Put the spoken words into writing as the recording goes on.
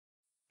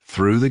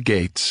Through the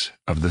Gates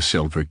of the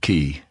Silver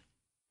Key.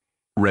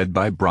 Read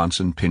by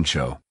Bronson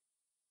Pinchot.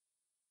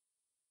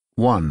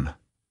 1.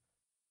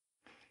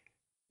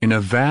 In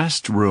a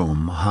vast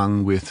room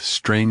hung with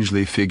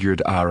strangely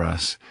figured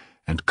arras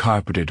and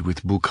carpeted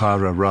with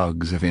Bukhara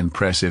rugs of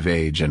impressive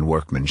age and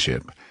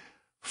workmanship,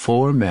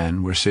 4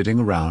 men were sitting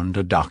around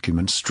a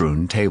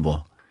document-strewn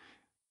table.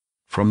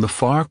 From the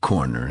far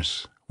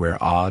corners,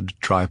 where odd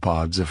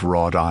tripods of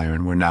wrought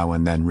iron were now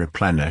and then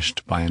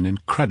replenished by an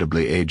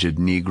incredibly aged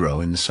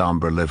Negro in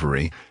sombre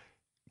livery,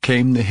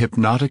 came the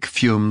hypnotic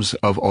fumes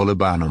of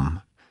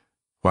olibanum,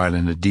 while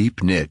in a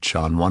deep niche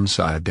on one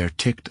side there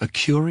ticked a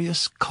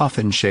curious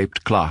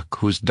coffin-shaped clock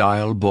whose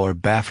dial bore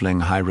baffling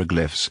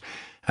hieroglyphs,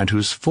 and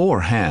whose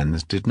 4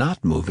 hands did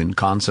not move in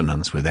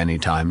consonance with any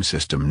time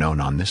system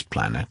known on this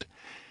planet.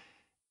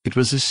 It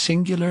was a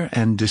singular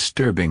and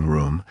disturbing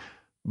room,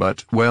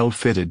 but well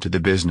fitted to the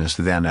business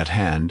then at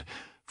hand,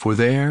 for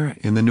there,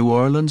 in the New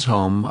Orleans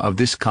home of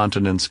this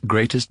continent's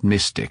greatest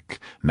mystic,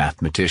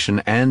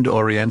 mathematician, and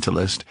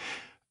Orientalist,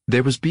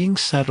 there was being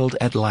settled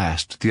at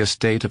last the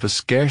estate of a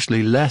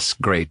scarcely less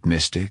great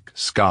mystic,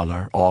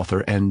 scholar,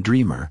 author, and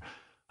dreamer,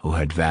 who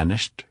had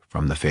vanished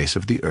from the face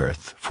of the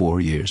earth 4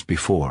 years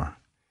before.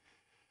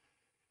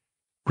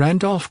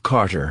 Randolph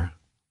Carter,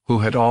 who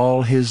had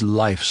all his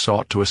life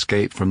sought to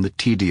escape from the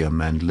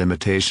tedium and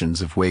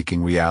limitations of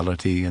waking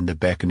reality and the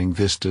beckoning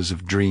vistas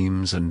of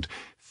dreams and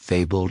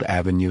fabled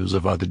avenues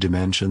of other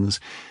dimensions,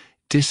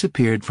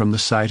 disappeared from the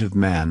sight of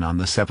man on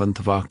the 7th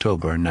of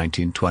October,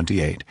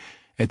 1928,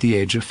 at the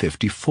age of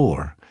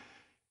 54.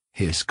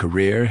 His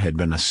career had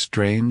been a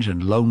strange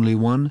and lonely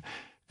one,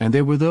 and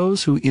there were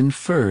those who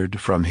inferred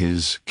from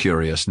his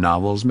curious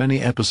novels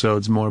many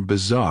episodes more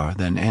bizarre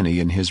than any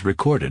in his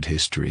recorded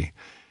history.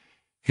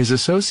 His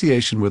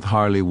association with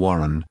Harley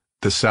Warren,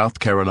 the South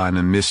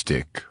Carolina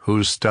mystic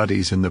whose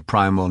studies in the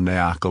primal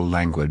Naacal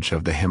language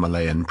of the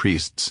Himalayan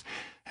priests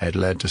had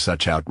led to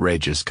such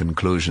outrageous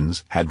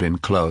conclusions, had been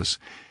close.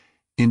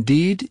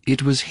 Indeed,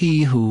 it was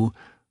he who,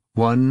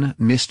 one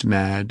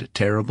mist-mad,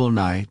 terrible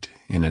night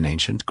in an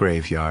ancient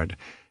graveyard,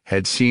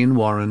 had seen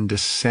Warren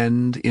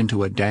descend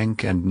into a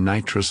dank and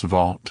nitrous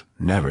vault,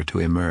 never to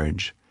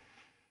emerge.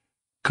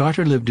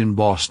 Carter lived in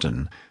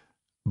Boston,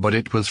 but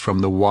it was from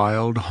the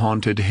wild,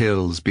 haunted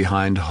hills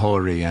behind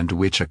hoary and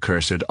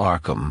witch-accursed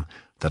Arkham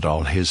that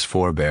all his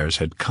forebears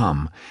had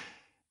come,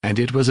 and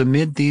it was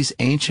amid these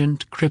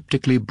ancient,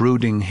 cryptically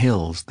brooding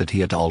hills that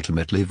he had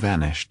ultimately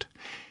vanished.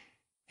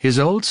 His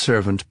old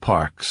servant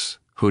Parks,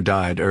 who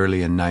died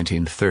early in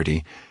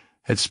 1930,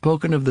 had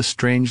spoken of the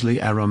strangely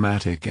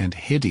aromatic and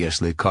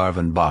hideously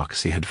carven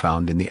box he had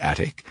found in the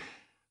attic,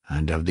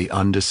 and of the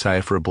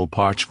undecipherable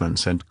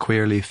parchments and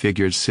queerly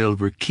figured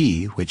silver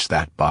key which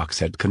that box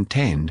had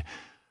contained,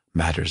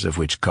 matters of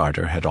which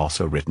Carter had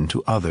also written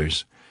to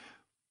others.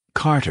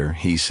 Carter,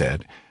 he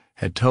said,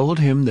 had told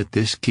him that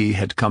this key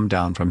had come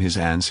down from his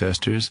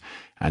ancestors,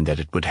 and that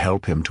it would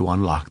help him to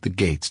unlock the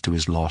gates to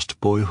his lost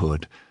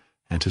boyhood,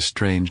 and to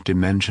strange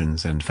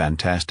dimensions and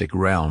fantastic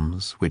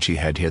realms which he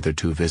had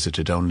hitherto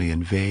visited only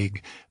in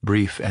vague,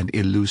 brief, and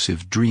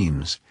elusive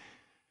dreams.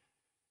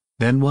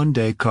 Then one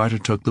day Carter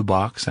took the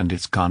box and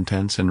its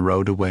contents and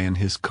rode away in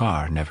his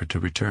car, never to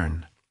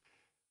return.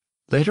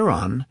 Later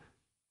on,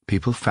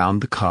 people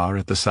found the car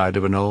at the side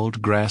of an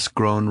old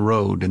grass-grown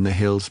road in the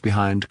hills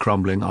behind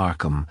crumbling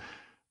Arkham,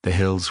 the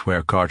hills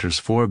where Carter's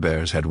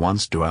forebears had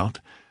once dwelt,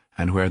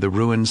 and where the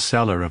ruined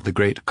cellar of the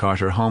great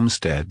Carter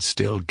homestead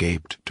still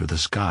gaped to the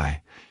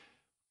sky.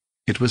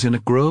 It was in a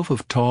grove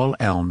of tall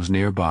elms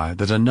nearby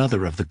that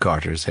another of the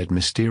Carters had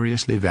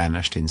mysteriously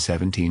vanished in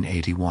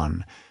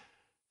 1781,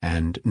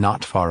 and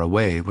not far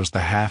away was the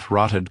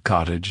half-rotted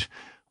cottage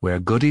where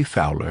Goody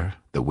Fowler,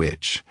 the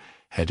witch,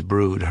 had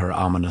brewed her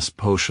ominous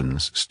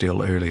potions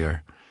still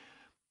earlier.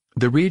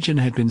 The region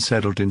had been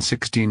settled in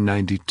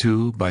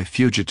 1692 by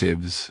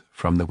fugitives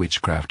from the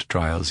witchcraft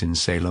trials in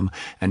Salem,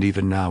 and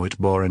even now it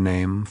bore a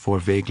name for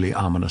vaguely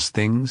ominous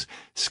things,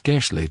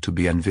 scarcely to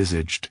be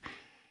envisaged.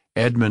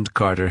 Edmund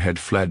Carter had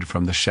fled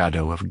from the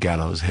shadow of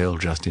Gallows Hill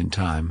just in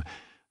time,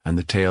 and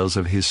the tales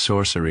of his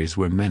sorceries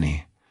were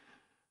many.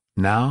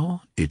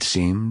 Now, it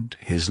seemed,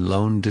 his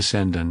lone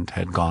descendant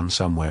had gone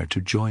somewhere to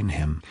join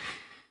him.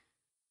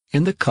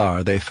 In the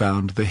car they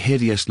found the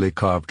hideously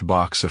carved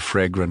box of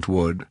fragrant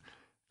wood,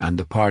 and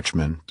the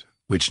parchment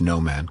which no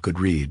man could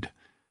read.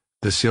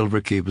 The silver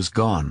key was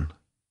gone,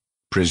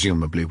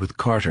 presumably with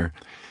Carter.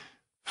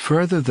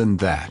 Further than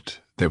that,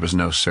 there was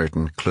no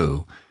certain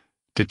clue.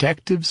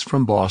 Detectives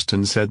from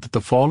Boston said that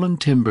the fallen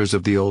timbers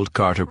of the old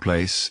Carter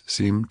place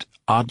seemed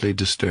oddly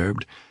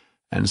disturbed,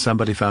 and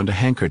somebody found a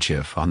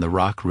handkerchief on the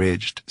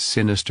rock-ridged,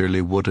 sinisterly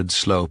wooded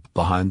slope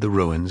behind the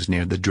ruins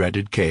near the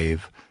dreaded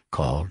cave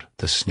called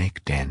the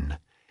Snake Den.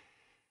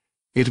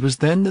 It was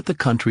then that the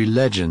country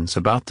legends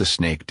about the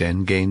Snake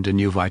Den gained a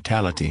new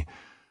vitality.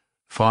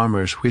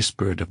 Farmers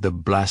whispered of the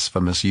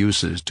blasphemous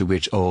uses to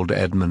which old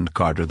Edmund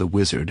Carter the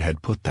Wizard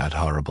had put that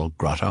horrible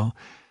grotto,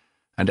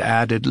 and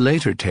added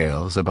later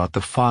tales about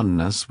the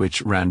fondness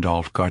which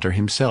Randolph Carter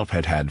himself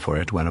had had for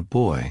it when a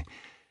boy.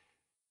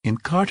 In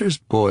Carter's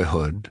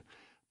boyhood,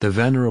 the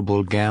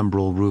venerable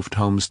gambrel-roofed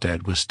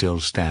homestead was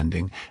still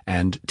standing,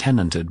 and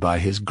tenanted by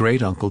his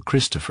great-uncle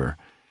Christopher.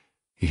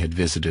 He had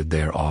visited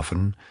there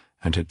often,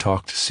 and had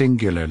talked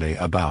singularly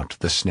about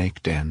the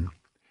snake den.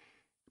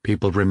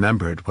 People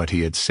remembered what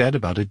he had said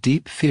about a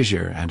deep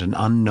fissure and an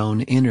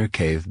unknown inner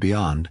cave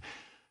beyond,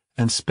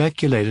 and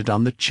speculated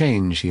on the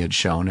change he had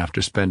shown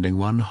after spending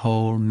one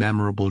whole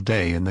memorable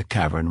day in the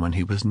cavern when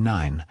he was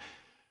 9.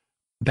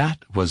 That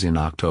was in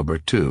October,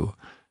 too,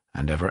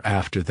 and ever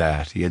after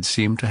that he had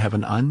seemed to have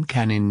an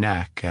uncanny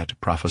knack at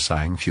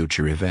prophesying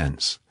future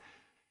events.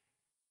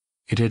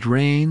 It had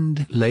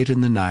rained late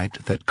in the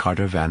night that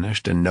Carter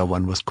vanished, and no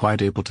one was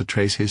quite able to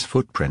trace his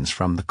footprints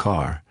from the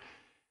car.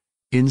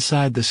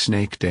 Inside the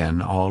snake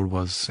den all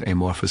was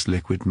amorphous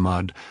liquid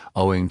mud,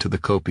 owing to the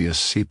copious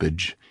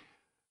seepage.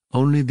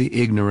 Only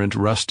the ignorant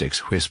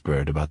rustics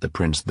whispered about the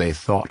prints they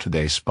thought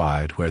they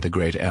spied where the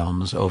great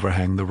elms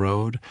overhang the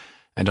road,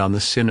 and on the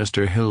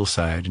sinister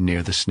hillside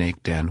near the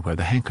snake den where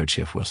the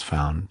handkerchief was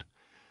found.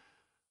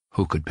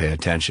 Who could pay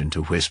attention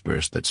to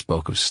whispers that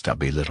spoke of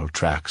stubby little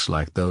tracks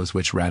like those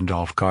which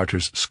Randolph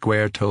Carter's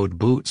square-toed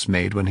boots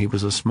made when he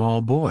was a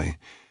small boy?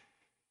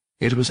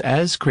 It was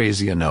as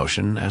crazy a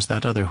notion as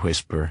that other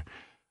whisper,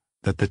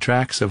 that the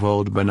tracks of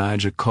old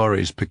Benijah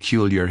Corey's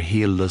peculiar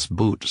heelless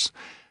boots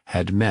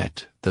had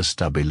met the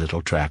stubby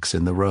little tracks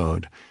in the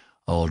road.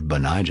 Old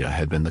Benijah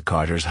had been the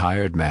Carters'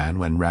 hired man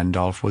when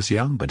Randolph was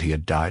young, but he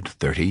had died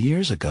 30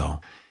 years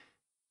ago.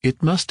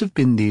 It must have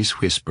been these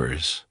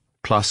whispers,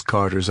 plus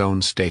Carter's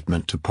own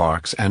statement to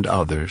Parks and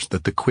others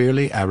that the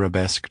queerly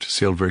arabesqued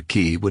silver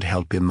key would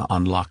help him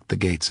unlock the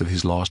gates of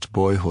his lost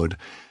boyhood,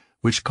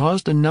 which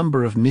caused a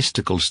number of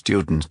mystical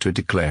students to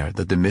declare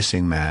that the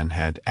missing man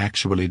had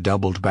actually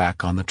doubled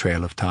back on the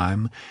trail of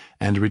time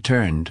and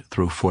returned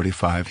through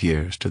 45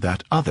 years to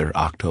that other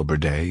October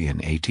day in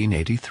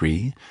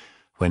 1883,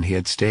 when he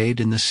had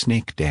stayed in the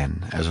snake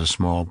den as a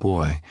small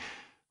boy.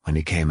 When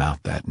he came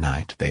out that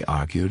night, they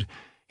argued,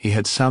 he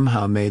had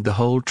somehow made the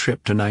whole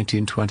trip to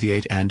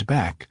 1928 and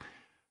back,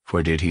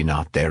 for did he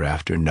not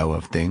thereafter know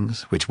of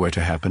things which were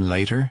to happen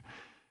later?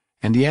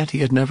 And yet he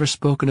had never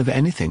spoken of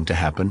anything to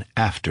happen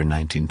after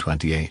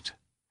 1928.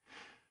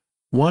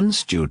 One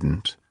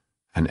student,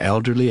 an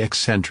elderly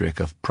eccentric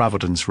of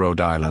Providence, Rhode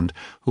Island,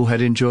 who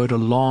had enjoyed a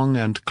long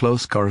and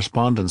close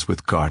correspondence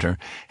with Carter,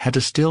 had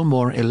a still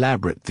more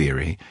elaborate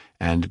theory,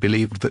 and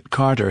believed that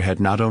Carter had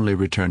not only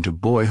returned to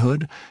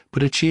boyhood,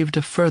 but achieved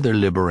a further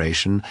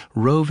liberation,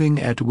 roving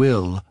at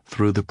will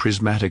through the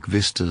prismatic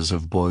vistas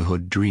of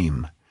boyhood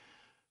dream.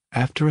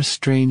 After a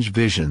strange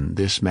vision,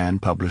 this man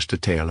published a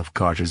tale of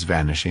Carter's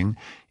vanishing,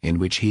 in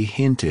which he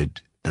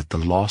hinted that the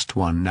lost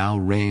one now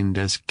reigned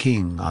as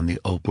king on the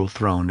opal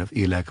throne of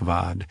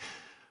Ilekvad,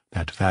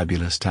 that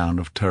fabulous town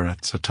of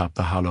turrets atop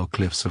the hollow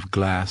cliffs of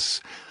glass,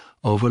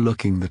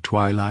 overlooking the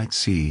twilight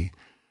sea,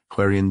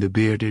 wherein the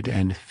bearded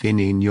and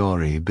finny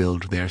Nyori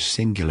build their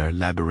singular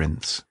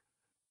labyrinths.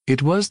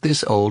 It was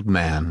this old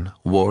man,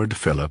 Ward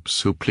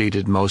Phillips, who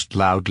pleaded most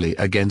loudly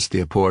against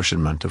the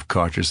apportionment of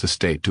Carter's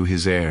estate to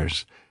his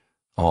heirs,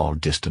 all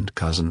distant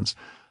cousins,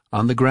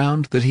 on the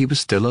ground that he was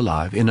still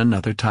alive in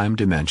another time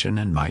dimension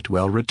and might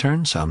well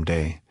return some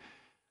day.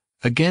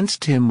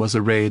 Against him was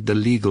arrayed the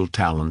legal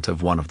talent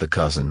of one of the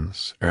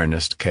cousins,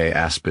 Ernest K.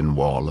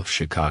 Aspinwall of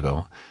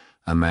Chicago,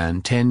 a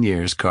man 10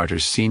 years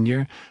Carter's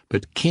senior,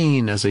 but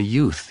keen as a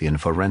youth in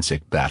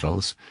forensic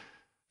battles.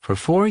 For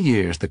 4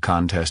 years the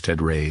contest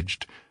had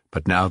raged,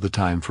 but now the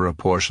time for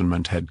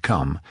apportionment had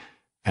come,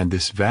 and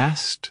this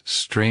vast,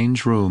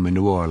 strange room in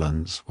New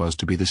Orleans was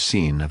to be the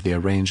scene of the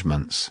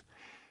arrangements.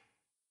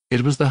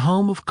 It was the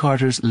home of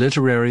Carter's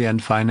literary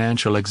and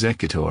financial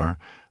executor,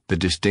 the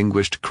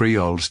distinguished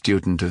Creole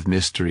student of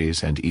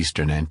mysteries and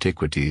Eastern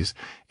antiquities,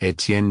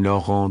 Etienne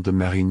Laurent de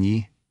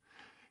Marigny.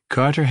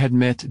 Carter had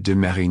met de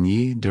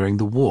Marigny during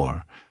the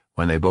war,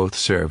 when they both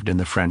served in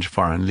the French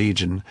Foreign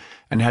Legion,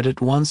 and had at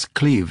once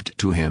cleaved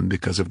to him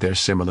because of their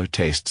similar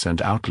tastes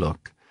and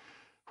outlook.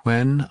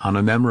 When, on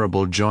a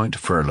memorable joint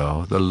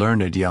furlough, the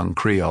learned young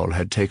Creole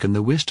had taken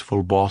the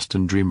wistful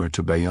Boston dreamer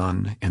to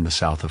Bayonne in the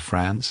south of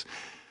France,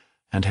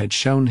 and had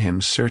shown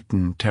him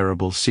certain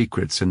terrible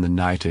secrets in the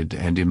nighted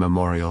and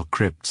immemorial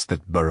crypts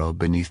that burrow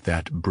beneath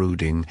that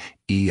brooding,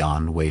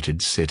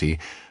 eon-weighted city,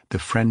 the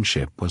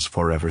friendship was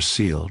forever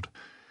sealed.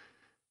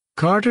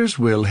 Carter's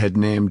will had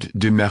named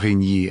de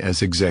Marigny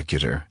as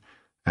executor,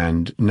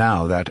 and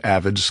now that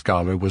avid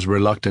scholar was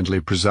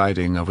reluctantly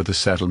presiding over the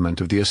settlement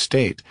of the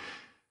estate.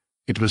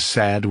 It was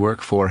sad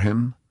work for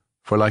him,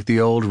 for like the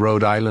old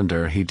Rhode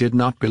Islander, he did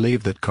not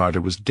believe that Carter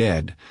was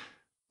dead,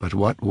 but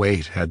what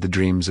weight had the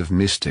dreams of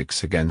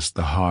mystics against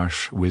the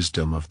harsh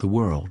wisdom of the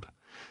world?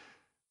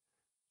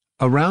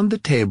 Around the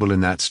table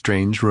in that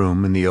strange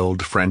room in the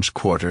old French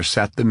quarter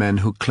sat the men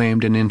who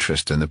claimed an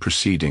interest in the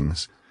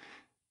proceedings.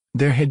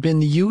 There had been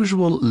the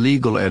usual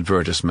legal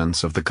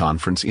advertisements of the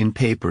conference in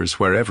papers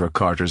wherever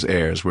Carter's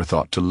heirs were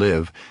thought to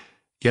live,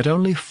 yet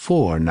only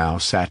 4 now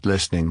sat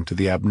listening to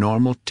the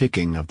abnormal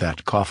ticking of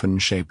that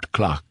coffin-shaped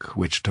clock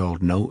which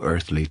told no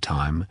earthly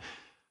time,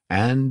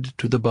 and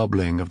to the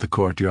bubbling of the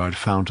courtyard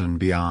fountain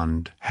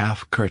beyond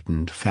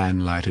half-curtained,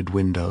 fan-lighted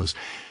windows.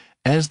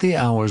 As the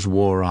hours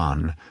wore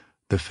on,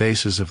 the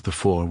faces of the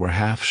four were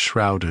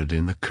half-shrouded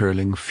in the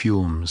curling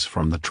fumes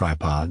from the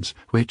tripods,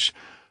 which,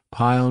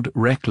 piled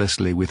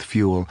recklessly with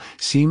fuel,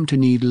 seemed to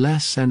need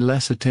less and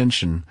less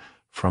attention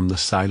from the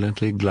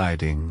silently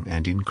gliding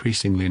and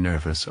increasingly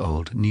nervous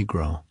old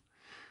Negro.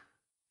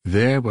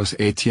 There was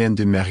Etienne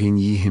de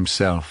Marigny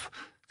himself,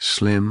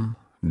 slim,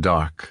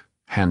 dark,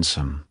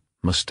 handsome,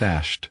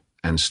 mustached,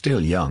 and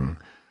still young.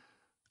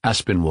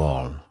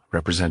 Aspinwall,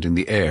 representing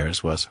the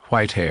heirs, was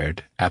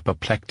white-haired,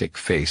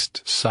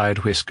 apoplectic-faced,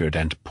 side-whiskered,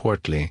 and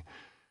portly.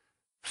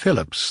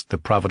 Phillips, the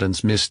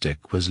Providence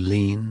mystic, was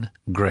lean,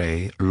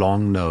 grey,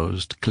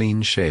 long-nosed,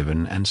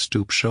 clean-shaven, and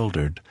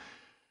stoop-shouldered.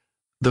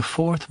 The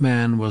fourth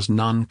man was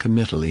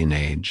non-committal in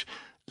age,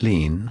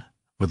 lean,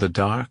 with a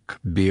dark,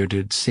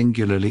 bearded,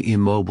 singularly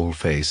immobile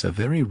face of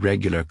very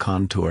regular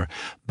contour,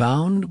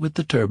 bound with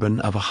the turban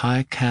of a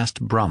high-caste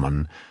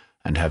Brahmin,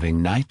 and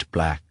having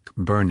night-black,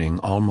 burning,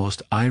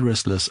 almost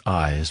irisless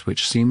eyes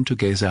which seemed to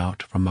gaze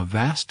out from a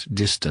vast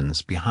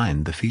distance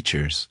behind the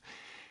features.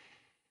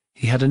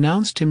 He had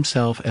announced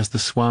himself as the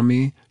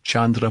Swami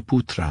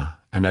Chandraputra,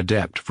 an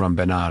adept from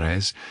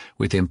Benares,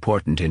 with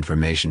important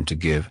information to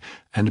give,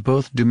 and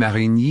both de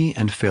Marigny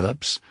and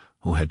Phillips,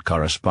 who had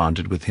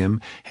corresponded with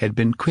him, had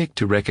been quick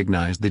to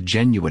recognize the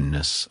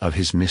genuineness of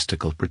his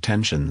mystical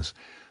pretensions.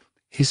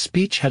 His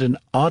speech had an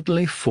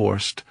oddly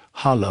forced,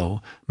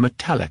 hollow,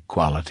 metallic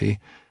quality,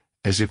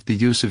 as if the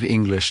use of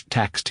English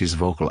taxed his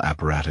vocal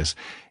apparatus,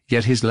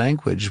 yet his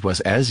language was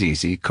as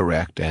easy,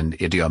 correct, and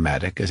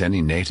idiomatic as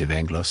any native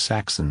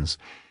Anglo-Saxon's.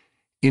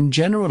 In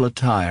general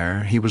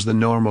attire he was the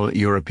normal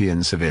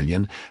European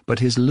civilian, but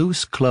his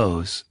loose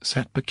clothes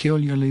sat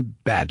peculiarly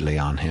badly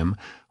on him,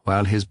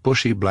 while his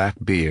bushy black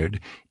beard,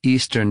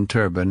 Eastern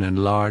turban, and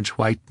large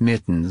white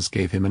mittens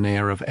gave him an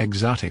air of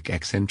exotic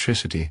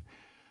eccentricity.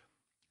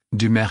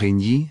 De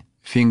Marigny,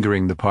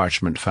 fingering the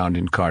parchment found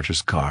in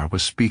Carter's car,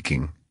 was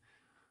speaking.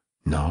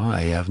 "No,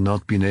 I have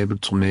not been able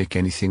to make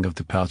anything of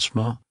the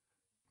parchment.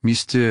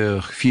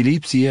 Mr.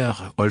 Phillips here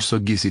also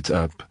gives it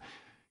up.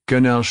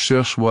 Colonel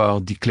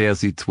Cherchward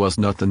declares it was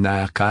not an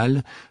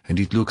arcal, and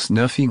it looks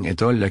nothing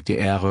at all like the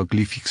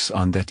hieroglyphics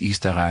on that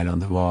Easter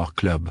Island War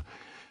Club.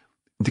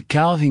 The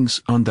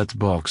carvings on that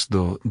box,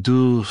 though,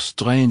 do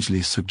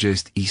strangely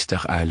suggest Easter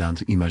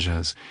Island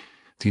images,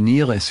 the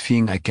nearest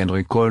thing I can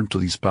recall to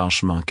these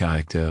parchment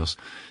characters.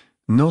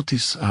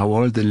 Notice how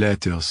all the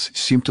letters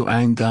seem to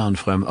hang down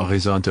from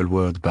horizontal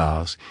word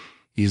bars.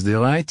 Is the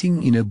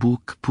writing in a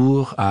book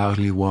poor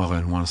Harley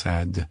Warren once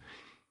had.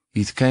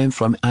 It came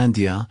from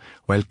India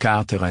while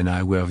Carter and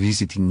I were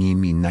visiting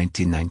him in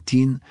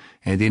 1919,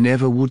 and he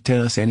never would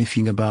tell us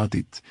anything about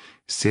it.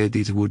 Said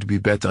it would be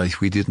better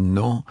if we didn't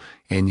know,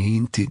 and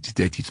hinted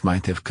that it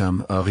might have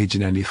come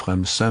originally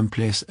from some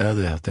place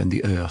other than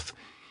the earth.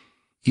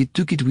 He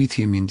took it with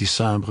him in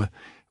December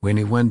when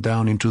he went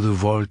down into the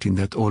vault in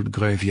that old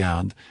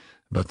graveyard,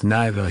 but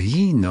neither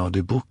he nor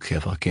the book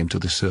ever came to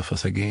the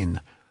surface again.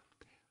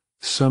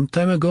 Some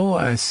time ago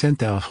I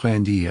sent our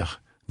friend here,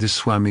 the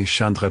Swami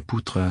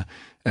Chandraputra,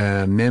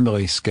 a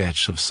memory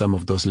sketch of some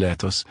of those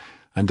letters,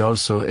 and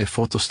also a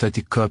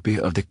photostatic copy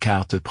of the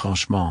carte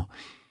branchement.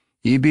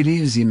 He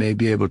believes he may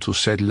be able to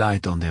shed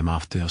light on them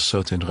after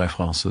certain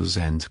references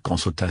and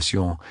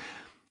consultation.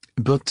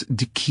 But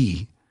the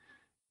key.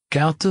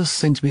 Carter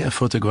sent me a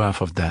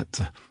photograph of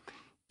that.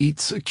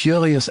 Its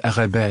curious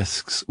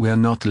arabesques were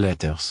not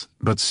letters,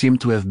 but seemed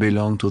to have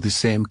belonged to the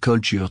same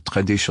culture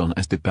tradition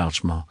as the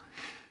parchment.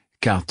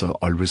 Carter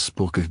always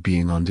spoke of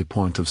being on the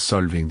point of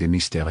solving the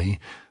mystery,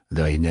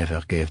 though he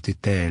never gave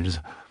details.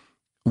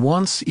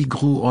 Once he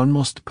grew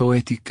almost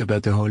poetic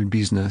about the whole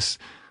business.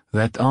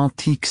 That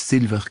antique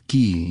silver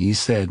key, he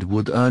said,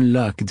 would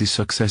unlock the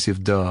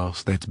successive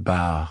doors that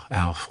bar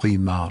our free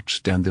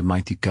march down the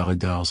mighty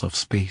corridors of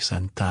space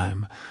and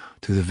time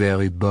to the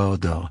very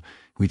border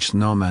which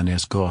no man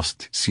has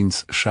crossed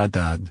since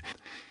Shaddad,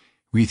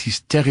 with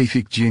his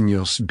terrific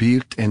genius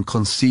built and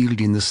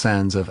concealed in the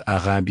sands of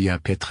Arabia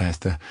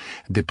Petreste,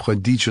 the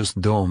prodigious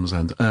domes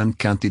and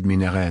uncounted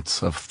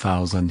minarets of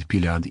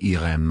thousand-pillared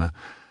Irem.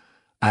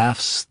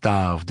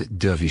 Half-starved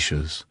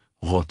dervishes,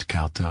 wrote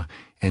Carter,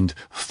 and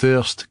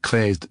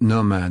thirst-crazed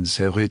nomads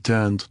have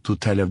returned to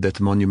tell of that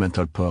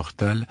monumental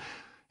portal,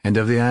 and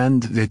of the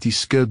hand that is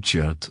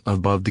sculptured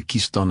above the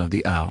keystone of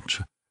the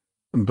arch.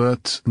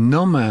 But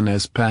no man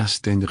has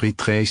passed and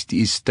retraced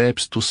his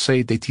steps to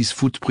say that his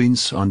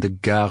footprints on the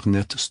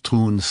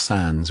garnet-strewn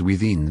sands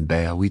within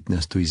bear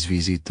witness to his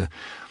visit.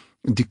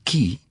 The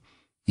key,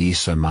 he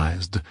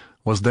surmised,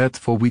 was that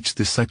for which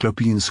the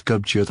cyclopean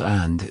sculptured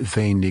hand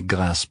vainly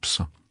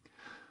grasps.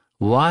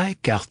 Why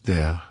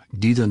Carter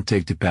didn't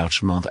take the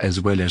parchment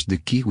as well as the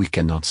key we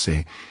cannot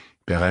say.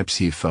 Perhaps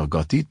he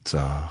forgot it,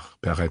 or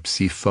perhaps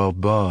he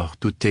forbore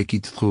to take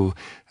it through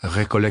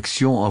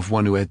recollection of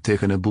one who had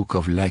taken a book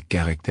of like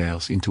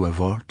characters into a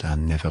vault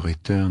and never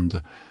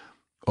returned.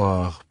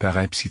 Or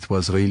perhaps it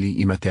was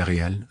really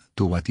immaterial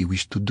to what he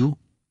wished to do.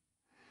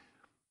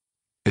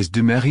 As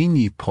de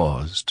Marigny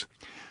paused,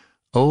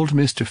 old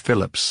Mr.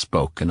 Phillips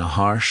spoke in a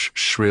harsh,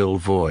 shrill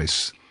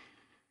voice.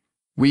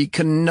 "We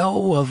can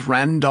know of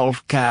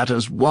Randolph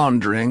Carter's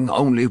wandering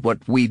only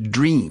what we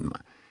dream.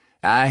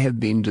 I have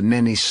been to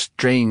many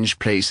strange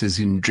places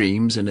in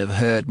dreams and have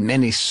heard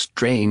many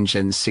strange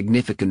and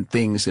significant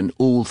things in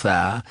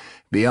Ulthar,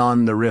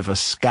 beyond the river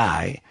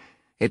Skye.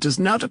 It does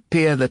not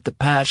appear that the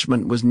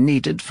parchment was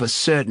needed, for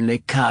certainly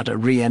Carter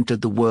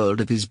re-entered the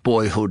world of his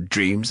boyhood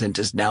dreams and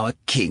is now a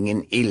king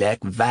in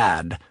Elec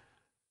Vad."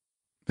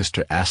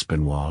 Mr.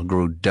 Aspinwall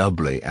grew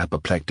doubly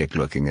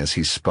apoplectic-looking as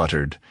he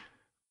sputtered,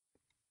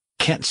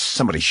 "Can't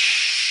somebody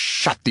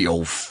shut the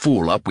old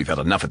fool up? We've had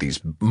enough of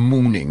these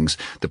moonings.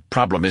 The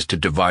problem is to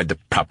divide the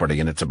property,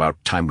 and it's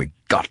about time we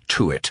got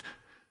to it."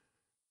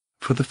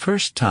 For the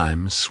first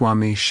time,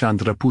 Swami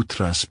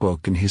Chandraputra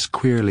spoke in his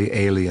queerly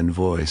alien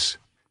voice.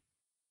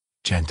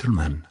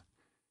 "Gentlemen,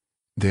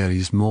 there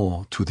is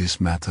more to this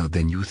matter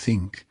than you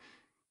think.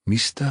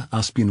 Mr.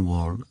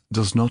 Aspinwall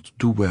does not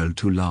do well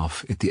to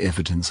laugh at the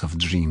evidence of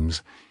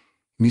dreams.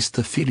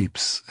 Mr.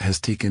 Phillips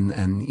has taken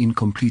an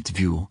incomplete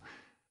view,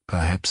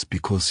 perhaps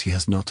because he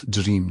has not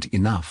dreamed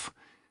enough.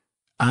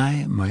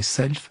 I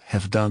myself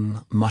have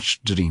done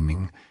much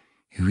dreaming.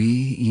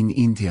 We in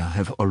India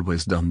have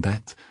always done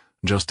that,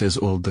 just as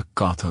all the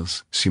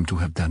Carters seem to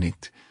have done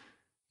it.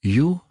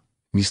 You,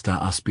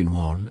 Mr.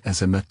 Aspinwall,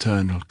 as a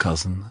maternal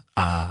cousin,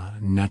 are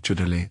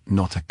naturally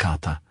not a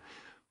Carter.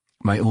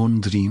 My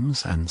own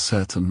dreams and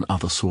certain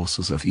other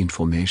sources of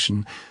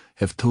information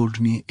have told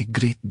me a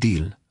great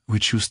deal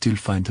which you still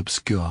find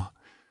obscure.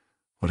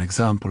 For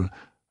example,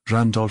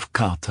 Randolph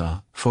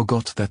Carter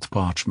forgot that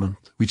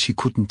parchment which he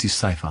couldn't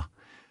decipher,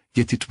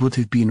 yet it would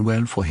have been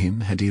well for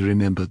him had he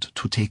remembered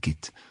to take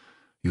it.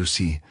 You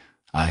see,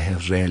 I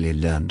have rarely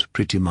learned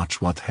pretty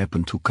much what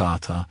happened to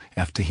Carter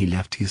after he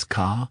left his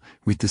car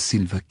with the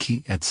silver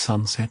key at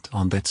sunset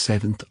on that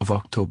 7th of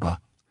October,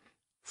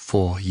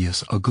 4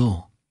 years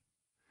ago."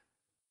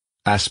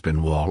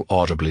 Aspinwall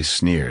audibly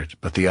sneered,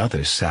 but the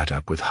others sat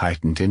up with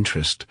heightened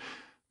interest.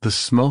 The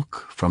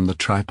smoke from the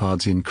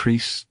tripods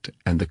increased,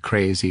 and the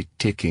crazy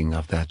ticking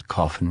of that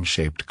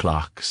coffin-shaped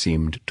clock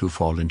seemed to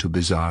fall into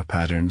bizarre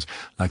patterns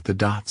like the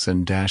dots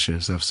and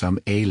dashes of some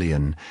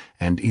alien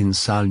and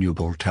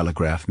insoluble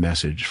telegraph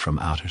message from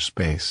outer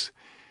space.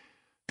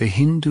 The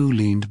Hindu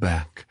leaned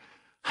back,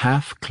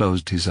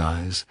 half-closed his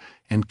eyes,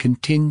 and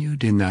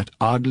continued in that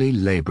oddly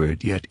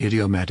labored yet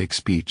idiomatic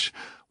speech,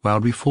 while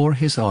before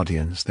his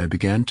audience there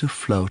began to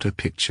float a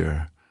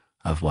picture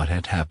of what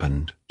had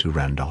happened to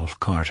Randolph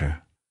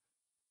Carter.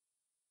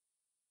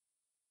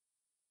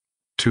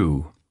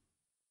 2.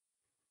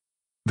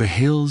 The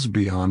hills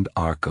beyond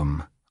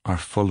Arkham are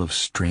full of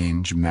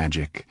strange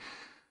magic,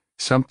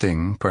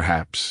 something,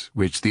 perhaps,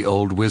 which the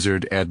old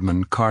wizard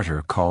Edmund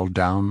Carter called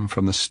down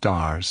from the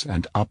stars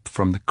and up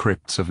from the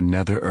crypts of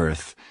nether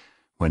earth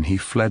when he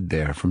fled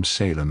there from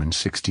Salem in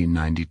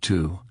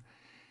 1692.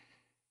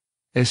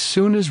 As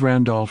soon as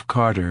Randolph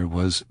Carter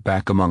was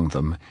back among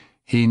them,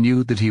 he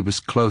knew that he was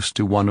close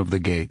to one of the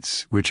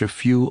gates which a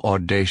few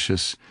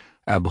audacious,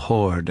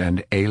 abhorred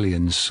and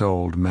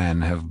alien-souled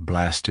men have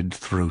blasted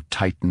through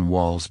Titan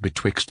walls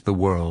betwixt the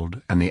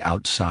world and the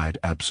outside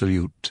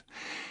absolute.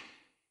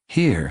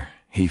 Here,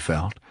 he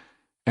felt,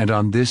 and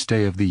on this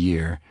day of the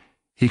year,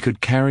 he could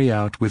carry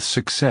out with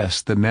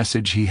success the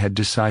message he had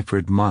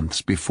deciphered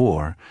months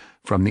before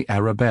from the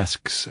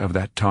arabesques of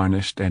that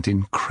tarnished and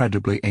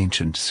incredibly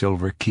ancient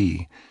silver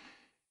key.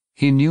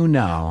 He knew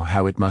now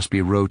how it must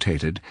be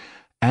rotated,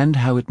 and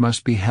how it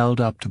must be held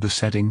up to the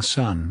setting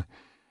sun,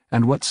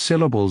 and what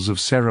syllables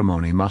of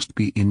ceremony must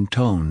be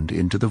intoned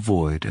into the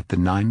void at the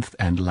 9th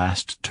and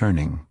last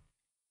turning.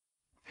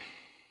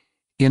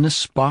 In a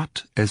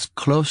spot as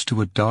close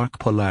to a dark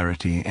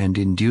polarity and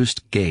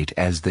induced gate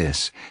as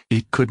this,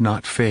 it could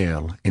not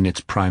fail in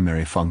its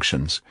primary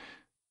functions.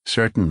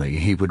 Certainly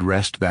he would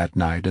rest that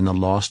night in the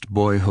lost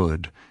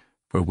boyhood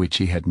for which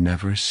he had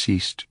never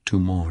ceased to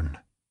mourn.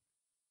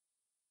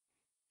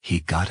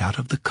 He got out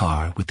of the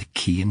car with the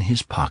key in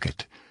his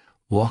pocket,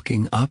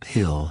 walking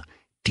uphill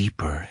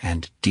deeper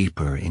and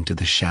deeper into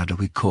the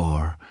shadowy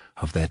core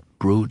of that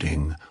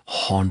brooding,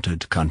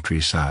 haunted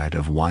countryside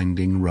of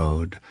winding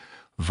road,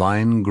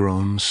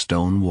 vine-grown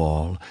stone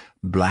wall,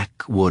 black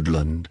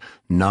woodland,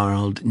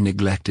 gnarled,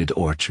 neglected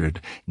orchard,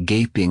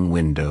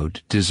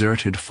 gaping-windowed,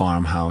 deserted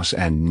farmhouse,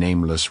 and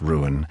nameless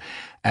ruin.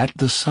 At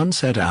the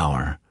sunset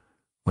hour,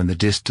 when the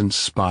distant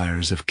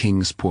spires of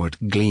Kingsport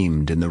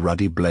gleamed in the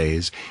ruddy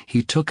blaze,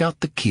 he took out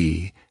the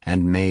key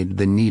and made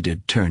the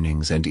needed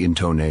turnings and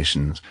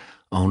intonations.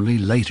 Only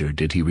later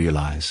did he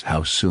realize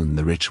how soon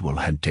the ritual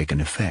had taken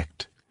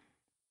effect.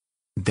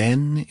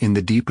 Then, in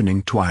the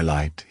deepening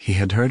twilight, he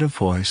had heard a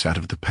voice out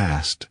of the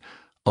past.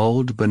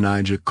 Old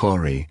Benijah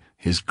Corey,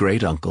 his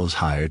great-uncle's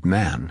hired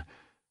man.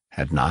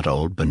 Had not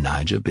old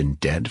Benijah been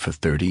dead for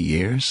 30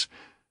 years?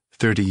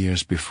 30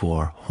 years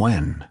before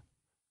when?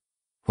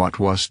 What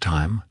was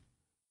time?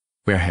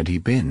 Where had he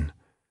been?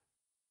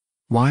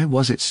 Why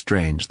was it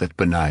strange that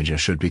Benijah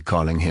should be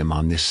calling him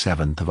on this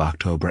 7th of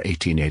October,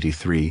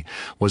 1883?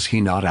 Was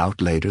he not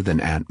out later than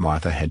Aunt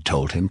Martha had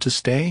told him to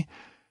stay?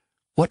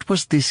 What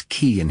was this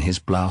key in his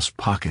blouse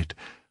pocket,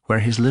 where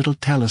his little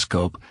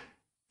telescope,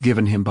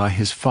 given him by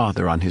his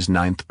father on his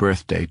 9th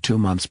birthday 2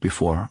 months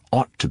before,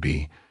 ought to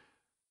be?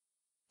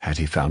 Had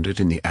he found it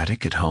in the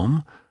attic at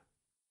home?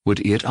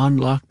 Would it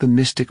unlock the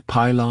mystic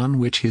pylon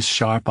which his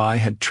sharp eye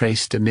had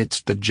traced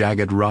amidst the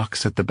jagged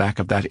rocks at the back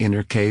of that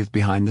inner cave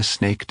behind the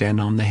snake den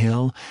on the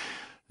hill?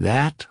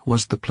 That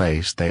was the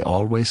place they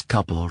always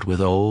coupled with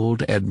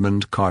old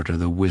Edmund Carter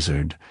the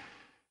wizard.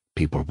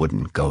 People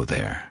wouldn't go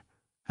there,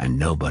 and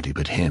nobody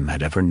but him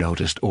had ever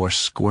noticed or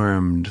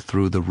squirmed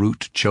through the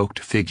root-choked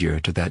figure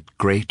to that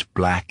great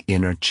black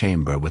inner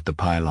chamber with the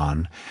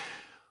pylon.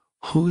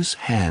 Whose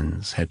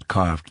hands had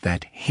carved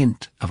that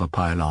hint of a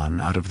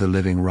pylon out of the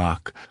living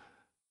rock?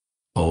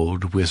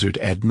 Old Wizard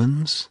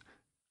Edmund's,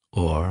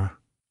 or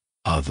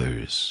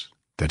others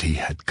that he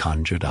had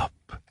conjured up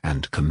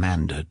and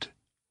commanded?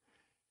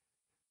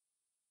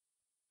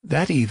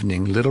 That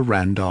evening little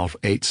Randolph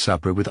ate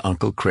supper with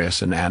Uncle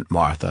Chris and Aunt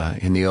Martha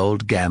in the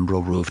old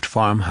gambrel-roofed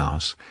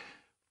farmhouse.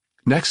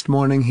 Next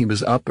morning he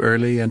was up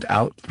early and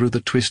out through the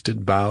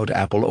twisted-boughed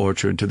apple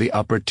orchard to the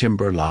upper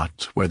timber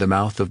lot where the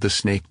mouth of the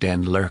snake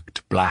den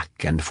lurked black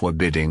and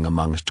forbidding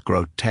amongst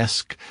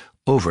grotesque,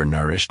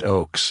 overnourished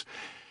oaks.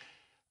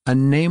 A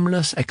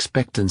nameless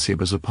expectancy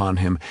was upon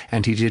him,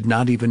 and he did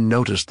not even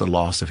notice the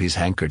loss of his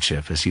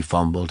handkerchief as he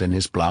fumbled in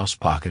his blouse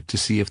pocket to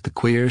see if the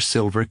queer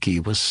silver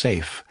key was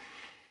safe.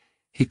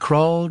 He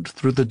crawled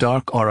through the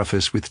dark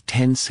orifice with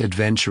tense,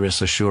 adventurous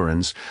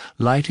assurance,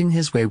 lighting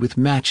his way with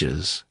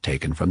matches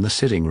taken from the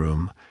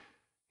sitting-room.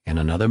 In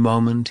another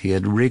moment he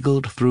had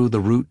wriggled through the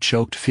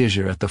root-choked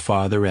fissure at the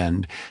farther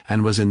end,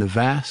 and was in the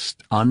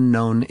vast,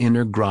 unknown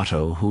inner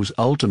grotto whose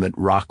ultimate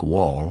rock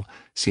wall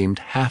seemed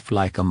half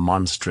like a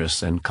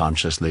monstrous and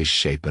consciously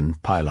shapen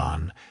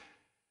pylon.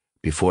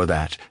 Before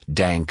that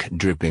dank,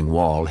 dripping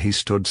wall he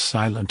stood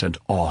silent and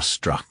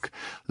awestruck,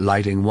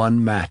 lighting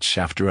one match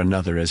after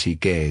another as he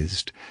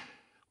gazed.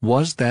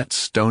 Was that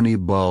stony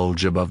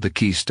bulge above the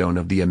keystone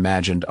of the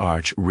imagined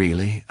arch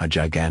really a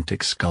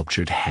gigantic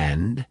sculptured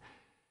hand?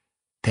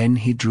 Then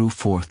he drew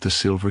forth the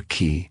silver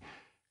key,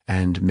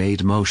 and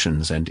made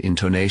motions and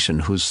intonation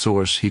whose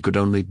source he could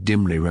only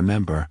dimly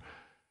remember.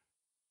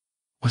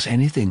 Was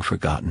anything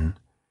forgotten?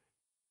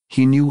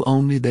 He knew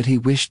only that he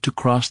wished to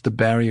cross the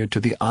barrier to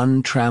the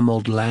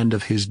untrammeled land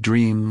of his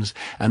dreams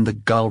and the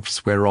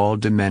gulfs where all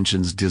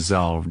dimensions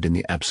dissolved in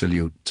the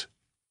absolute.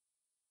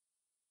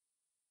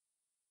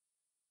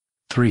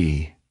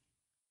 3.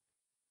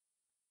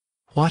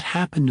 What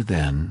happened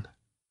then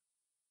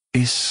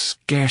is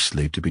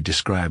scarcely to be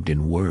described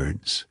in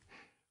words.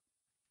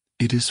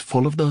 It is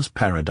full of those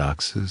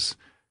paradoxes,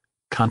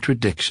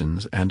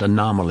 contradictions, and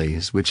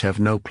anomalies which have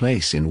no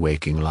place in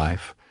waking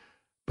life,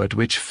 but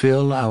which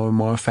fill our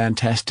more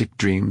fantastic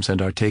dreams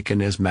and are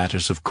taken as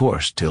matters of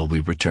course till we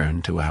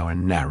return to our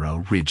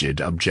narrow,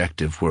 rigid,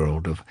 objective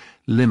world of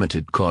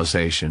limited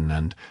causation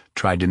and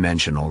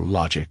tridimensional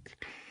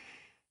logic.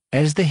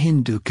 As the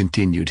Hindu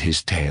continued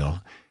his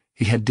tale,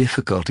 he had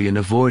difficulty in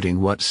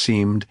avoiding what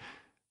seemed,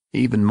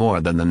 even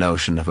more than the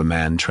notion of a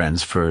man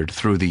transferred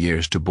through the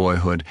years to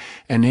boyhood,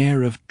 an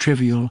air of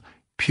trivial,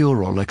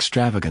 puerile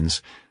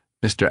extravagance.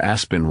 Mr.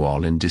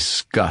 Aspinwall, in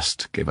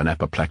disgust, gave an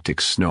apoplectic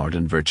snort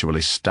and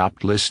virtually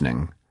stopped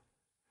listening.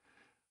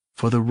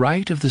 For the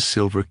rite of the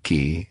silver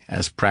key,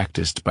 as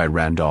practiced by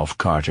Randolph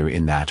Carter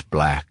in that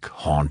black,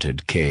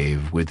 haunted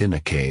cave within a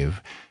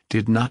cave,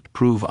 did not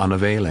prove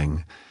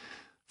unavailing.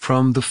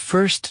 From the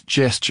first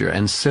gesture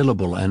and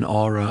syllable an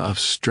aura of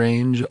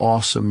strange,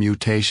 awesome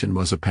mutation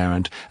was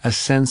apparent, a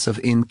sense of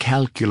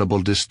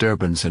incalculable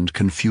disturbance and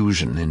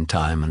confusion in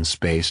time and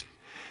space,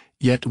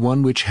 yet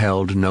one which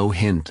held no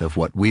hint of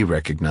what we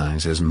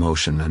recognize as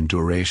motion and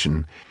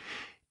duration.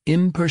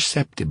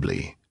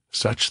 Imperceptibly,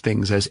 such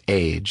things as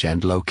age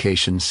and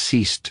location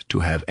ceased to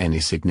have any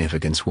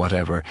significance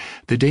whatever.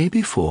 The day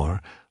before,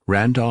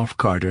 Randolph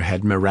Carter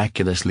had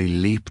miraculously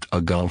leaped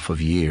a gulf of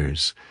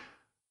years.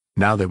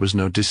 Now there was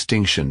no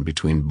distinction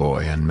between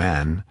boy and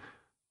man.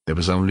 There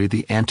was only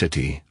the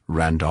entity,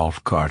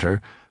 Randolph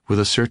Carter, with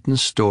a certain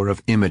store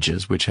of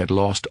images which had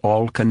lost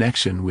all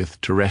connection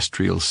with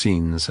terrestrial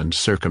scenes and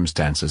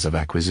circumstances of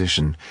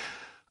acquisition.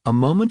 A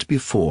moment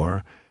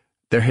before,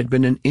 there had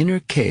been an inner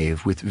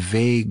cave with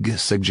vague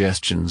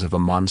suggestions of a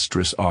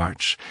monstrous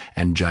arch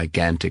and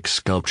gigantic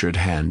sculptured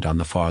hand on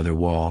the farther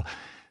wall.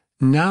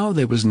 Now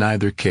there was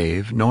neither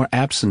cave nor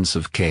absence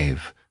of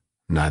cave,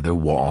 neither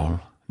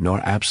wall nor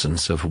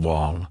absence of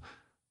wall.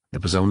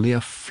 There was only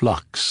a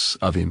flux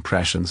of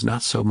impressions,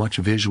 not so much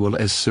visual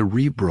as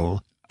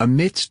cerebral,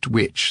 amidst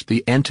which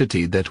the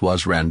entity that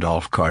was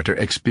Randolph Carter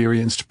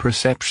experienced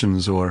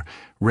perceptions or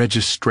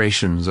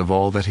registrations of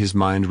all that his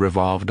mind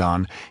revolved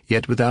on,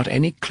 yet without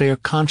any clear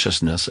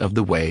consciousness of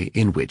the way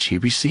in which he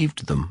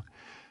received them.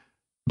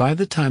 By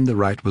the time the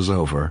rite was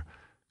over,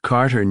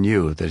 Carter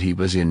knew that he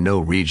was in no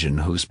region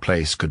whose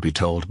place could be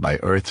told by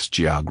Earth's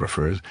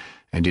geographers,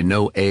 and in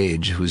no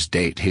age whose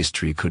date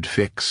history could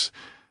fix,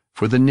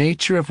 for the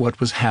nature of what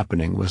was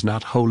happening was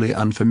not wholly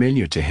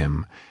unfamiliar to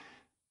him.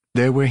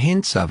 There were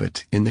hints of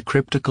it in the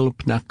cryptical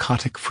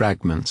pnakotic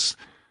fragments,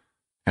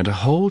 and a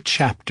whole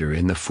chapter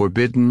in the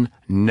forbidden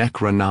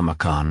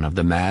Necronomicon of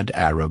the mad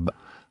Arab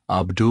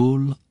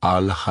Abdul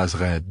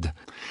al-Hazred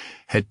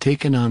had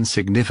taken on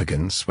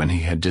significance when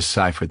he had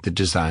deciphered the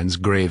designs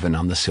graven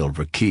on the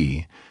silver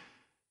key.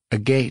 A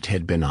gate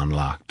had been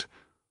unlocked,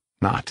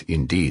 not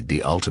indeed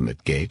the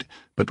ultimate gate,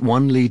 but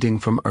one leading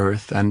from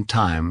earth and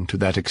time to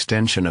that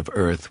extension of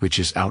earth which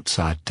is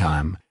outside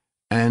time,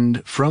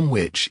 and from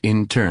which,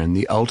 in turn,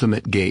 the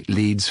ultimate gate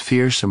leads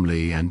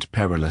fearsomely and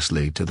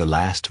perilously to the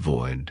last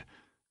void,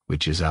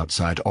 which is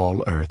outside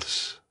all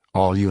earths,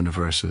 all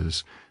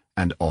universes,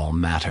 and all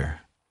matter.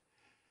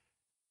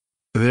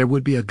 There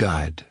would be a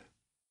guide,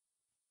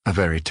 a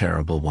very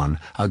terrible one,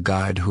 a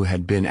guide who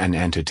had been an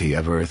entity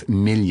of Earth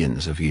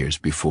millions of years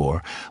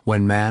before,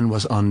 when man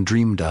was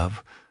undreamed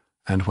of,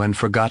 and when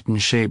forgotten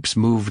shapes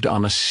moved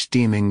on a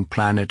steaming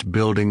planet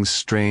building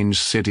strange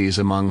cities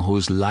among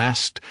whose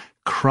last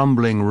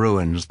crumbling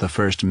ruins the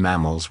first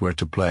mammals were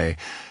to play.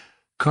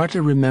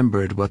 Carter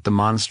remembered what the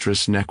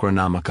monstrous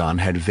Necronomicon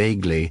had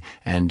vaguely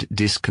and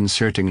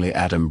disconcertingly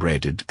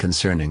adumbrated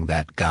concerning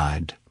that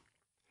guide.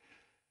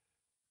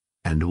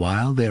 "And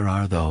while there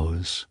are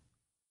those,"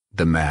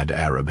 the mad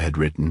Arab had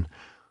written,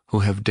 "who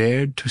have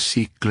dared to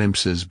seek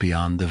glimpses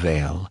beyond the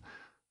veil,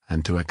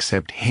 and to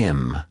accept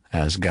him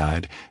as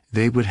guide,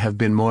 they would have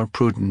been more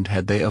prudent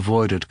had they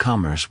avoided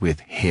commerce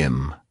with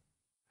him.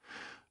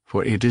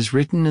 For it is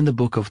written in the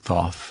Book of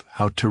Thoth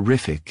how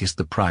terrific is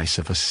the price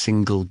of a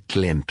single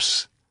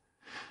glimpse.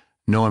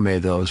 Nor may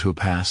those who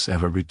pass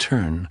ever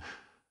return,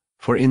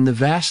 for in the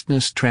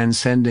vastness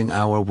transcending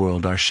our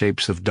world are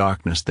shapes of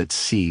darkness that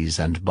seize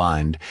and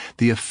bind,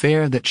 the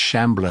affair that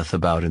shambleth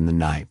about in the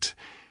night,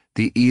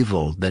 the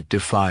evil that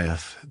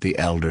defieth the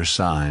elder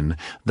sign,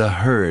 the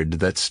herd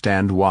that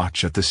stand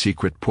watch at the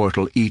secret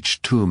portal each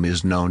tomb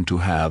is known to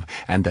have,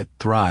 and that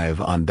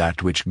thrive on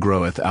that which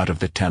groweth out of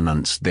the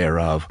tenants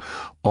thereof.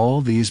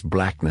 All these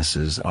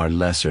blacknesses are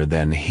lesser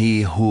than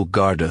he who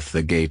guardeth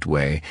the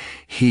gateway,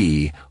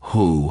 he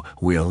who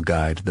will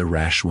guide the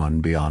rash one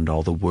beyond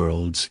all the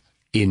worlds,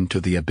 into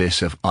the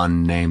abyss of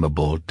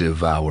unnameable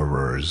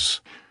devourers.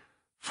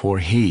 For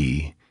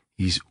he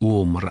is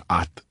Umr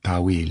at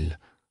Tawil,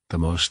 the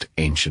most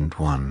ancient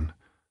one,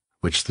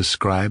 which the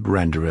scribe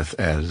rendereth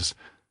as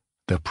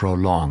the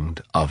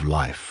prolonged of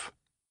life."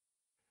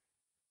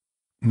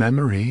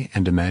 Memory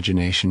and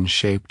imagination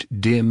shaped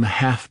dim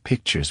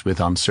half-pictures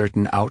with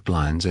uncertain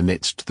outlines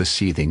amidst the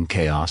seething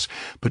chaos,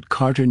 but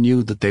Carter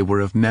knew that they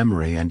were of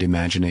memory and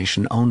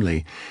imagination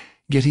only.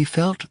 Yet he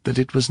felt that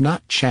it was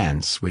not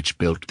chance which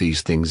built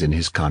these things in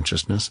his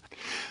consciousness,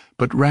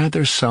 but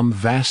rather some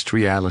vast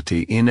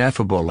reality,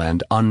 ineffable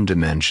and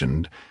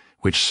undimensioned,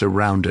 which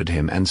surrounded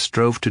him and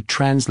strove to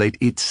translate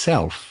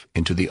itself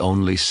into the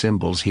only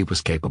symbols he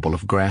was capable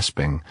of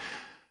grasping.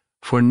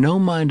 For no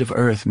mind of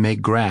earth may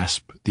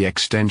grasp the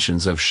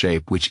extensions of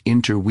shape which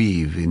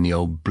interweave in the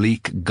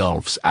oblique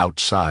gulfs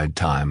outside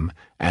time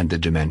and the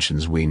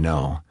dimensions we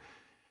know.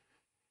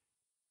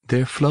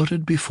 There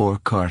floated before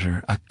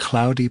Carter a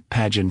cloudy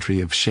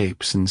pageantry of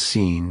shapes and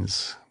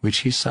scenes, which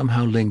he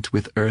somehow linked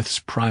with Earth's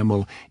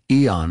primal,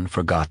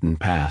 eon-forgotten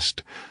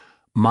past.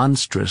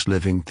 Monstrous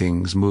living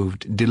things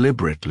moved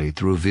deliberately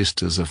through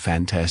vistas of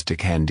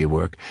fantastic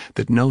handiwork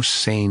that no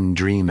sane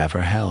dream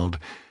ever held,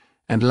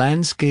 and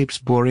landscapes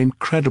bore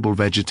incredible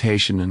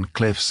vegetation and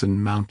cliffs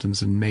and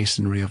mountains and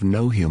masonry of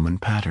no human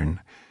pattern.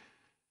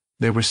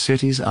 There were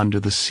cities under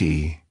the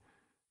sea,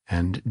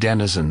 and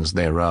denizens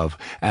thereof,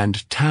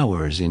 and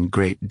towers in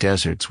great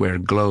deserts where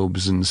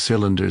globes and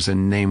cylinders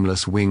and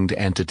nameless winged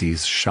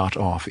entities shot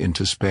off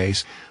into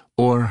space,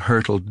 or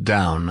hurtled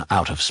down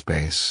out of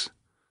space.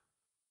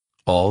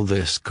 All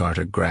this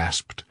Carter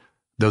grasped,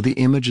 though the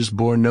images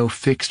bore no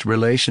fixed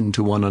relation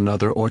to one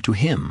another or to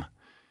him.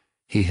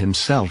 He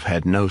himself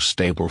had no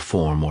stable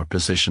form or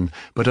position,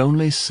 but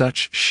only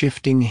such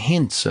shifting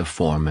hints of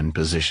form and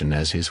position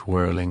as his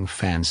whirling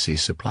fancy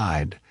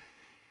supplied.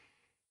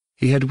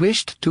 He had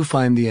wished to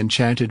find the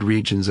enchanted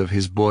regions of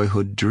his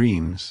boyhood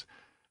dreams,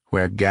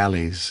 where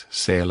galleys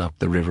sail up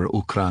the river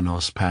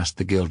Ukranos past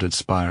the gilded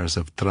spires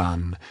of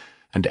Thran,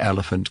 and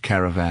elephant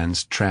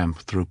caravans tramp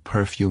through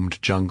perfumed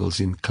jungles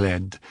in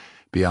Cled,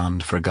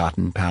 beyond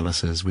forgotten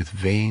palaces with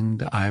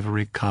veined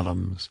ivory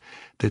columns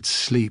that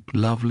sleep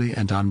lovely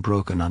and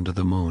unbroken under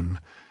the moon.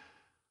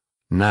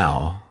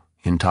 Now,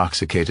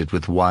 intoxicated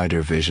with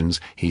wider visions,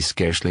 he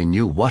scarcely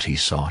knew what he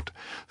sought.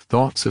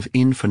 Thoughts of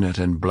infinite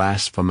and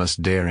blasphemous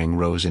daring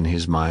rose in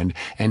his mind,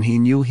 and he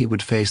knew he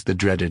would face the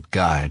dreaded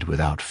guide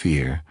without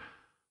fear,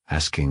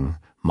 asking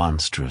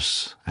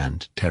monstrous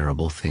and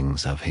terrible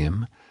things of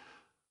him.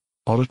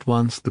 All at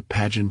once the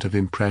pageant of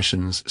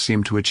impressions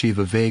seemed to achieve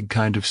a vague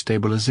kind of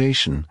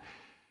stabilization.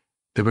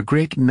 There were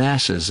great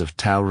masses of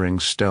towering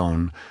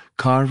stone,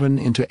 carven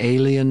into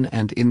alien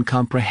and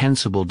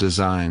incomprehensible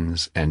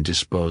designs and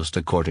disposed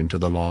according to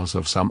the laws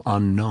of some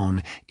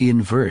unknown,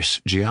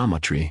 inverse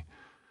geometry.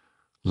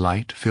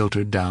 Light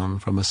filtered down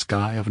from a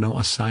sky of no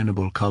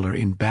assignable color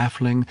in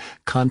baffling,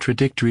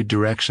 contradictory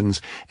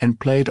directions and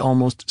played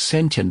almost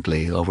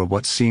sentiently over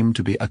what seemed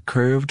to be a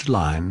curved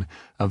line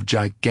of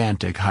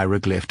gigantic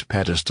hieroglyphed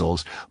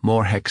pedestals,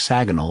 more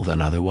hexagonal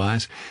than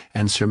otherwise,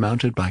 and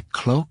surmounted by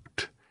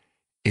cloaked,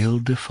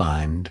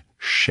 ill-defined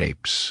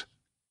shapes.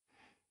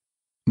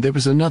 There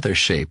was another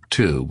shape,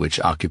 too, which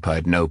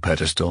occupied no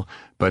pedestal,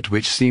 but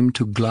which seemed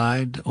to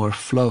glide or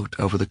float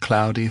over the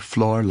cloudy,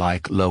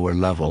 floor-like lower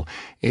level.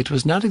 It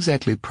was not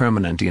exactly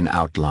permanent in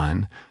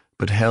outline,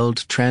 but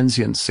held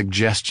transient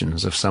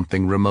suggestions of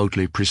something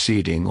remotely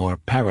preceding or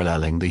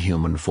paralleling the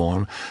human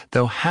form,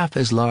 though half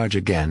as large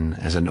again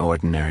as an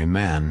ordinary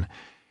man.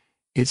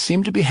 It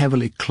seemed to be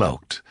heavily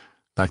cloaked,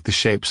 like the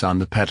shapes on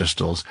the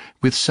pedestals,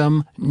 with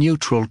some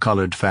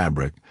neutral-colored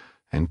fabric,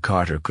 and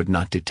Carter could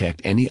not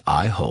detect any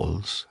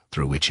eye-holes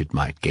through which it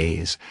might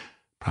gaze.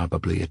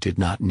 Probably it did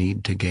not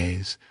need to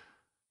gaze,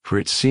 for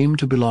it seemed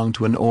to belong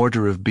to an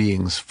order of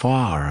beings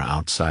far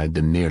outside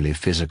the merely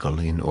physical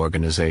in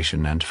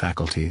organization and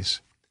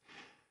faculties.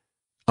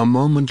 A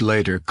moment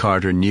later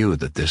Carter knew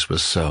that this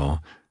was so,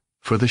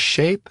 for the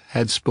shape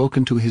had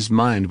spoken to his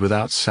mind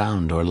without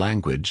sound or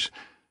language,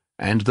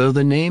 and though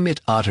the name it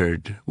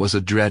uttered was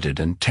a dreaded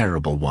and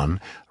terrible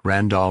one,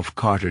 Randolph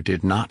Carter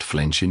did not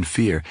flinch in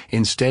fear.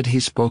 Instead he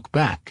spoke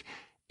back,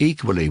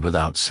 equally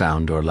without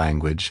sound or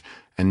language,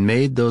 and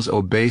made those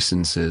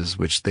obeisances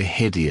which the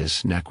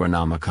hideous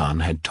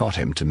Necronomicon had taught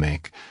him to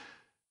make.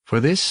 For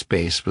this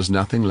space was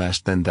nothing less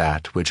than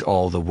that which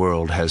all the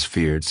world has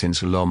feared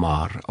since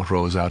Lomar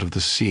rose out of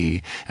the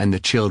sea and the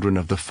children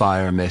of the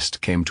fire mist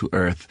came to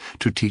earth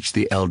to teach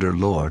the elder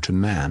lore to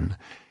man.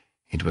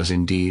 It was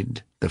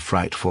indeed the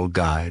frightful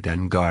guide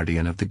and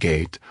guardian of the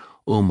gate,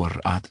 Umr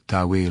at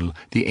Tawil,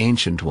 the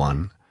ancient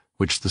one,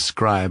 which the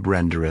scribe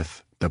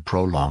rendereth the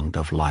prolonged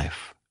of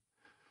life.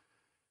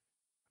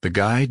 The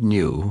guide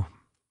knew,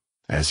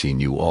 as he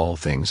knew all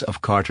things,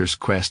 of Carter's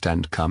quest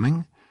and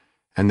coming,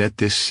 and that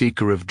this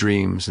seeker of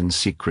dreams and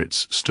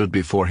secrets stood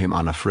before him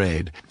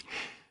unafraid.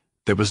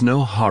 There was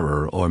no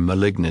horror or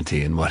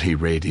malignity in what he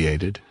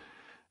radiated,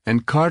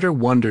 and Carter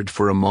wondered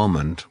for a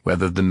moment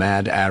whether the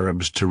mad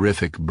Arab's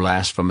terrific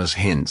blasphemous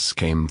hints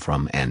came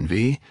from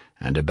envy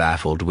and a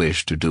baffled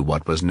wish to do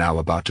what was now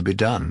about to be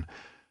done,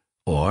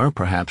 or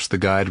perhaps the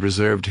guide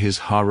reserved his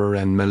horror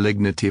and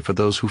malignity for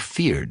those who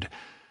feared.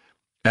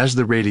 As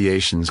the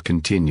radiations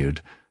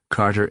continued,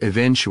 Carter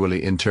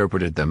eventually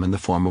interpreted them in the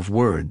form of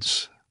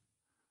words.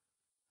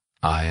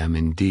 "I am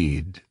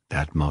indeed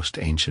that most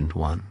ancient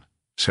one,"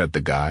 said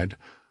the guide,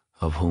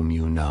 "of whom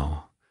you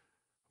know.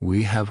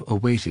 We have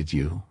awaited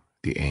you,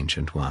 the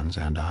Ancient Ones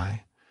and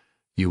I.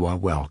 You are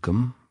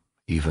welcome,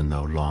 even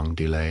though long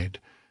delayed.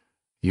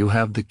 You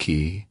have the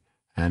key,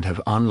 and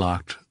have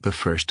unlocked the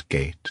first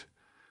gate.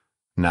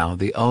 Now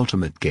the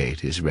ultimate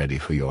gate is ready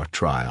for your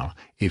trial.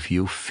 If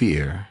you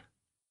fear,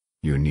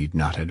 you need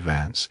not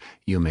advance.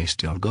 You may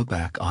still go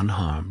back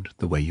unharmed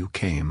the way you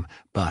came,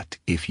 but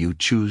if you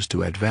choose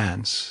to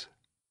advance—"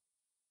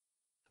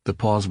 The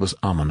pause was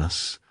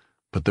ominous,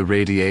 but the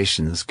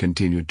radiations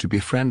continued to be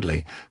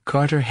friendly.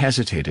 Carter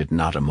hesitated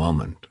not a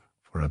moment,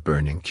 for a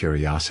burning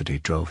curiosity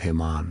drove him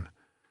on.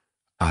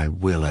 "I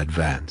will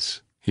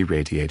advance," he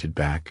radiated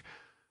back,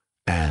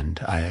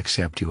 "and I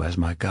accept you as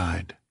my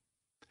guide."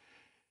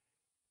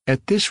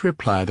 At this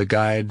reply the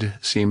guide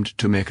seemed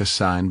to make a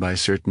sign by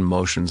certain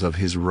motions of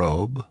his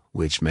robe,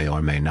 which may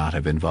or may not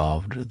have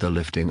involved the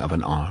lifting of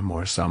an arm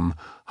or some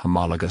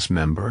homologous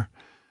member.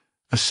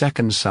 A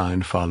second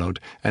sign followed,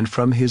 and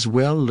from his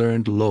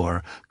well-learned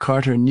lore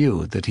Carter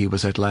knew that he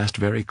was at last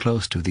very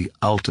close to the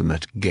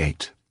ultimate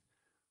gate.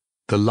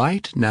 The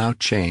light now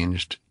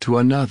changed to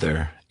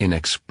another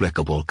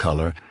inexplicable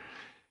color,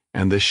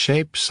 and the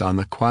shapes on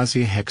the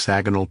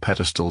quasi-hexagonal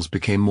pedestals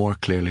became more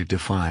clearly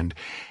defined.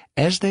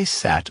 As they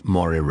sat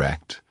more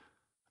erect,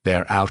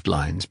 their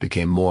outlines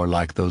became more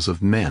like those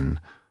of men,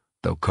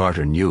 though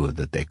Carter knew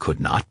that they could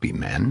not be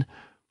men.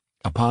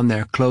 Upon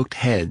their cloaked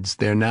heads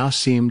there now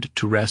seemed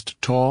to rest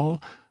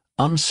tall,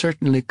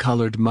 uncertainly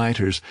colored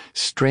mitres,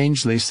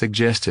 strangely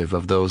suggestive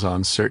of those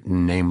on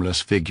certain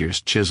nameless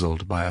figures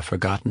chiseled by a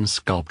forgotten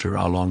sculptor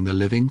along the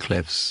living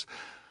cliffs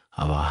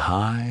of a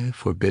high,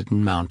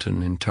 forbidden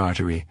mountain in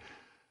Tartary,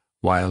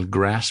 while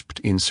grasped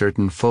in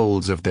certain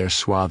folds of their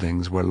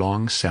swathings were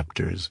long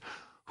sceptres,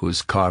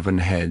 whose carven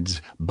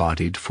heads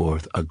bodied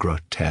forth a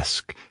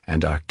grotesque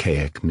and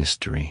archaic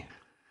mystery.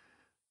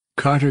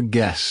 Carter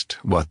guessed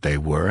what they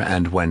were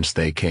and whence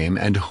they came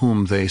and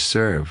whom they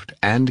served,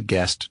 and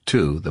guessed,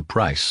 too, the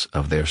price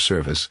of their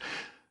service,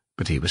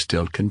 but he was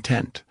still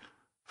content,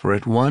 for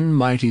at one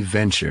mighty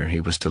venture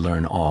he was to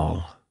learn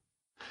all.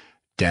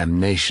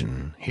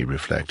 Damnation, he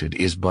reflected,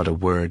 is but a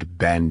word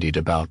bandied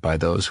about by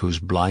those whose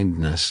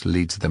blindness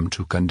leads them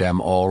to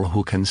condemn all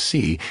who can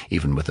see,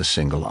 even with a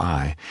single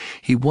eye.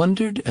 He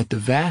wondered at the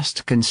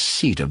vast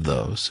conceit of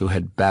those who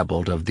had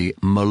babbled of the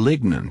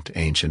malignant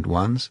ancient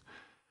ones,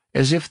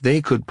 as if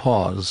they could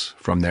pause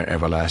from their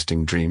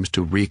everlasting dreams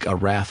to wreak a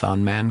wrath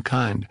on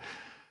mankind.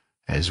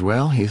 As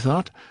well, he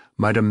thought,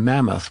 might a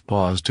mammoth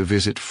pause to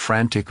visit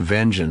frantic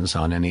vengeance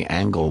on any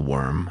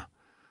angleworm.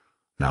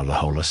 Now the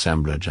whole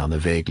assemblage on the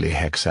vaguely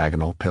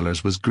hexagonal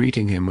pillars was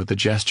greeting him with the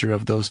gesture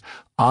of those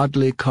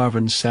oddly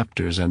carven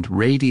scepters and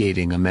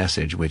radiating a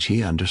message which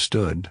he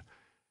understood.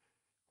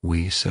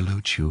 "We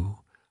salute you,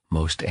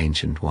 most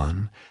ancient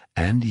one,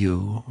 and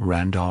you,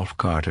 Randolph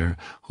Carter,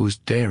 whose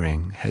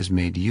daring has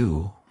made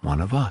you one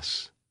of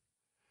us."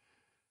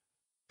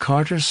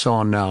 Carter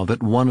saw now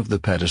that one of the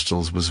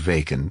pedestals was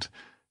vacant,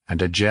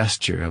 and a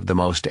gesture of the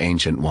most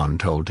ancient one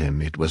told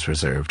him it was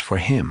reserved for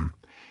him.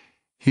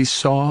 He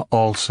saw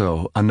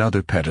also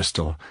another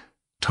pedestal,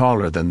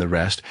 taller than the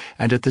rest,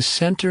 and at the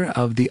center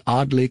of the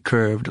oddly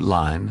curved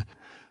line,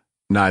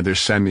 neither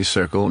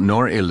semicircle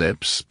nor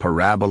ellipse,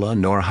 parabola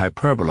nor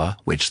hyperbola,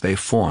 which they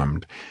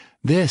formed.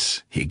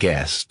 This, he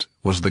guessed,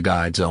 was the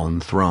guide's own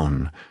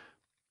throne.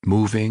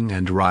 Moving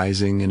and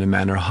rising in a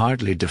manner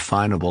hardly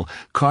definable,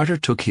 Carter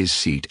took his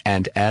seat,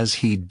 and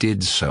as he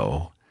did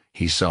so,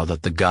 he saw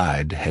that the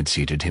guide had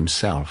seated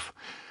himself.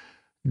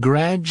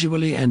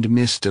 Gradually and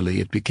mistily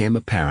it became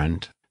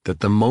apparent that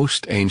the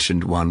most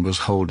ancient one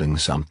was holding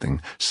something,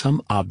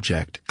 some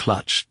object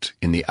clutched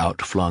in the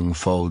outflung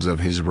folds of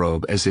his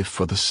robe as if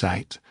for the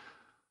sight,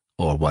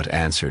 or what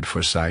answered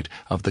for sight,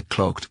 of the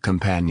cloaked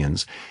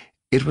companions.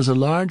 It was a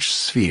large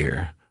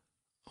sphere,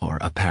 or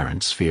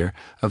apparent sphere,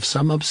 of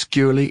some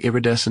obscurely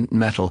iridescent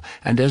metal,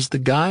 and as the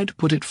guide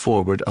put it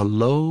forward, a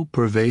low,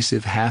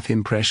 pervasive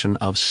half-impression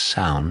of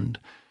sound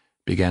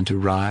began to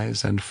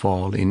rise and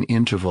fall in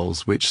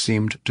intervals which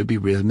seemed to be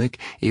rhythmic,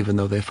 even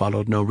though they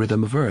followed no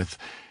rhythm of earth.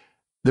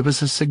 There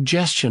was a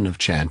suggestion of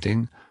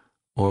chanting,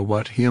 or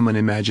what human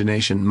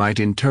imagination might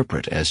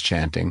interpret as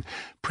chanting.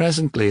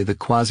 Presently the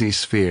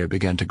quasi-sphere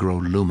began to grow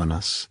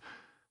luminous,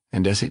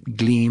 and as it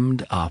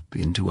gleamed up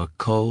into a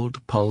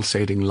cold,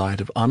 pulsating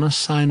light of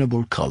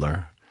unassignable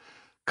color,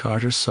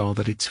 Carter saw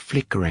that its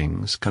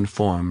flickerings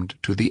conformed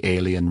to the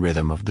alien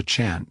rhythm of the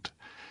chant.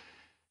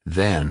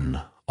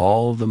 Then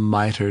all the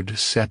mitred,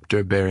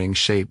 scepter-bearing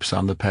shapes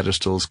on the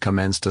pedestals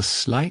commenced a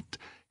slight,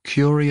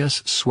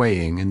 curious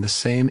swaying in the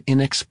same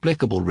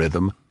inexplicable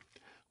rhythm,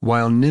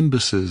 while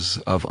nimbuses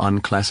of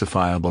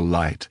unclassifiable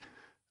light,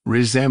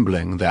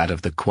 resembling that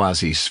of the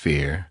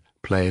quasi-sphere,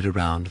 played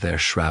around their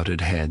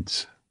shrouded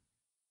heads.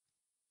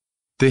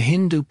 The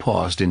Hindu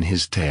paused in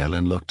his tale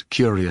and looked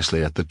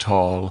curiously at the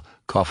tall,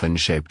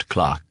 coffin-shaped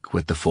clock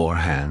with the 4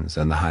 hands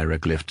and the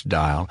hieroglyphed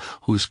dial,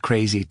 whose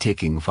crazy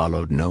ticking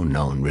followed no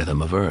known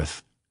rhythm of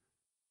earth.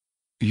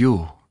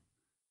 "You,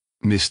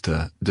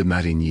 Mr. de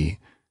Marigny,"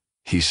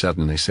 he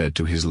suddenly said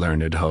to his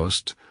learned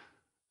host,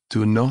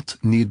 "do not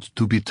need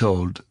to be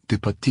told the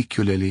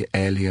particularly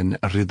alien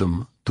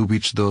rhythm to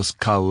which those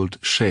cowled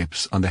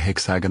shapes on the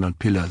hexagonal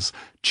pillars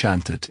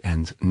chanted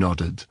and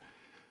nodded.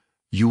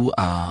 You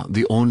are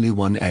the only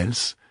one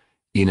else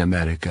in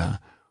America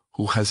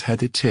who has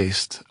had a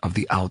taste of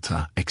the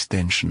outer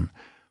extension.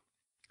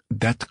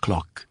 That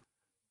clock,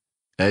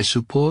 I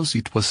suppose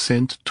it was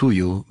sent to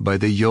you by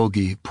the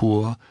yogi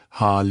poor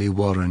Harley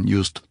Warren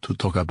used to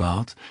talk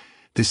about,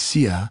 the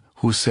seer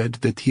who said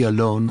that he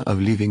alone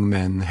of living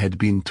men had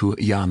been to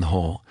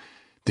Yan-ho,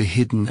 the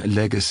hidden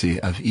legacy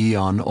of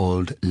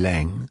eon-old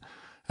Lang,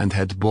 and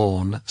had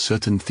borne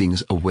certain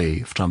things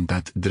away from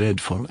that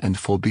dreadful and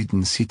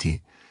forbidden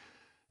city.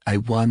 I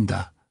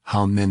wonder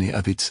how many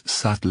of its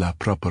subtler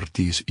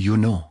properties you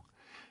know.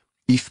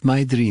 If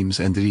my dreams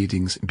and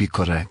readings be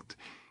correct,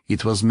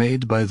 it was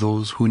made by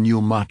those who knew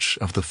much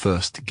of the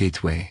first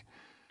gateway.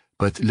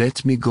 But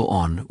let me go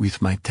on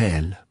with my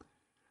tale.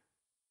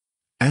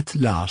 At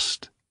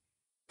last,"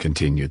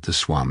 continued the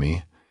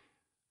Swami,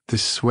 "the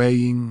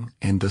swaying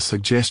and the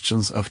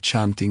suggestions of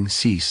chanting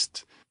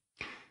ceased.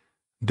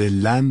 The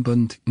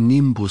lambent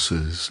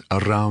nimbuses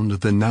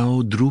around the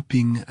now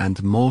drooping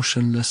and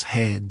motionless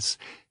heads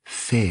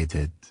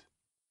faded,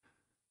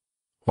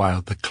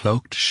 while the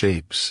cloaked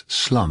shapes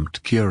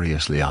slumped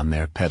curiously on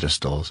their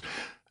pedestals.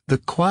 The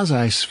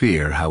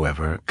quasi-sphere,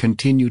 however,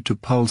 continued to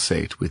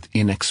pulsate with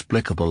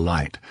inexplicable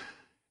light.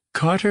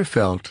 Carter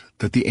felt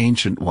that the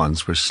ancient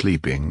ones were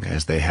sleeping,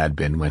 as they had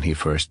been when he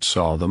first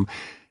saw them,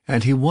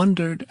 and he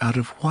wondered out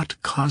of what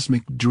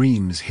cosmic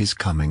dreams his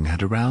coming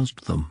had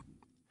aroused them.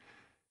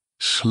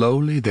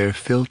 Slowly there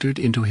filtered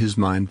into his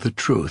mind the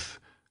truth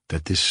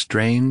that this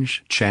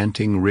strange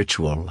chanting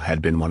ritual had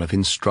been one of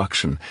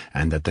instruction,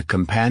 and that the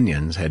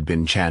companions had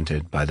been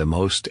chanted by the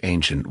most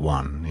ancient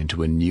one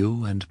into a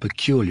new and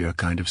peculiar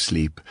kind of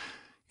sleep,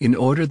 in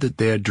order that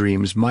their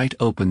dreams might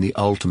open the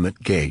ultimate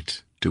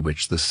gate to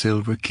which the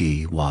silver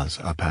key was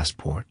a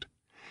passport.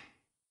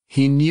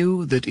 He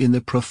knew that in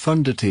the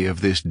profundity of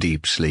this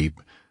deep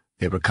sleep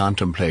They were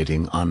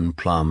contemplating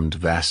unplumbed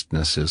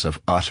vastnesses of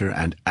utter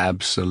and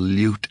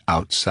absolute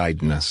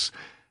outsideness,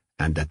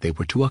 and that they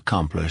were to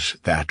accomplish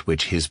that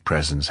which his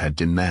presence had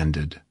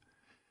demanded.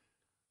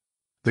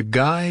 The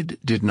guide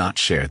did not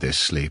share this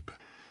sleep,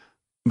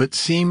 but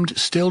seemed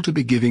still to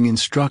be giving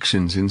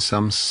instructions in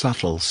some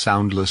subtle,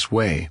 soundless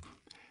way.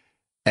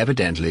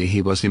 Evidently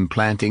he was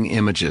implanting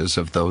images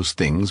of those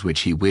things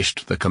which he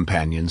wished the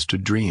companions to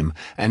dream,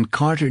 and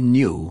Carter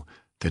knew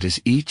that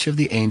as each of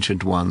the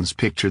Ancient Ones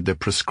pictured the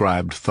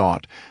prescribed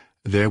thought,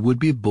 there would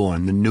be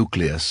born the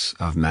nucleus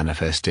of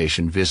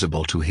manifestation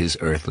visible to his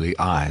earthly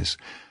eyes.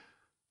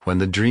 When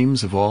the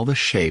dreams of all the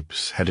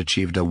shapes had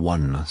achieved a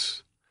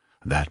oneness,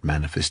 that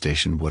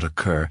manifestation would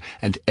occur,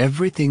 and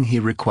everything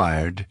he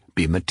required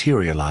be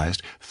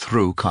materialized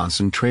through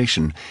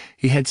concentration.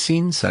 He had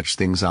seen such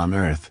things on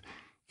Earth,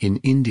 in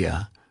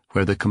India,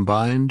 where the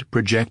combined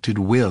projected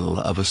will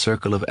of a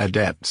circle of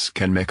adepts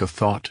can make a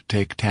thought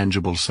take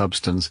tangible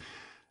substance,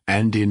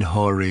 and in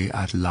Hori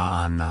at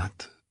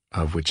La'anat,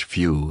 of which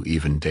few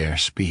even dare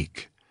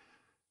speak.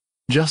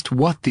 Just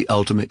what the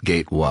ultimate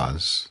gate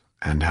was,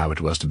 and how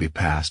it was to be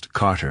passed,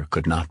 Carter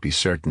could not be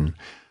certain,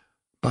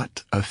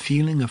 but a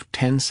feeling of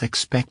tense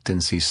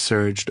expectancy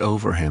surged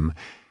over him.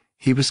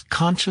 He was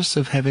conscious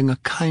of having a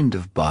kind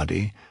of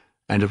body,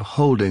 and of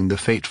holding the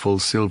fateful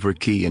silver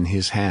key in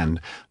his hand.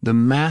 The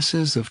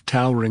masses of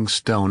towering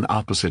stone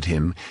opposite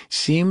him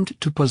seemed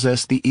to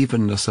possess the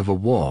evenness of a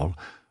wall,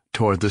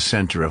 toward the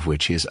center of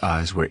which his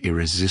eyes were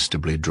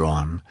irresistibly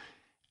drawn.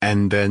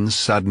 And then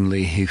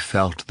suddenly he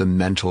felt the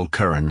mental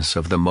currents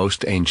of the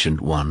most ancient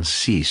one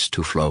cease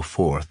to flow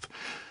forth.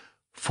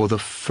 For the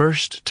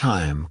first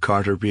time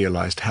Carter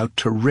realized how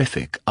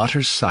terrific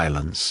utter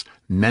silence,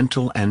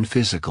 mental and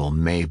physical,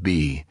 may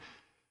be.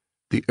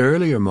 The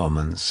earlier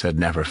moments had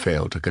never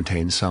failed to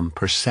contain some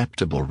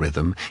perceptible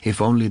rhythm,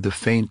 if only the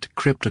faint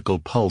cryptical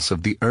pulse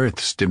of the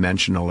earth's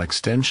dimensional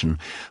extension,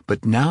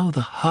 but now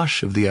the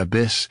hush of the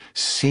abyss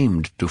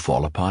seemed to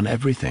fall upon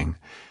everything.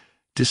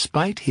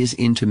 Despite his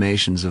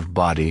intimations of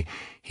body,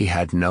 he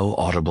had no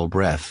audible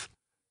breath,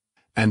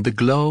 and the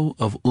glow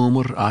of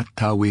Umr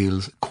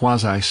at-Tawil's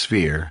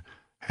quasi-sphere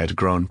had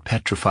grown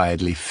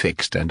petrifiedly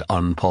fixed and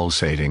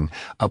unpulsating,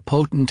 a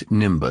potent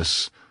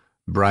nimbus,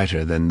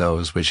 brighter than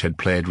those which had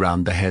played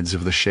round the heads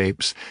of the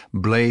shapes,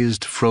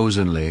 blazed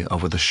frozenly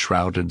over the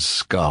shrouded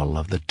skull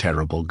of the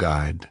terrible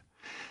guide.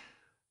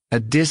 A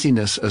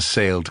dizziness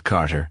assailed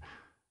Carter,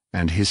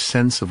 and his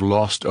sense of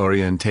lost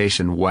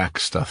orientation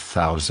waxed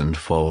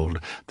 1,000-fold.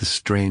 The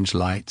strange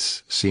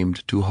lights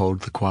seemed to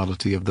hold the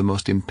quality of the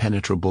most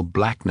impenetrable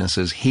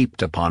blacknesses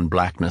heaped upon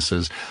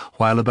blacknesses,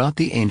 while about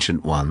the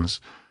Ancient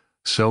Ones,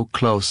 so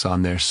close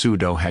on their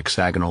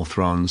pseudo-hexagonal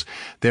thrones,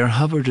 there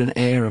hovered an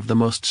air of the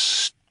most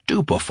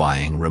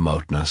stupefying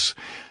remoteness.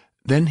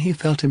 Then he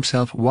felt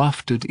himself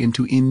wafted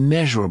into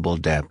immeasurable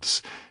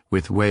depths,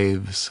 with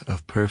waves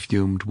of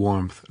perfumed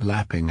warmth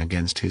lapping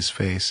against his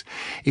face.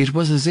 It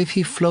was as if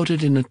he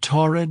floated in a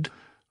torrid,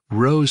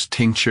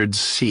 rose-tinctured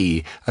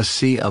sea, a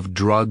sea of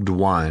drugged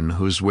wine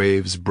whose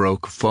waves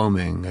broke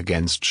foaming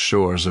against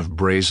shores of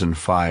brazen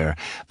fire.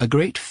 A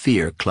great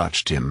fear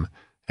clutched him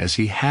as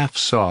he half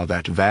saw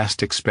that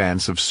vast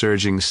expanse of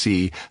surging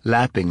sea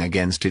lapping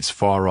against its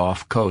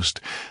far-off coast.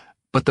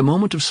 But the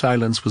moment of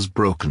silence was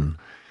broken.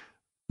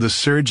 The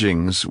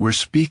surgings were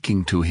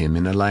speaking to him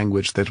in a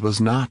language that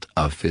was not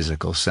a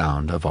physical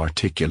sound of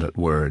articulate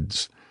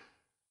words.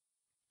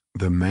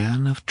 "The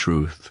man of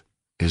truth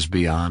is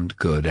beyond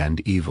good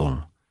and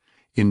evil,"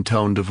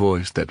 intoned a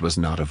voice that was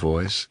not a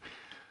voice.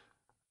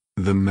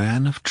 "The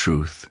man of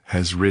truth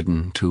has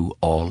ridden to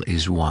all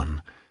is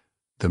one.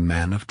 The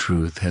man of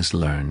truth has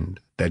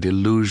learned that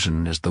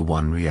illusion is the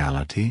one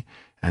reality,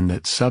 and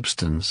that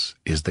substance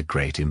is the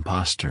great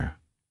impostor."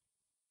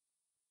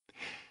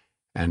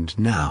 And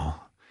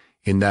now,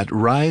 in that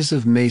rise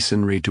of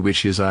masonry to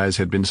which his eyes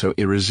had been so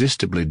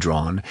irresistibly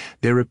drawn,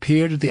 there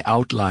appeared the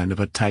outline of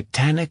a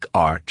titanic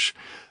arch,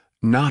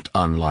 not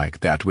unlike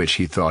that which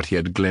he thought he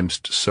had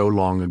glimpsed so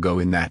long ago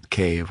in that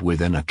cave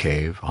within a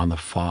cave, on the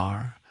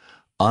far,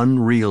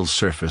 unreal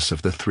surface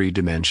of the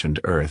three-dimensioned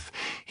earth.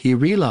 He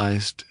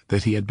realized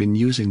that he had been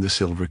using the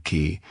silver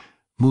key,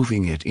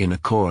 moving it in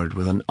accord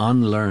with an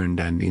unlearned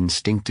and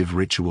instinctive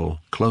ritual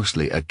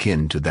closely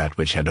akin to that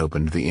which had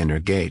opened the inner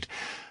gate.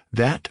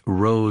 That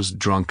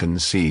rose-drunken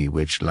sea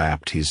which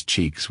lapped his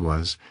cheeks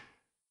was,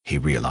 he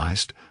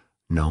realized,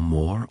 no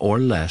more or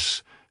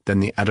less than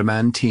the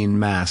adamantine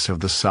mass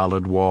of the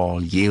solid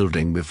wall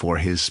yielding before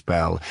his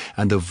spell,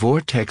 and the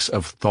vortex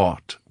of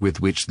thought with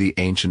which the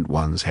Ancient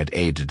Ones had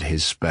aided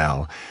his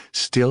spell.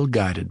 Still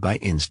guided by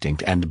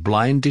instinct and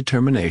blind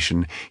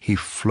determination, he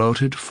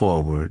floated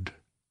forward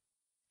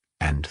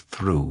and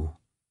through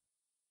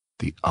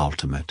the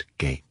ultimate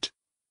gate.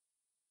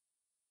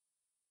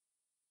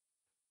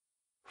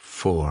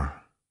 4.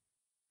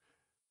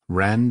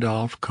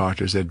 Randolph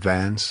Carter's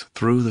advance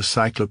through the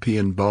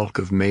cyclopean bulk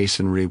of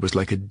masonry was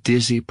like a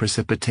dizzy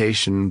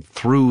precipitation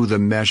through the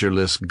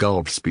measureless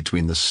gulfs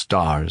between the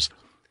stars.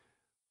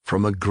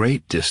 From a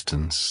great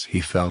distance he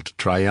felt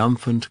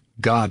triumphant,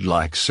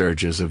 godlike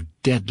surges of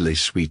deadly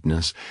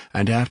sweetness,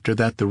 and after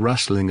that the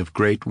rustling of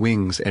great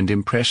wings and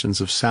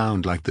impressions of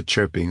sound like the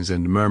chirpings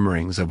and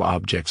murmurings of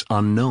objects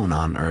unknown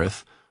on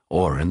earth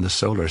or in the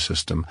solar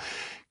system.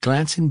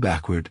 Glancing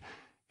backward,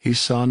 he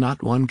saw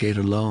not one gate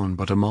alone,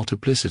 but a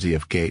multiplicity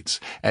of gates,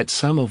 at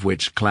some of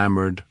which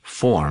clamoured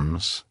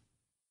forms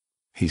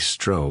he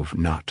strove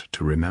not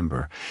to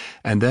remember,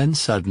 and then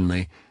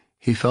suddenly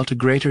he felt a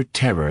greater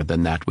terror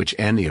than that which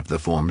any of the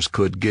forms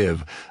could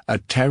give, a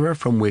terror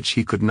from which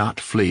he could not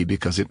flee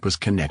because it was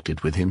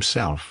connected with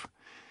himself.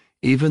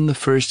 Even the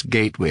first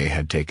gateway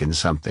had taken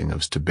something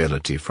of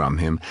stability from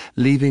him,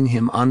 leaving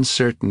him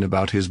uncertain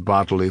about his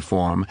bodily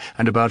form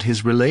and about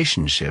his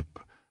relationship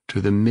to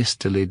the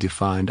mistily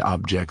defined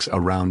objects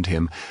around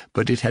him,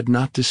 but it had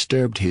not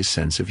disturbed his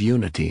sense of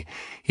unity.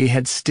 He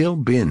had still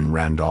been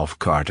Randolph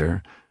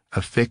Carter,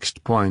 a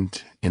fixed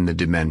point in the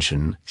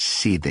dimension,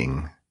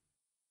 seething.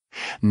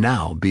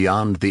 Now,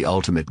 beyond the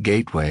ultimate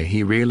gateway,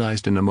 he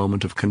realized in a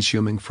moment of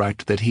consuming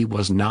fright that he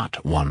was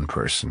not one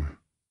person,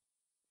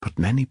 but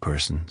many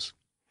persons.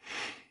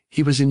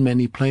 He was in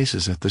many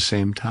places at the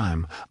same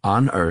time.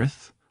 On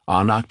Earth,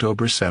 on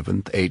October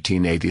 7th,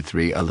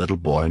 1883, a little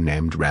boy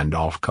named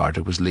Randolph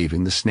Carter was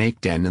leaving the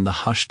snake den in the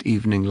hushed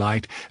evening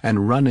light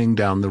and running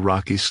down the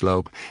rocky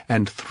slope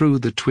and through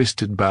the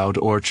twisted-boughed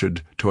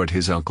orchard toward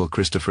his Uncle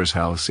Christopher's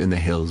house in the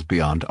hills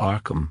beyond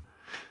Arkham.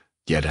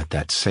 Yet at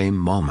that same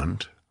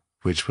moment,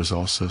 which was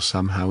also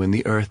somehow in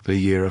the earthly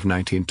year of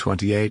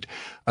 1928,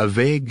 a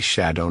vague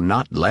shadow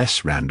not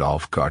less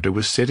Randolph Carter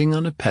was sitting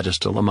on a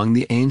pedestal among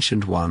the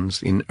ancient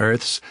ones in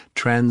Earth's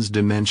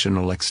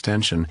trans-dimensional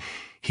extension.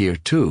 Here,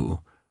 too,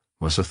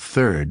 was a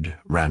third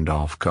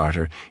Randolph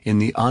Carter in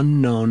the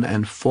unknown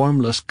and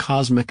formless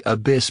cosmic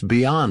abyss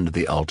beyond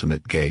the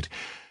ultimate gate,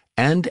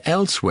 and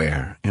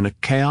elsewhere in a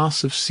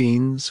chaos of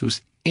scenes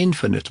whose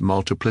infinite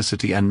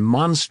multiplicity and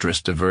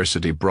monstrous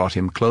diversity brought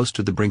him close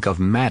to the brink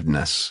of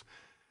madness,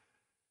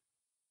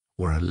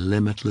 were a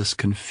limitless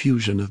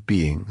confusion of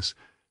beings,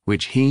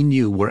 which he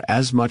knew were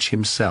as much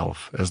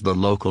himself as the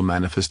local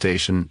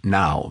manifestation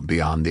now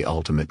beyond the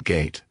ultimate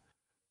gate.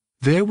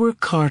 There were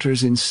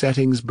Carters in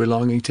settings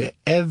belonging to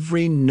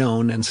every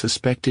known and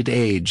suspected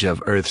age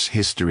of Earth's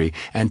history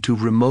and to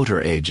remoter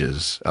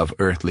ages of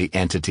earthly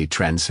entity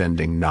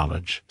transcending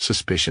knowledge,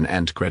 suspicion,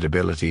 and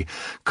credibility.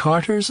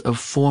 Carters of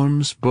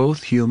forms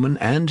both human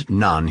and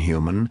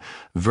non-human,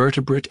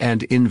 vertebrate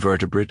and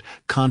invertebrate,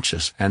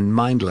 conscious and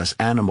mindless,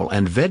 animal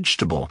and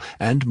vegetable,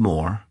 and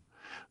more.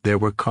 There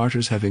were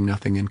Carters having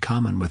nothing in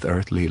common with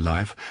earthly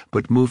life,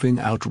 but moving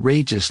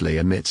outrageously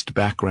amidst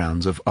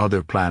backgrounds of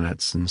other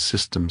planets and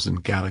systems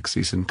and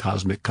galaxies and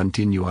cosmic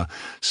continua,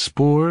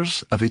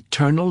 spores of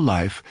eternal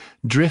life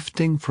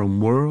drifting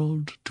from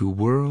world to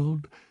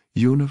world,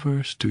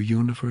 universe to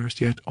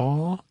universe, yet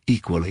all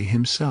equally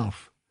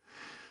himself.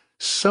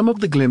 Some of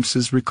the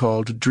glimpses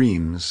recalled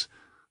dreams,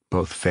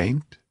 both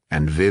faint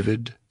and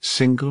vivid,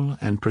 single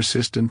and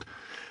persistent,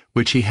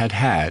 which he had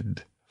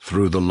had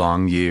through the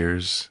long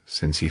years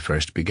since he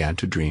first began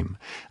to dream,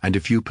 and a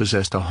few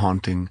possessed a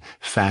haunting,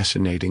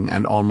 fascinating,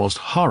 and almost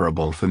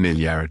horrible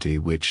familiarity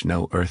which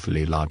no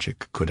earthly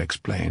logic could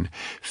explain.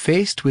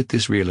 Faced with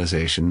this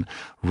realization,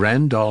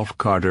 Randolph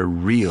Carter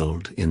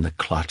reeled in the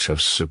clutch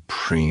of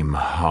supreme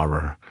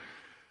horror.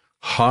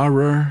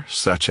 Horror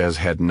such as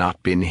had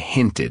not been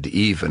hinted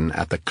even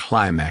at the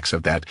climax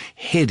of that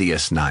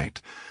hideous night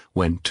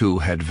when two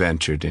had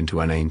ventured into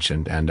an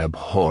ancient and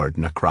abhorred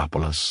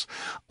necropolis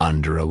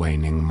under a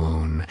waning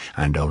moon,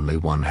 and only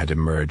one had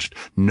emerged.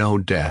 No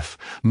death,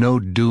 no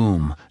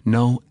doom,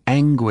 no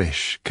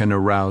anguish can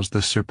arouse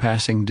the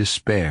surpassing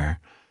despair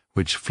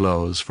which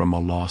flows from a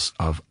loss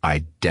of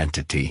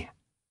identity.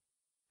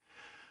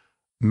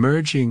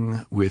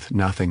 Merging with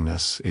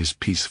nothingness is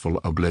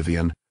peaceful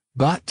oblivion,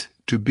 but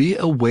to be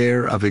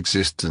aware of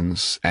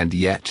existence and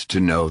yet to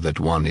know that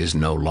one is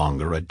no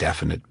longer a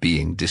definite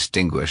being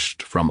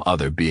distinguished from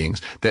other beings,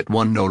 that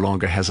one no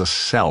longer has a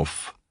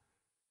self,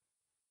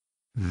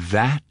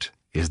 that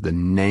is the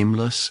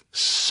nameless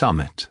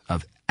summit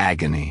of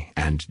agony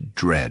and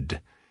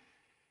dread.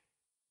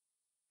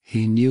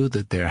 He knew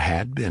that there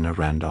had been a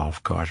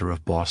Randolph Carter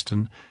of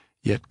Boston,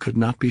 yet could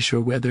not be sure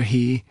whether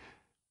he,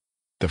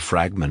 the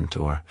fragment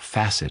or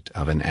facet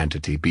of an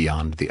entity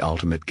beyond the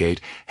ultimate gate,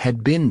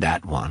 had been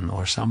that one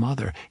or some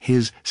other.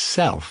 His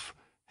self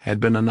had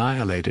been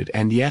annihilated,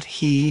 and yet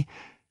he,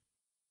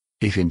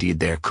 if indeed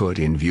there could,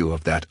 in view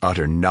of that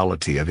utter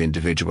nullity of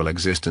individual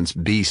existence,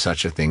 be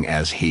such a thing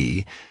as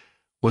he,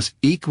 was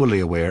equally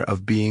aware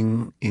of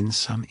being, in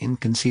some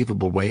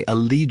inconceivable way, a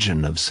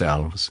legion of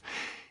selves.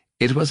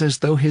 It was as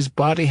though his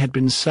body had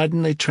been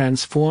suddenly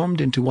transformed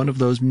into one of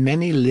those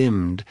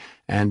many-limbed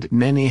and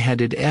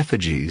many-headed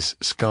effigies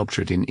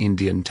sculptured in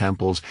Indian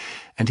temples,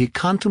 and he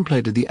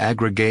contemplated the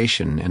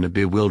aggregation in a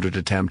bewildered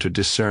attempt to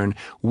discern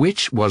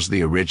which was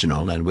the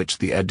original and which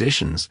the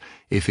additions,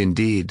 if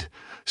indeed,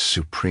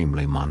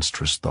 supremely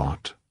monstrous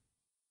thought,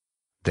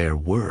 there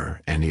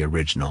were any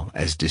original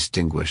as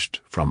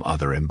distinguished from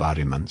other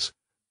embodiments.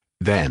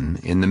 Then,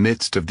 in the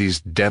midst of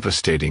these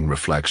devastating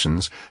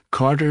reflections,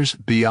 Carter's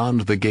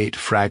Beyond the Gate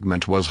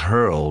fragment was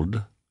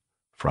hurled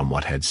from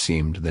what had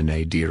seemed the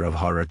nadir of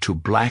horror to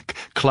black,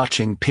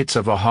 clutching pits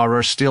of a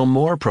horror still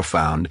more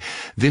profound.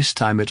 This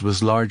time it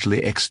was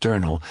largely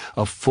external,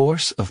 a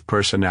force of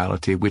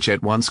personality which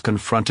at once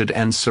confronted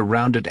and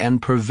surrounded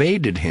and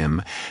pervaded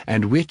him,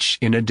 and which,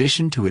 in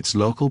addition to its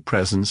local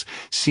presence,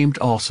 seemed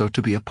also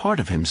to be a part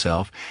of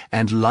himself,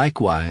 and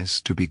likewise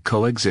to be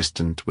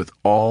coexistent with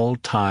all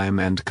time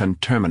and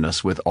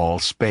conterminous with all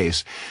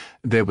space.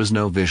 There was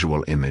no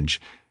visual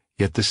image.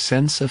 Yet the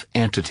sense of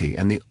entity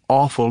and the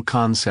awful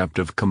concept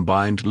of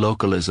combined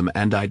localism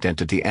and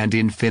identity and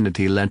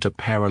infinity lent a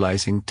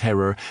paralyzing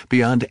terror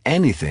beyond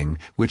anything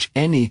which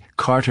any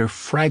Carter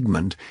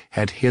fragment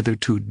had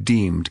hitherto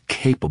deemed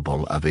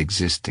capable of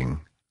existing.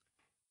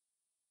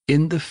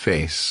 In the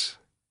face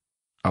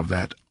of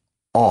that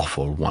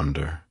awful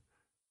wonder,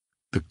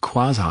 the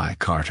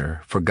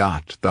quasi-Carter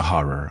forgot the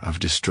horror of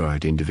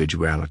destroyed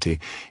individuality.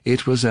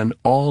 It was an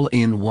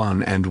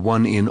all-in-one and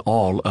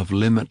one-in-all of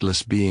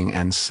limitless being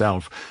and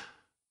self,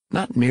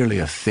 not merely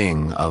a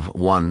thing of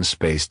one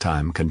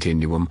space-time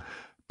continuum,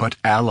 but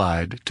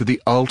allied to the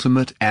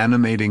ultimate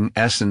animating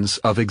essence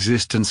of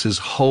existence's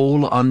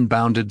whole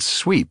unbounded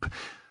sweep,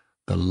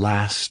 the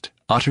last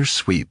utter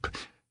sweep,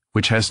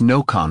 which has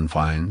no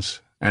confines,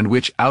 and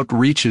which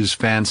outreaches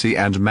fancy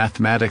and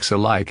mathematics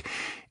alike.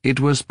 It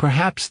was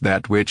perhaps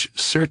that which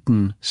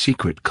certain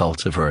secret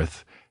cults of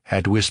Earth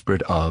had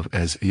whispered of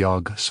as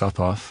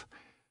Yog-Sothoth,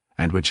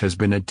 and which has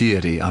been a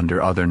deity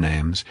under other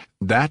names,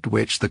 that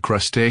which the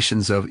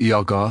crustaceans of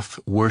Yoggoth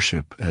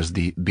worship as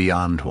the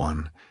Beyond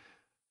One,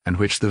 and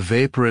which the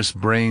vaporous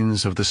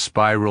brains of the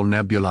spiral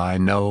nebulae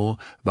know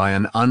by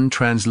an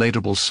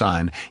untranslatable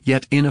sign.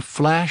 Yet in a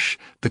flash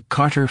the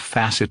Carter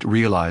facet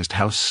realized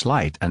how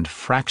slight and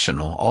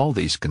fractional all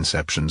these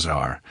conceptions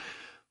are.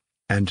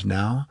 And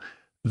now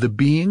the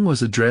being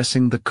was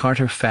addressing the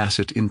Carter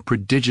facet in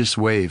prodigious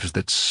waves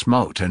that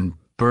smote and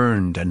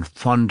burned and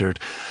thundered,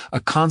 a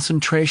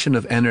concentration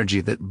of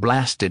energy that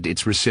blasted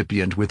its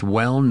recipient with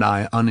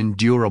well-nigh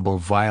unendurable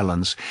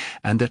violence,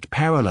 and that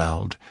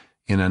paralleled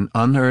in an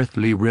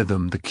unearthly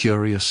rhythm the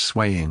curious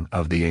swaying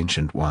of the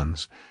Ancient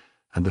Ones,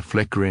 and the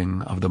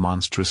flickering of the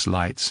monstrous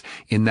lights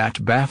in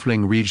that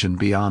baffling region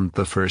beyond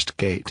the first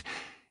gate.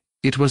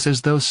 It was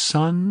as though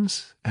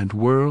suns and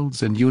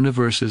worlds and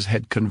universes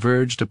had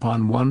converged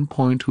upon one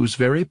point whose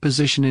very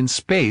position in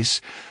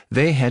space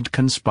they had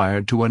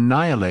conspired to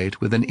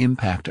annihilate with an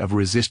impact of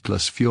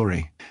resistless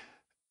fury.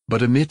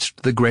 But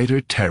amidst the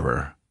greater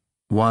terror,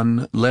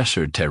 one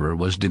lesser terror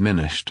was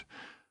diminished,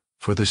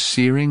 for the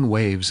searing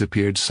waves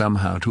appeared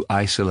somehow to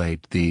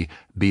isolate the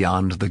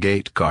Beyond the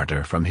Gate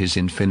Carter from his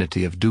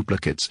infinity of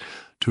duplicates,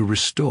 to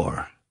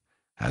restore,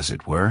 as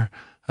it were,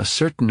 a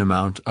certain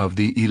amount of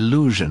the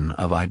illusion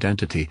of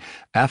identity.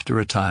 After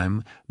a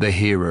time, the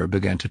hearer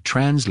began to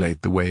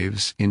translate the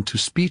waves into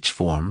speech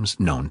forms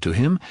known to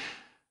him,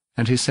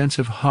 and his sense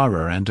of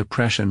horror and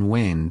oppression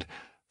waned.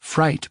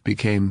 Fright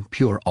became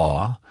pure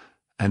awe,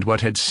 and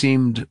what had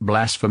seemed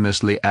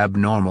blasphemously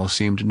abnormal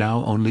seemed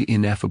now only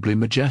ineffably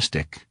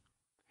majestic.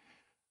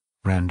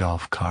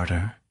 "Randolph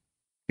Carter,"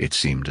 it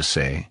seemed to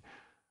say,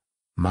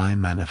 "my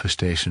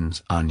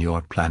manifestations on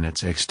your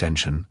planet's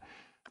extension,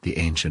 the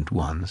Ancient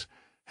Ones,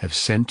 have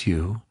sent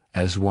you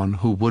as one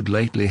who would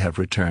lately have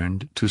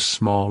returned to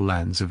small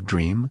lands of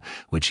dream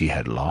which he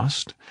had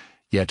lost,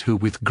 yet who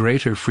with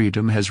greater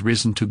freedom has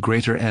risen to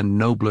greater and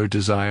nobler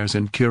desires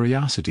and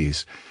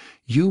curiosities.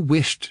 You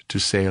wished to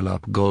sail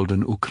up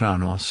golden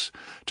Ukranos,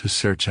 to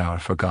search our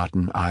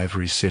forgotten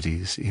ivory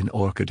cities in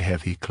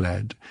orchid-heavy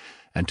clad,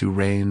 and to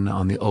reign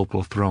on the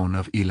opal throne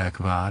of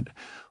Ilekvad,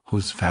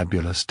 whose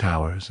fabulous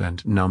towers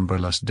and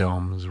numberless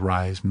domes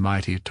rise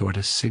mighty toward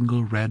a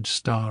single red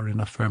star in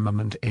a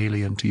firmament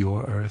alien to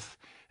your earth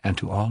and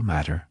to all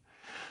matter.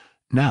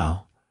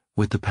 Now,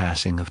 with the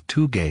passing of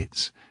 2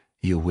 gates,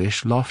 you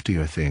wish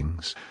loftier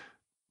things.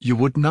 You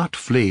would not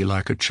flee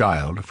like a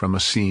child from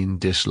a scene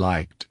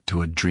disliked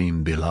to a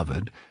dream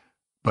beloved,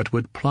 but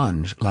would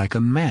plunge like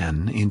a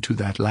man into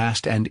that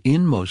last and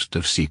inmost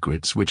of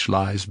secrets which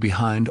lies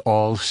behind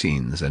all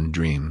scenes and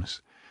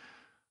dreams.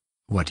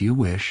 What you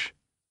wish,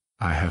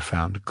 I have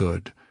found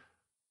good,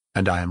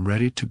 and I am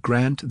ready to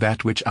grant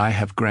that which I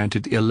have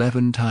granted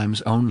 11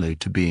 times only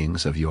to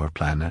beings of your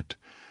planet,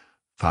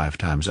 5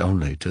 times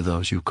only to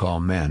those you call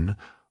men,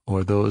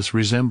 or those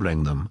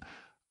resembling them.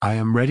 I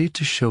am ready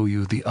to show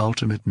you the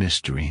ultimate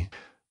mystery,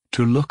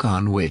 to look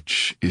on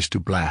which is to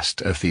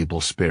blast a feeble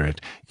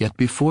spirit. Yet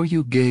before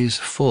you gaze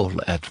full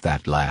at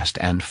that last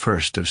and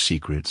first of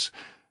secrets,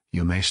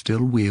 you may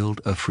still wield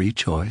a free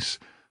choice,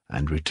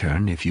 and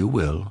return, if you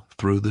will,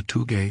 through the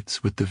 2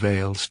 gates with the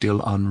veil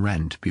still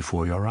unrent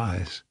before your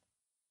eyes."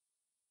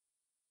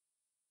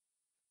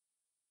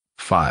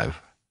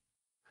 5.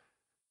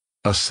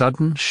 A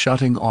sudden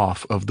shutting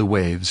off of the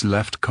waves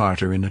left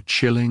Carter in a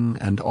chilling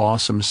and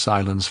awesome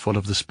silence full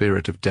of the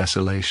spirit of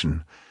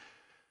desolation.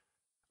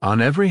 On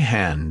every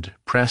hand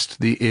pressed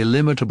the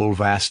illimitable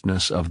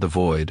vastness of the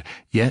void,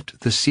 yet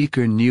the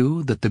seeker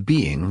knew that the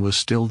being was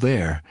still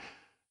there.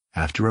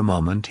 After a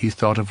moment he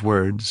thought of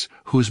words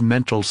whose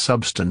mental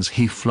substance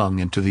he flung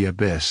into the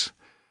abyss.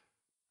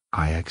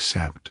 "I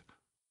accept.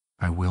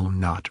 I will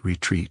not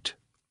retreat."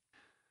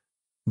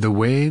 The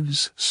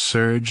waves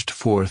surged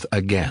forth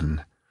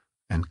again,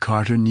 and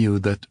Carter knew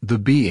that the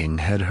being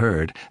had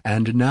heard,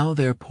 and now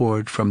there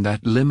poured from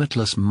that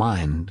limitless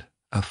mind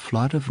a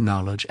flood of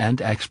knowledge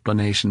and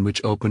explanation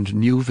which opened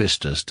new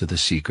vistas to the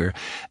seeker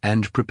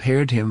and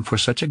prepared him for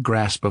such a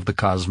grasp of the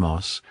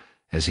cosmos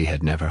as he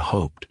had never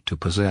hoped to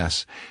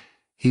possess.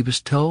 He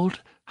was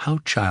told how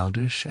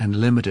childish and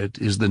limited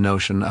is the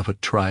notion of a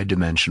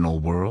tri-dimensional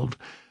world,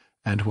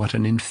 and what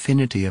an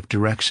infinity of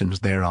directions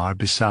there are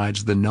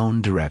besides the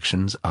known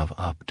directions of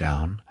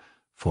up-down,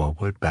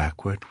 forward,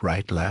 backward,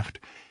 right, left.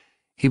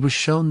 He was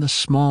shown the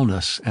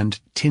smallness and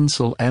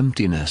tinsel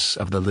emptiness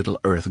of the little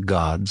earth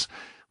gods,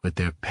 with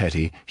their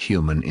petty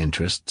human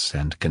interests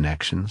and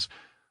connections,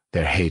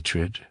 their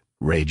hatred,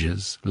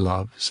 rages,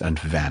 loves, and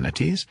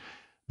vanities,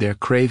 their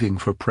craving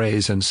for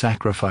praise and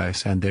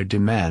sacrifice, and their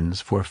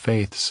demands for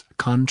faiths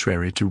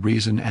contrary to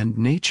reason and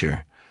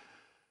nature.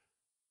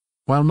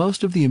 While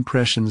most of the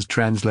impressions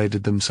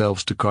translated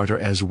themselves to Carter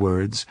as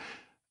words,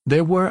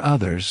 there were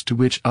others to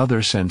which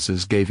other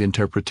senses gave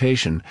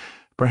interpretation.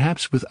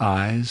 Perhaps with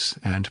eyes,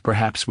 and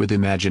perhaps with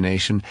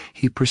imagination,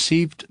 he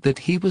perceived that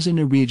he was in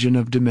a region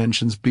of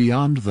dimensions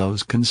beyond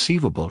those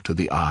conceivable to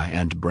the eye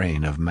and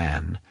brain of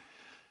man.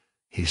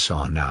 He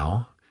saw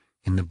now,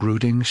 in the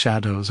brooding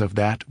shadows of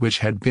that which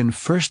had been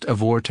first a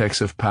vortex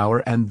of power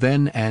and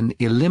then an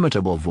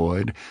illimitable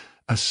void,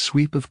 a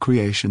sweep of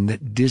creation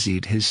that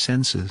dizzied his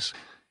senses.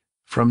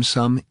 From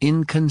some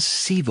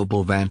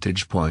inconceivable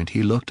vantage point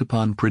he looked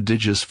upon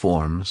prodigious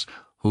forms,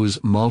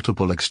 whose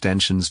multiple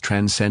extensions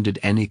transcended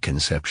any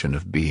conception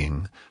of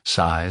being,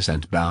 size,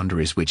 and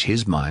boundaries which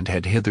his mind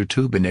had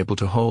hitherto been able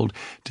to hold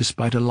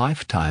despite a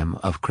lifetime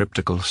of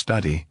cryptical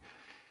study.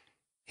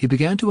 He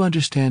began to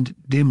understand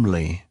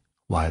dimly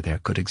why there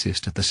could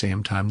exist at the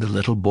same time the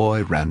little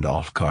boy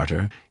Randolph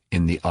Carter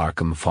in the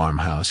Arkham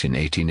farmhouse in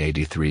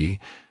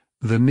 1883,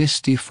 the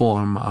misty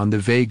form on the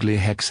vaguely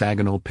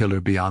hexagonal pillar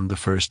beyond the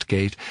first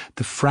gate,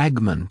 the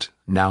fragment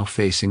now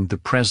facing the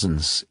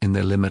presence in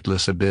the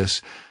limitless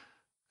abyss,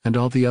 and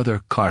all the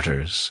other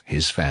Carters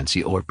his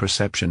fancy or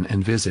perception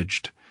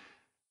envisaged.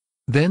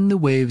 Then the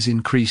waves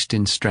increased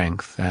in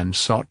strength and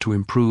sought to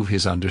improve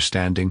his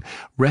understanding,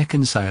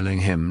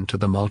 reconciling him to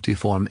the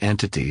multiform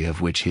entity of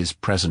which his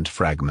present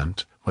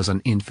fragment was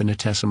an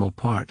infinitesimal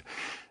part.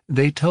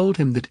 They told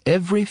him that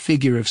every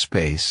figure of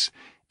space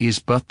is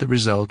but the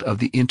result of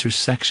the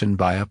intersection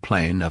by a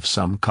plane of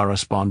some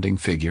corresponding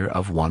figure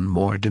of one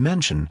more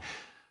dimension,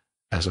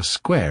 as a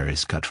square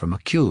is cut from a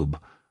cube,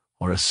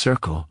 or a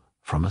circle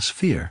from a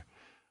sphere.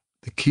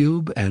 The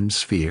cube and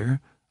sphere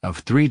of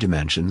 3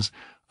 dimensions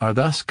are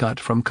thus cut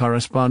from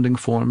corresponding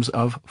forms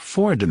of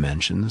 4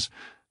 dimensions,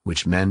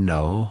 which men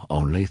know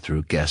only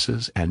through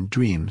guesses and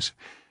dreams,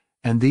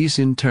 and these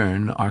in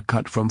turn are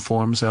cut from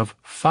forms of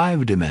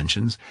 5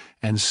 dimensions,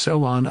 and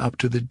so on up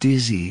to the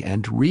dizzy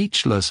and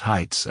reachless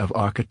heights of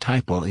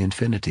archetypal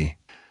infinity.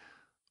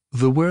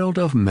 The world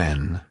of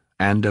men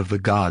and of the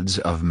gods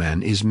of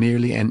men is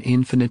merely an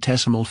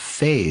infinitesimal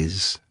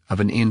phase of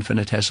an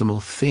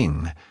infinitesimal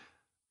thing,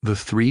 the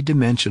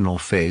 3-dimensional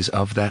phase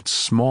of that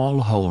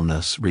small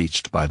wholeness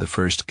reached by the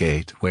first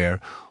gate,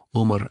 where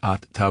Umar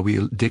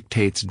at-Tawil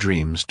dictates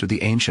dreams to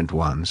the ancient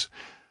ones.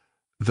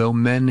 Though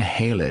men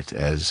hail it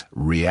as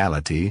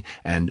reality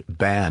and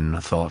ban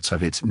thoughts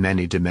of its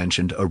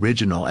many-dimensioned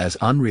original as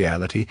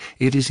unreality,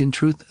 it is in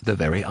truth the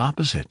very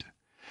opposite.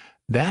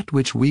 That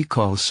which we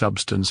call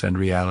substance and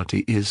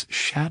reality is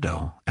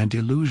shadow and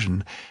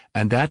illusion,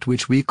 and that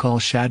which we call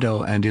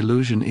shadow and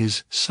illusion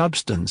is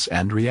substance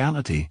and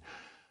reality.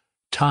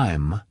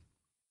 Time,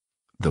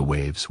 the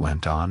waves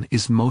went on,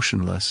 is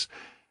motionless,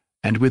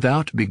 and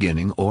without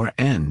beginning or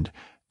end.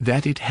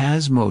 That it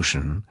has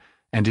motion,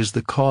 and is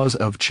the cause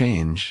of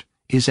change,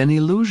 is an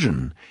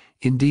illusion.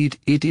 Indeed,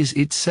 it is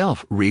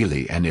itself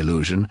really an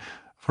illusion,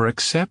 for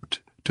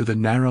except to the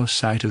narrow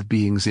sight of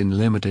beings in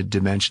limited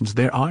dimensions,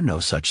 there are no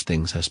such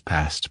things as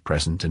past,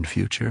 present, and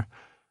future.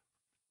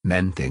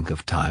 Men think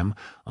of time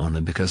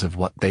only because of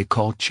what they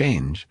call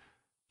change,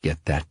 yet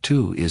that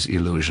too is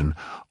illusion.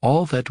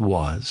 All that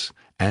was,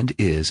 and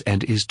is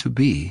to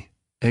be,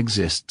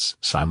 exists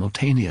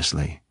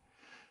simultaneously.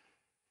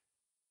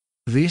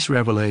 These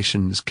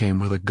revelations came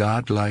with a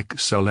godlike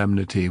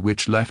solemnity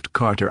which left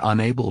Carter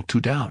unable to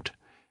doubt.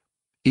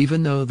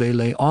 Even though they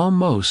lay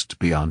almost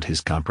beyond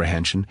his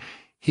comprehension,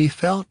 he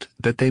felt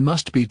that they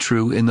must be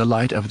true in the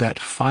light of that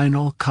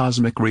final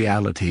cosmic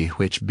reality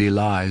which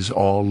belies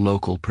all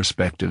local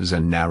perspectives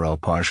and narrow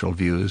partial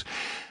views,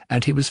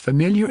 and he was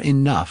familiar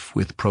enough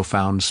with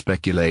profound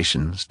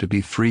speculations to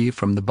be free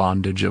from the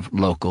bondage of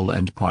local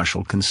and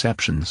partial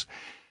conceptions.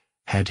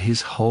 Had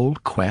his whole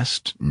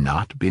quest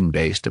not been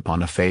based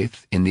upon a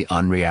faith in the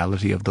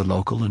unreality of the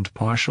local and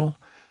partial?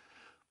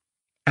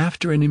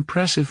 After an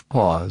impressive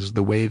pause,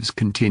 the waves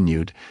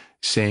continued,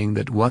 saying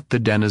that what the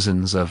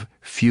denizens of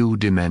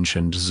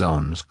few-dimensioned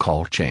zones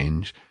call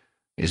change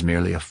is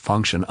merely a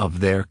function of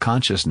their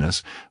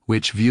consciousness,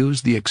 which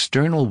views the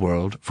external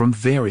world from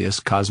various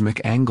cosmic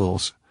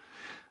angles.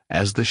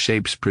 As the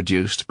shapes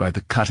produced by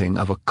the cutting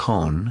of a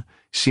cone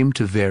seem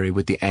to vary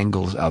with the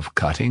angles of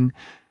cutting,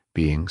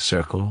 being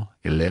circle,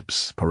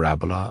 ellipse,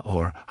 parabola,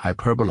 or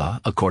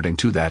hyperbola according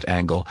to that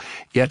angle,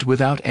 yet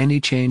without any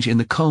change in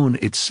the cone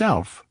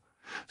itself,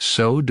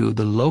 so do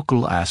the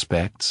local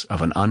aspects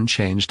of an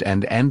unchanged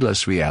and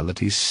endless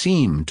reality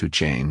seem to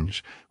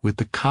change with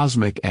the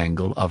cosmic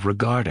angle of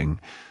regarding.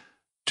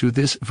 To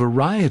this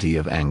variety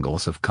of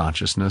angles of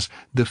consciousness,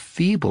 the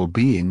feeble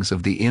beings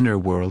of the inner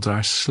worlds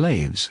are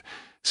slaves,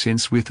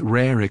 since with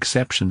rare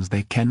exceptions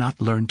they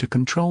cannot learn to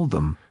control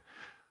them.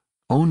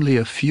 Only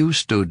a few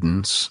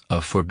students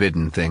of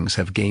forbidden things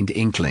have gained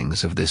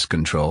inklings of this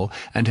control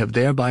and have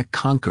thereby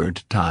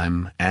conquered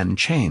time and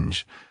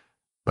change.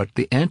 But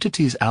the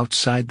entities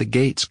outside the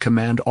gates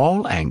command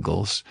all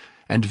angles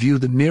and view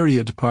the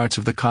myriad parts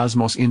of the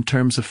cosmos in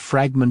terms of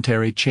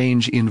fragmentary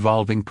change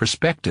involving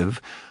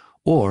perspective,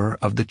 or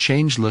of the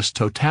changeless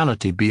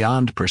totality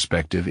beyond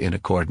perspective in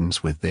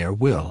accordance with their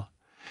will.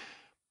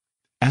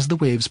 As the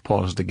waves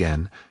paused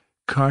again,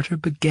 Carter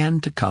began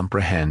to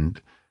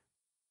comprehend,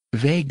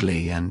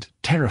 vaguely and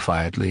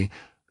terrifiedly,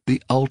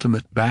 the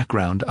ultimate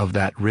background of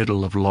that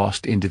riddle of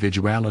lost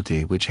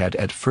individuality which had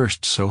at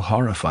first so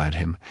horrified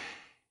him.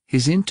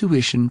 His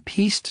intuition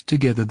pieced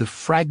together the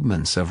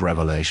fragments of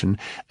revelation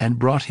and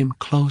brought him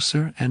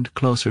closer and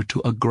closer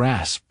to a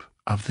grasp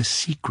of the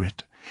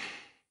secret.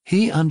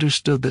 He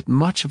understood that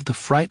much of the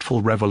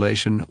frightful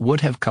revelation would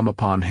have come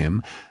upon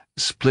him,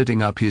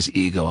 splitting up his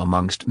ego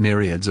amongst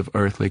myriads of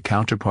earthly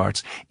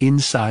counterparts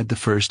inside the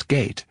first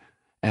gate,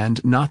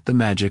 and not the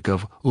magic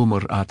of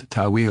Umar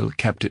at-Tawil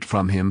kept it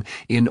from him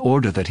in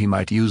order that he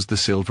might use the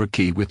silver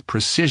key with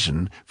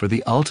precision for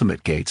the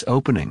ultimate gate's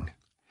opening.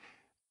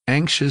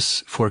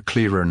 Anxious for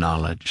clearer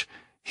knowledge,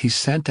 he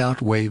sent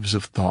out waves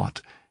of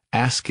thought,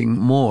 asking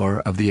more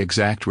of the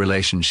exact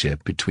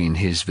relationship between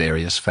his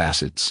various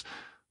facets,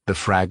 the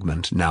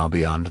fragment now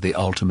beyond the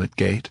ultimate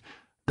gate,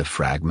 the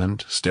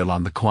fragment still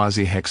on the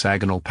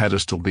quasi-hexagonal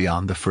pedestal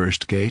beyond the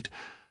first gate,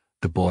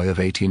 the boy of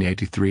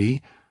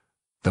 1883,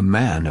 the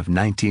man of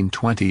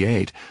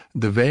 1928,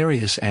 the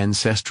various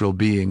ancestral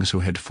beings who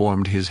had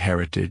formed his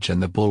heritage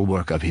and the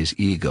bulwark of his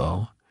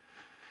ego,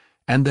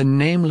 and the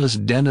nameless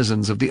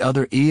denizens of the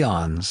other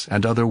eons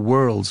and other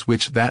worlds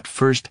which that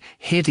first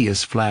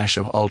hideous flash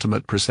of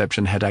ultimate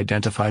perception had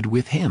identified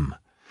with him.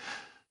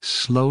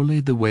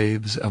 Slowly the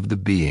waves of the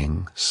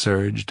being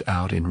surged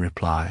out in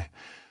reply,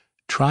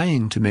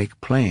 trying to make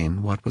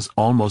plain what was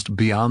almost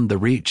beyond the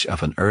reach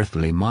of an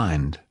earthly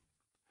mind.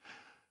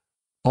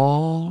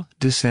 All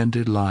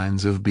descended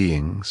lines of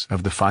beings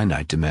of the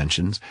finite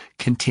dimensions,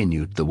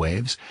 continued the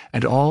waves,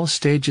 and all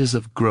stages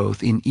of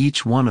growth in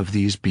each one of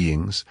these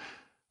beings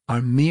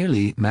are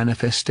merely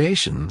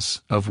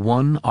manifestations of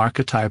one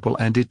archetypal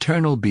and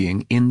eternal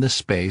being in the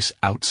space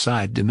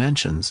outside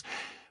dimensions.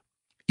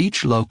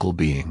 Each local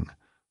being,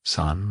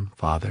 son,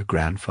 father,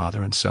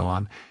 grandfather, and so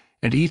on,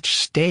 and each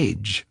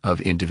stage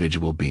of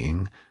individual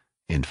being,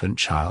 infant,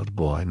 child,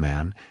 boy,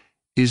 man,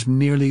 is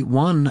merely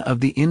one of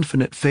the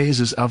infinite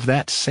phases of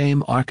that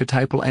same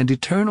archetypal and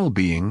eternal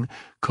being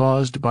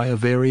caused by a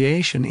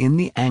variation in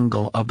the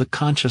angle of the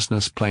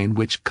consciousness plane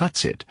which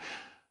cuts it.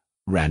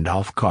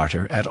 Randolph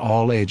Carter at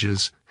all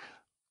ages,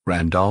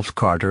 Randolph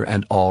Carter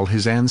and all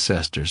his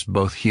ancestors,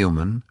 both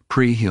human,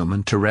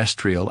 pre-human,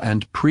 terrestrial,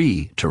 and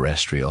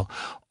pre-terrestrial,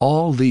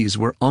 all these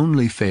were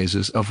only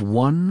phases of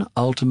one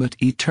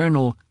ultimate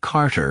eternal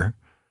Carter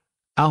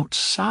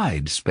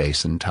outside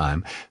space and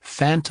time,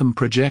 phantom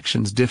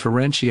projections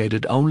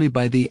differentiated only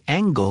by the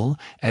angle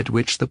at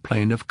which the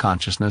plane of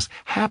consciousness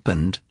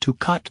happened to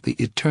cut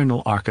the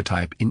eternal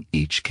archetype in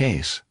each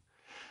case.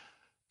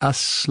 A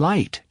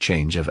slight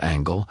change of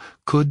angle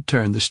could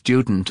turn the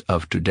student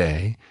of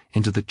today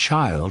into the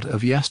child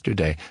of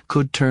yesterday,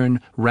 could turn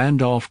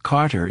Randolph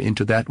Carter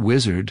into that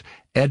wizard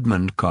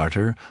Edmund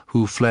Carter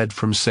who fled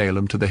from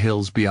Salem to the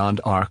hills beyond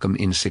Arkham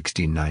in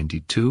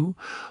 1692,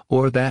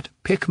 or that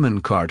Pickman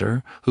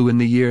Carter who in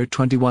the year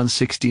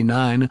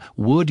 2169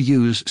 would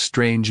use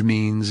strange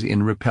means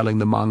in repelling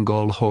the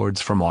Mongol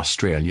hordes from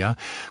Australia,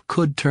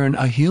 could turn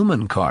a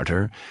human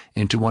Carter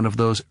into one of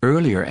those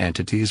earlier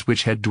entities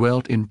which had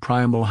dwelt in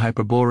primal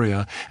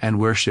Hyperborea and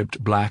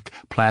worshipped black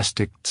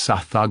plastic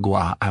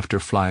Tsathoggua after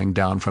flying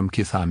down from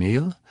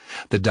Kithamil,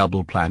 the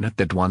double planet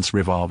that once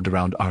revolved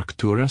around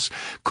Arcturus,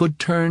 could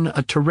turn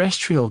a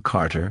terrestrial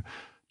Carter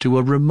to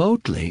a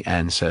remotely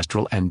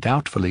ancestral and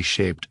doubtfully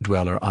shaped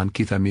dweller on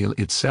Kithamil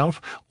itself,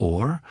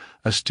 or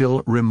a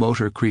still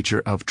remoter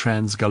creature of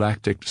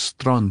transgalactic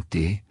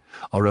Stronti,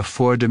 or a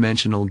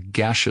four-dimensional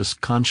gaseous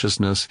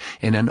consciousness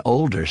in an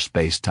older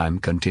space-time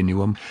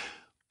continuum,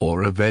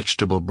 or a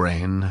vegetable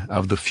brain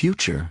of the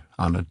future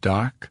on a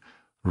dark,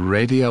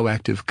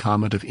 radioactive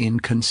comet of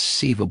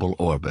inconceivable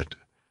orbit,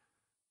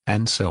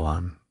 and so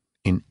on,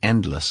 in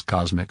endless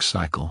cosmic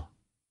cycle.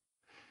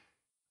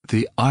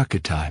 The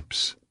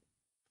archetypes,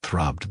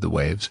 throbbed the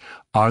waves,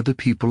 are the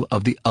people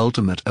of the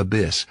ultimate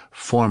abyss,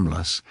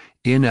 formless,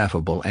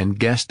 ineffable, and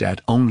guessed at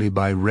only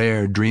by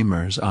rare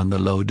dreamers on the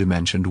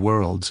low-dimensioned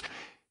worlds.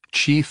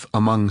 Chief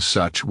among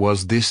such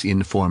was this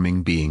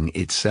informing being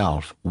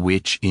itself,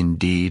 which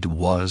indeed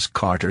was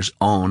Carter's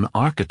own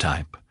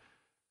archetype.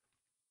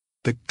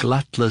 The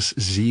glutless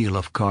zeal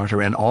of Carter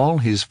and all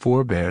his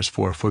forebears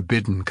for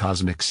forbidden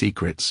cosmic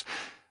secrets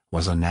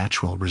was a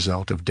natural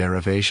result of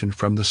derivation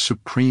from the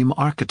supreme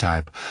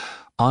archetype.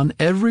 On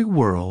every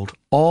world,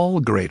 all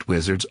great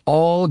wizards,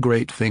 all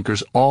great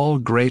thinkers, all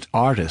great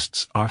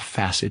artists are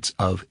facets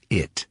of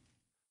it.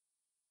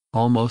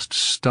 Almost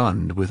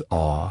stunned with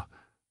awe,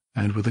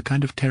 and with a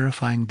kind of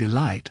terrifying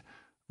delight,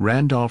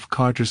 Randolph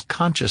Carter's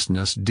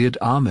consciousness did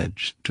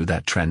homage to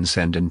that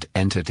transcendent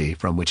entity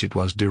from which it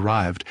was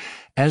derived.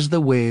 As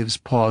the waves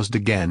paused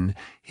again,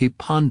 he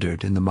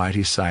pondered in the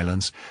mighty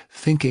silence,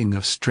 thinking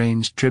of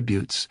strange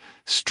tributes,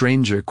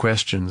 stranger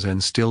questions,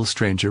 and still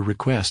stranger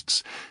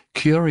requests.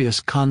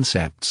 Curious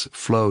concepts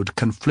flowed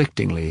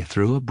conflictingly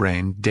through a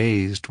brain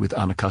dazed with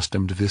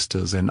unaccustomed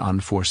vistas and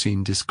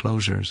unforeseen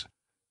disclosures.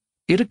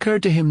 It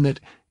occurred to him that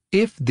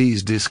if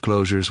these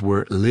disclosures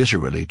were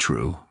literally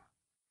true,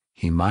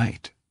 he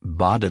might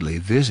bodily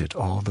visit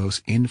all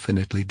those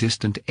infinitely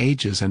distant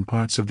ages and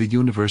parts of the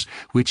universe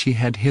which he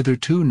had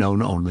hitherto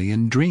known only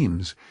in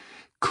dreams.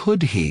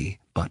 Could he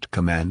but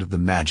command the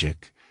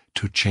magic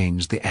to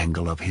change the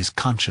angle of his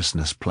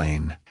consciousness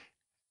plane?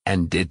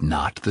 And did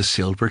not the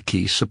silver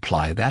key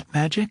supply that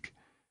magic?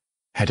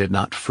 Had it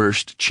not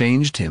first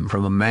changed him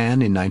from a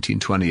man in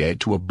 1928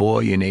 to a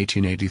boy in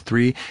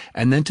 1883,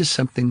 and then to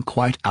something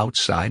quite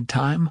outside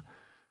time?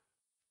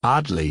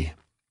 Oddly,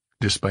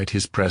 despite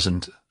his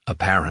present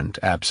apparent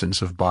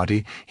absence of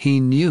body, he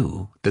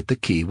knew that the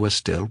key was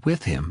still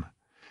with him.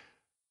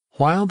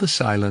 While the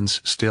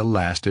silence still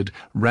lasted,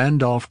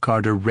 Randolph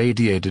Carter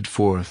radiated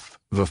forth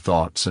the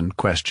thoughts and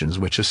questions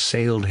which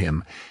assailed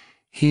him.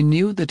 He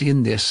knew that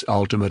in this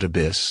ultimate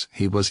abyss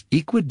he was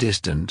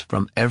equidistant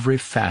from every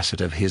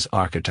facet of his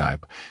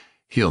archetype,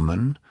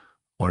 human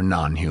or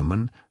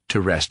non-human,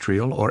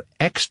 terrestrial or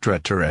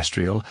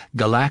extraterrestrial,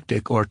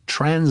 galactic or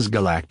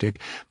transgalactic,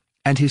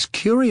 and his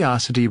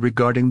curiosity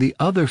regarding the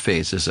other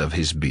phases of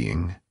his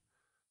being,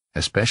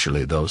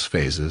 especially those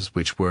phases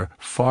which were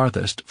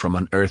farthest from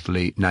an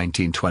earthly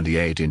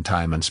 1928 in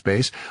time and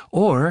space,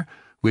 or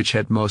which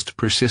had most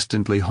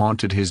persistently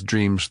haunted his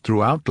dreams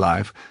throughout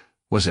life,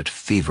 was at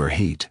fever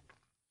heat.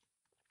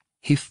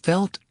 He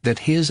felt that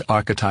his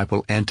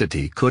archetypal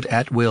entity could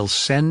at will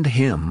send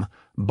him,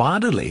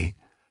 bodily,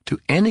 to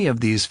any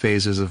of these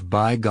phases of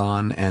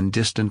bygone and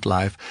distant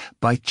life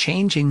by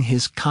changing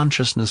his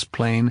consciousness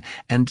plane,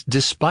 and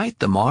despite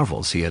the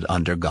marvels he had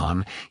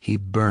undergone, he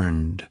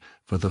burned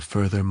for the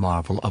further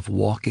marvel of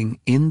walking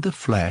in the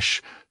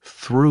flesh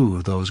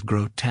through those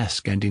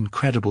grotesque and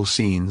incredible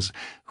scenes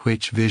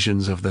which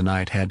visions of the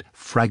night had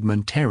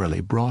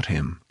fragmentarily brought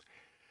him.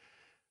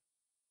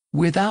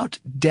 Without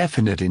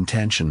definite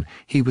intention,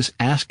 he was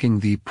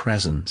asking the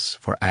Presence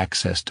for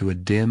access to a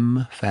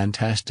dim,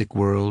 fantastic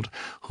world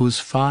whose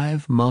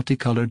 5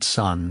 multicolored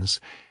suns,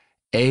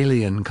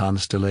 alien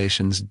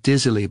constellations,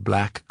 dizzily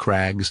black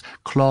crags,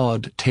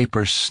 clawed,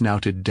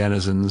 taper-snouted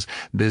denizens,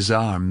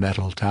 bizarre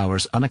metal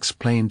towers,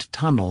 unexplained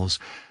tunnels,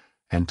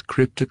 and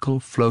cryptical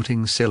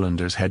floating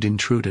cylinders had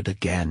intruded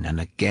again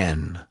and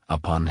again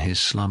upon his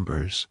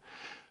slumbers.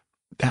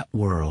 That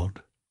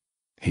world,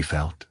 he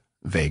felt,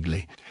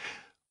 vaguely,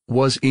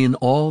 was in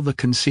all the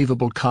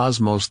conceivable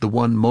cosmos the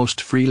one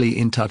most freely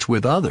in touch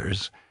with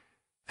others,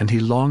 and he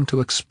longed to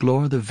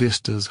explore the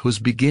vistas whose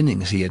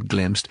beginnings he had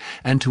glimpsed,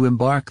 and to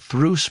embark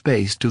through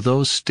space to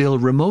those still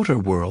remoter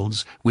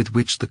worlds with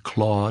which the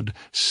clawed,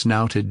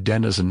 snouted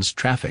denizens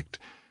trafficked.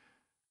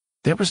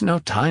 There was no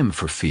time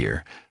for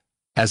fear.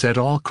 As at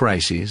all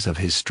crises of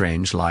his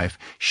strange life,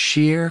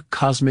 sheer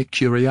cosmic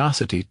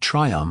curiosity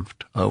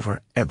triumphed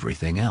over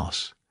everything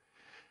else.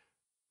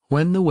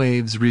 When the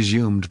waves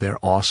resumed their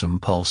awesome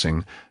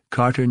pulsing,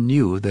 Carter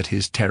knew that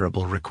his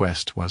terrible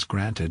request was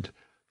granted.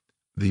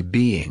 The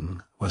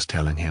being was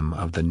telling him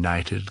of the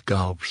nighted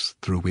gulfs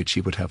through which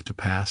he would have to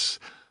pass,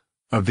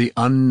 of the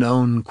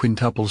unknown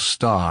quintuple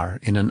star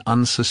in an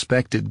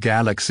unsuspected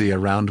galaxy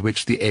around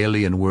which the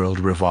alien world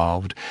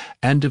revolved,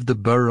 and of the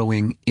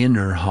burrowing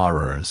inner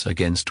horrors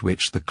against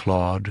which the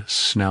clawed,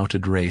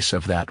 snouted race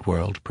of that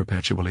world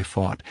perpetually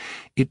fought.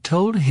 It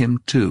told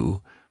him,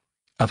 too,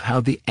 of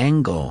how the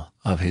angle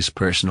of his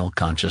personal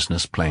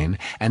consciousness plane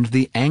and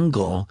the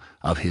angle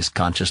of his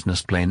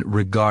consciousness plane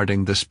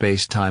regarding the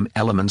space-time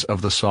elements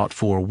of the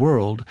sought-for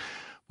world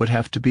would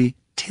have to be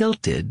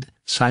tilted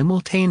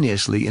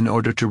simultaneously in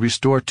order to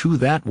restore to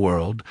that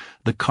world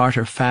the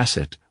Carter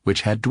facet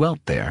which had dwelt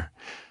there.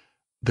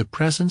 The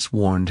Presence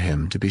warned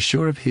him to be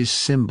sure of his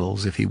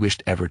symbols if he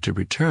wished ever to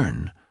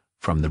return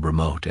from the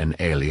remote and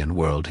alien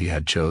world he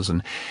had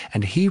chosen,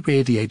 and he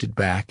radiated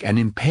back an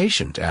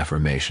impatient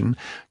affirmation,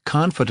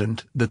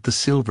 confident that the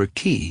silver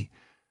key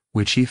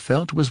which he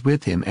felt was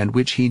with him and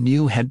which he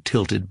knew had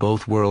tilted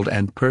both world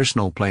and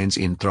personal planes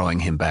in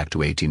throwing him back to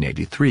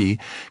 1883,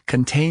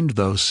 contained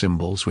those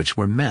symbols which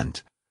were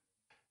meant.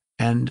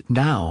 And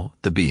now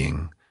the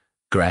being,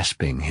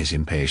 grasping his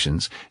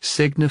impatience,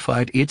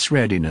 signified its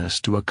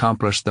readiness to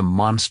accomplish the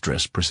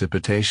monstrous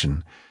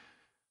precipitation.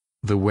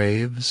 The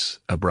waves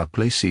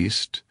abruptly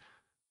ceased,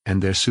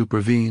 and there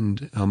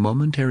supervened a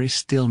momentary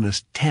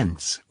stillness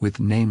tense with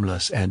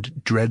nameless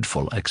and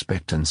dreadful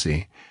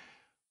expectancy.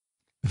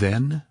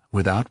 Then,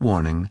 without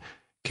warning,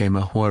 came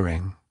a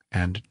whirring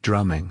and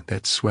drumming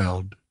that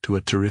swelled to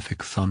a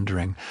terrific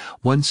thundering.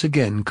 Once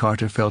again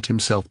Carter felt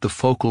himself the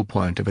focal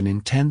point of an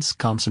intense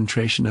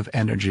concentration of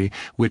energy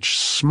which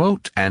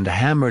smote and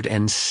hammered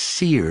and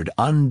seared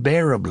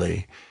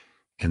unbearably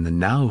in the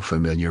now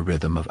familiar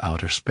rhythm of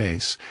outer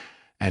space,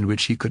 and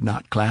which he could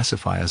not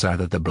classify as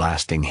either the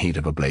blasting heat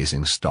of a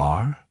blazing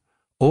star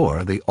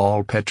or the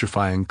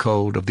all-petrifying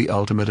cold of the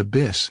ultimate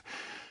abyss.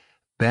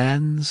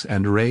 Bands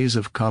and rays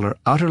of color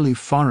utterly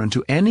foreign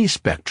to any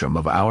spectrum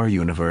of our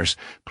universe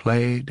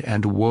played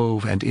and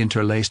wove and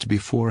interlaced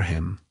before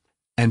him,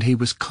 and he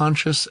was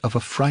conscious of a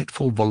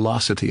frightful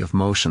velocity of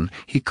motion.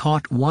 He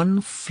caught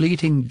one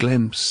fleeting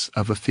glimpse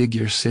of a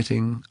figure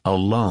sitting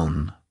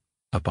alone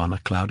upon a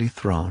cloudy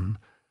throne,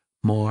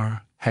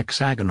 more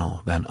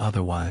hexagonal than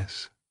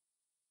otherwise.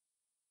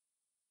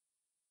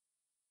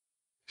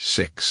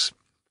 6.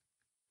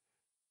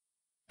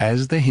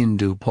 As the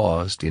Hindu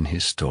paused in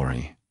his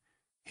story,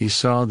 he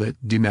saw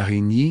that de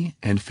Marigny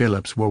and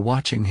Phillips were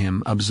watching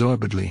him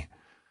absorbedly.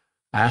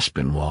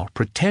 Aspinwall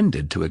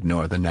pretended to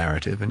ignore the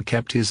narrative and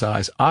kept his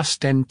eyes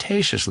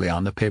ostentatiously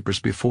on the papers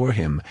before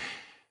him.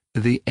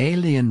 The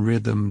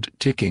alien-rhythmed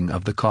ticking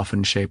of the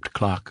coffin-shaped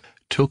clock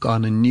took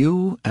on a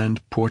new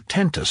and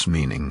portentous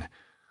meaning,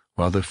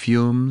 while the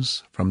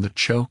fumes from the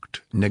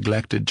choked,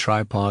 neglected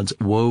tripods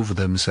wove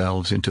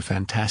themselves into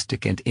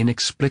fantastic and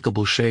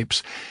inexplicable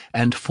shapes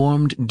and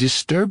formed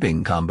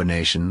disturbing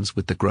combinations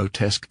with the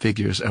grotesque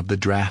figures of the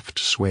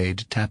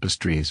draft-swayed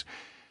tapestries.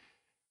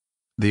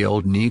 The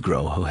old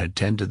Negro who had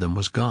tended them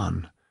was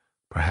gone.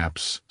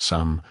 Perhaps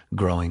some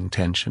growing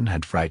tension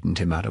had frightened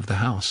him out of the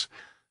house.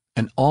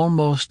 An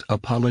almost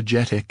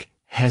apologetic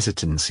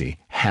hesitancy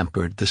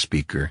hampered the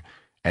speaker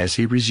as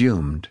he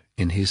resumed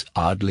in his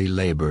oddly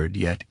labored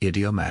yet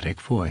idiomatic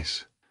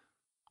voice.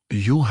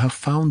 "You have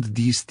found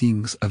these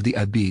things of the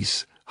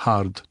abyss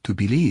hard to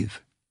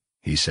believe,"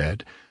 he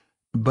said,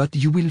 "but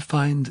you will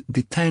find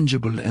the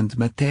tangible and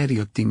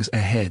material things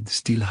ahead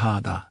still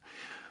harder.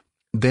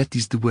 That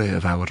is the way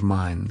of our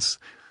minds.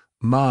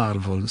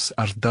 Marvels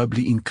are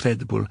doubly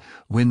incredible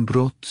when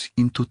brought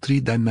into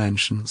 3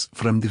 dimensions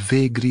from the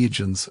vague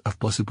regions of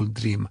possible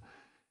dream.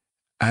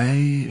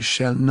 I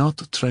shall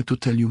not try to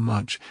tell you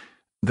much.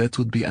 That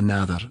would be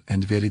another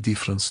and very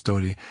different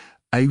story.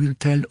 I will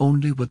tell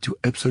only what you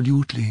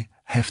absolutely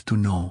have to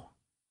know."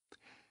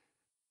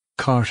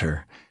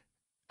 Carter,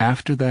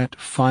 after that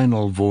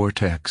final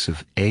vortex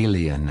of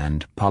alien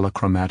and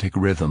polychromatic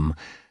rhythm,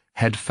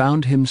 had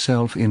found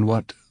himself in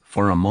what,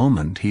 for a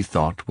moment, he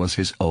thought was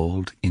his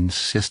old,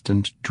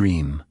 insistent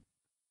dream.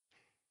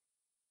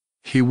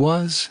 He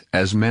was,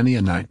 as many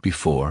a night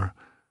before,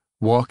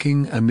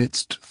 walking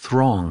amidst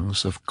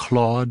throngs of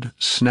clawed,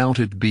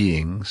 snouted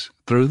beings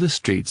through the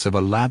streets of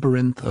a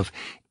labyrinth of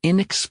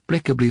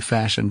inexplicably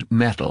fashioned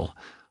metal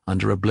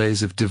under a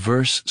blaze of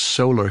diverse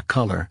solar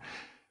color,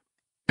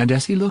 and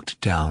as he looked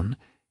down,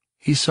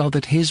 he saw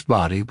that his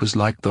body was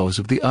like those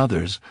of the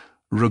others,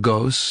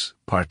 rugose,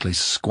 partly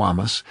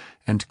squamous,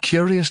 and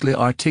curiously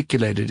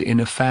articulated in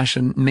a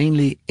fashion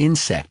mainly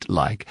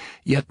insect-like,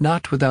 yet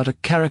not without a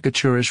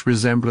caricaturish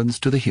resemblance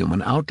to the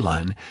human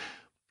outline.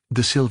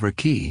 The silver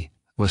key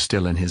was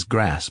still in his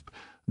grasp,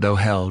 though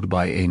held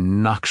by a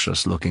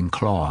noxious-looking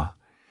claw.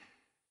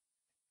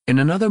 In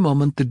another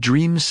moment the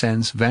dream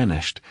sense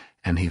vanished,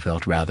 and he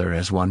felt rather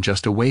as one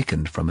just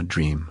awakened from a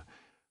dream.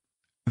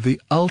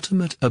 The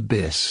ultimate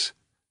abyss,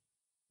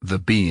 the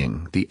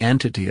being, the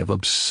entity of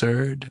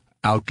absurd,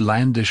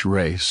 outlandish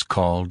race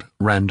called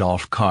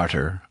Randolph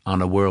Carter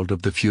on a world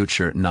of the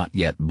future not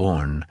yet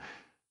born.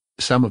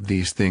 Some of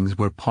these things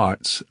were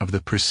parts of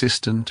the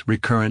persistent,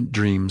 recurrent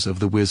dreams of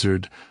the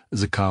wizard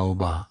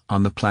Zacaoba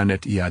on the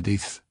planet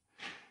Yadith.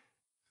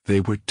 They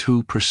were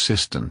too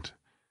persistent.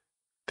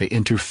 They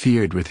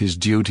interfered with his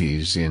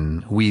duties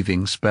in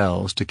weaving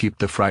spells to keep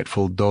the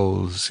frightful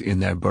doles in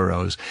their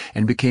burrows,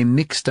 and became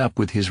mixed up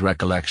with his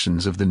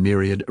recollections of the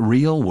myriad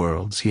real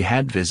worlds he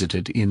had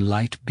visited in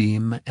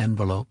light-beam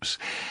envelopes.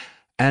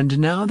 And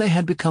now they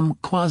had become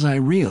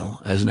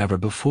quasi-real as never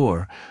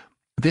before.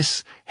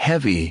 This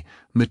heavy,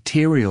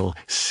 material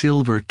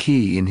silver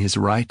key in his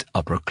right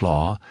upper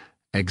claw,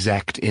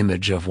 exact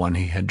image of one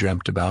he had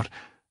dreamt about,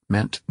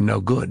 meant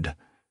no good.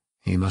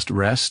 He must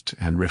rest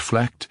and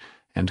reflect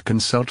and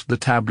consult the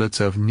tablets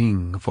of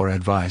Ning for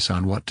advice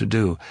on what to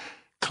do.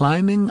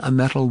 Climbing a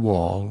metal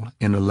wall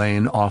in a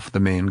lane off the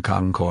main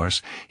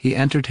concourse, he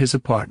entered his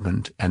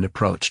apartment and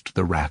approached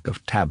the rack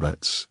of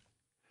tablets.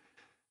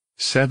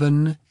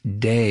 7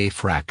 day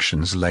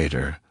fractions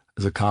later,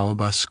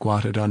 Zakalba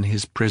squatted on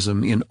his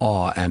prism in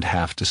awe and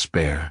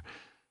half-despair,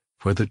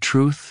 for the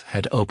truth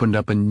had opened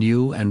up a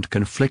new and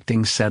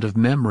conflicting set of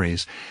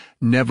memories.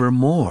 Never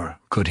more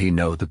could he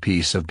know the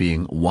peace of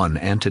being one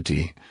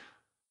entity.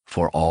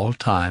 For all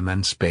time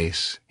and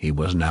space he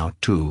was now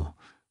two.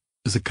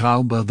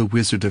 Zakalba, the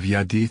wizard of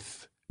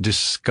Yadith,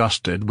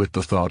 disgusted with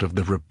the thought of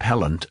the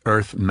repellent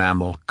earth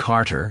mammal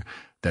Carter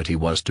that he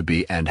was to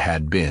be and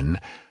had been,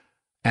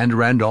 and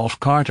Randolph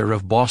Carter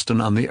of Boston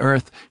on the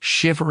Earth,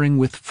 shivering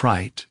with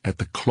fright at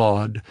the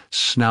clawed,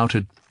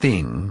 snouted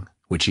thing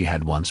which he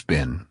had once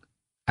been,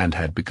 and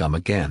had become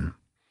again.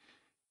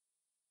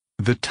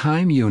 "The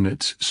time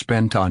units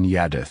spent on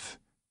Yadith,"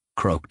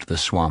 croaked the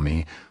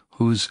Swami,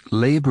 whose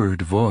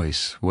labored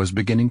voice was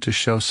beginning to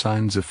show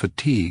signs of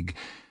fatigue,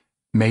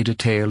 made a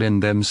tale in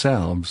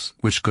themselves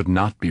which could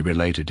not be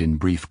related in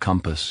brief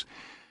compass.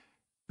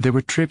 There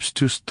were trips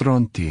to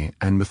Stronti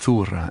and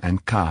Mathura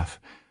and Kath,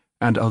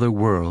 and other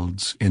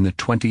worlds in the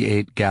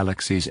 28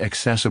 galaxies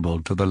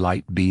accessible to the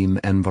light beam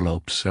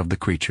envelopes of the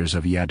creatures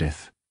of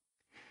Yadith,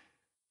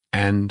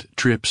 and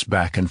trips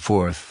back and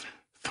forth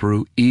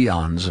through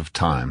eons of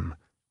time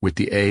with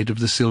the aid of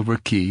the silver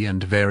key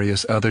and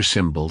various other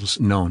symbols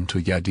known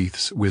to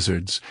Yadith's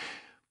wizards.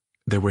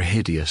 There were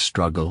hideous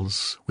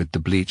struggles with the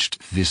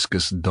bleached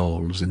viscous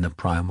dolls in the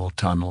primal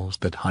tunnels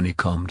that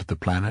honeycombed the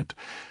planet.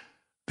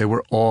 There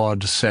were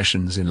awed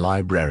sessions in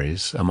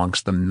libraries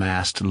amongst the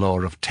massed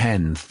lore of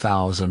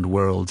 10,000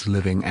 worlds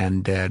living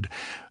and dead.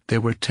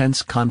 There were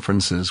tense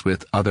conferences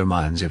with other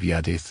minds of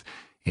Yadith,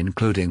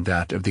 including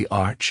that of the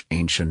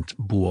arch-ancient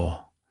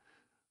Buo.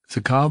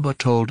 Zakalba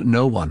told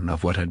no one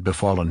of what had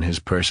befallen his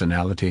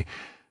personality,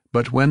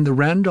 but when the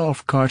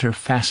Randolph Carter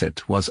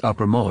facet was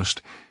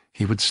uppermost,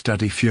 he would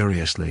study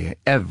furiously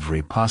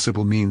every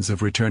possible means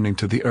of returning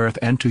to the earth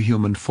and to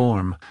human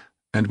form,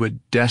 and would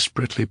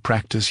desperately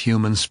practice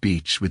human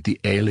speech with the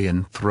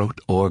alien throat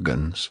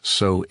organs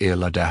so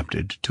ill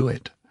adapted to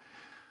it.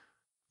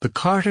 The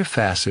Carter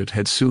facet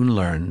had soon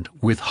learned,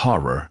 with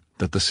horror,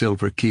 that the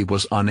silver key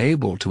was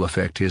unable to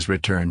effect his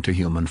return to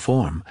human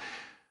form.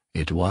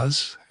 It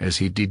was, as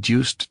he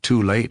deduced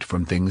too late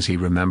from things he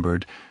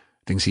remembered,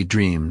 things he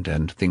dreamed,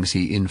 and things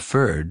he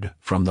inferred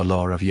from the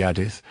lore of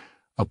Yadith,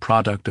 a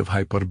product of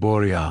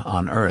Hyperborea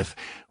on Earth,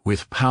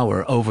 with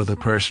power over the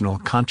personal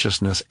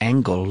consciousness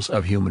angles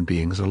of human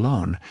beings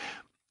alone.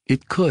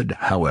 It could,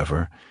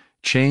 however,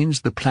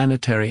 change the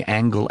planetary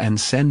angle and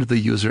send the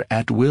user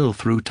at will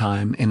through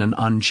time in an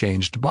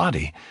unchanged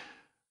body.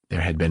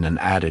 There had been an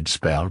added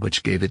spell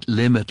which gave it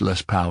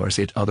limitless powers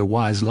it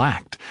otherwise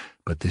lacked,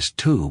 but this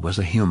too was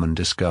a human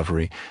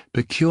discovery,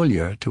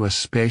 peculiar to a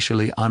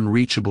spatially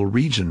unreachable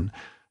region,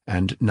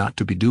 and not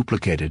to be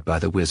duplicated by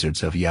the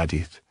wizards of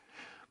Yadith.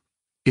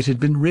 It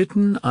had been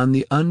written on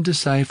the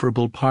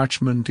undecipherable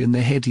parchment in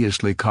the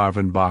hideously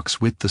carven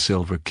box with the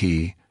silver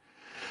key,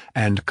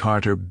 and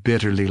Carter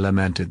bitterly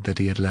lamented that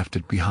he had left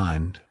it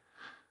behind.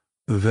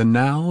 The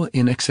now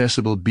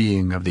inaccessible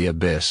being of the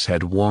abyss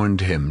had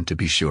warned him to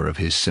be sure of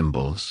his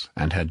symbols,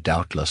 and had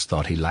doubtless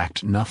thought he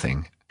lacked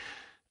nothing.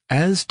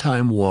 As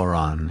time wore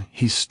on,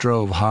 he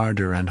strove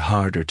harder and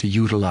harder to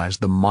utilize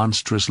the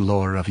monstrous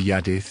lore of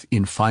Yadith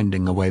in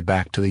finding a way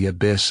back to the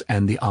abyss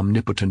and the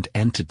omnipotent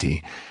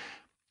entity.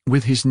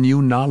 With his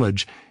new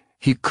knowledge,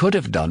 he could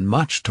have done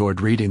much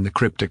toward reading the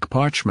cryptic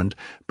parchment,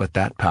 but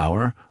that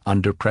power,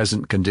 under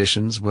present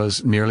conditions,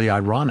 was merely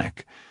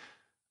ironic.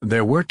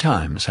 There were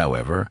times,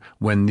 however,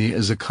 when the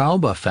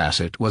Zakalba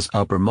facet was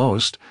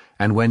uppermost,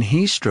 and when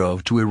he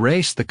strove to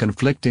erase the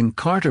conflicting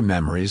Carter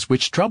memories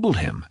which troubled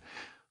him.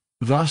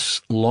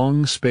 Thus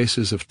long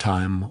spaces of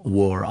time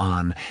wore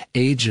on,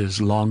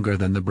 ages longer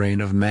than the brain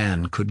of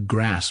man could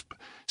grasp,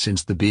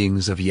 since the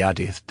beings of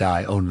Yadith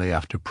die only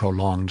after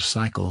prolonged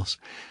cycles.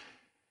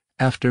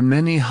 After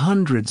many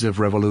hundreds of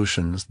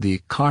revolutions,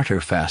 the Carter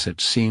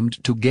facet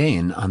seemed to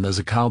gain on the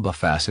Zakalba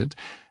facet,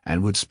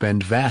 and would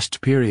spend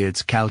vast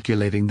periods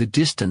calculating the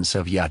distance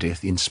of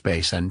Yadith in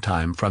space and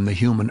time from the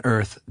human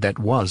Earth that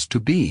was to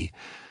be.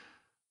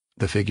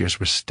 The figures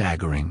were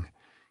staggering.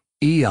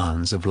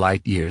 Eons of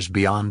light years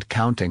beyond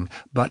counting,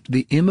 but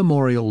the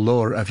immemorial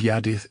lore of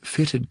Yadith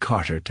fitted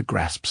Carter to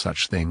grasp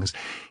such things.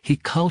 He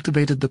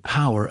cultivated the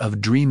power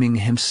of dreaming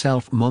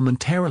himself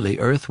momentarily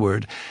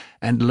earthward,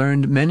 and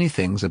learned many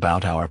things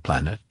about our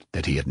planet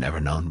that he had never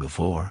known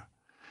before.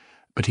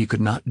 But he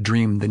could not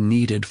dream the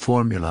needed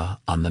formula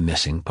on the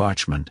missing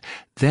parchment.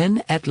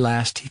 Then at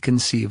last he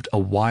conceived a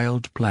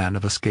wild plan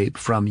of escape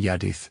from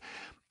Yadith,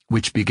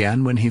 which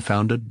began when he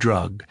found a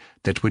drug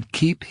that would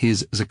keep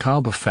his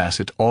Zakalba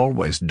facet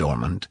always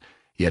dormant,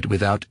 yet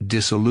without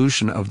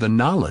dissolution of the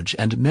knowledge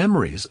and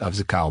memories of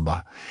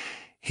Zakalba.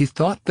 He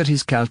thought that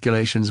his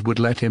calculations would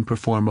let him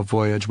perform a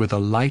voyage with a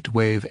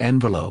light-wave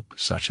envelope,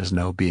 such as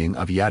no being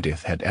of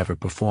Yadith had ever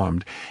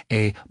performed,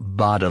 a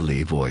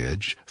bodily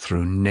voyage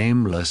through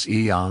nameless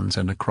eons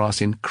and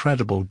across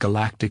incredible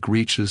galactic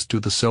reaches to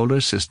the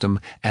solar system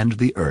and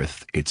the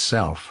Earth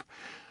itself.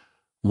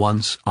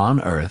 Once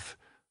on Earth,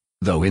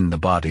 though in the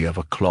body of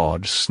a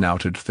clawed,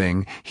 snouted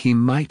thing, he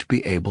might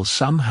be able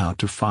somehow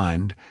to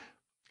find,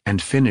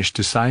 and finished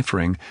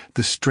deciphering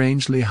the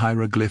strangely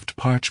hieroglyphed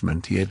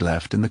parchment he had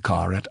left in the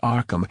car at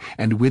Arkham,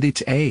 and with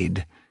its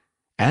aid,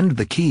 and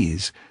the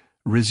keys,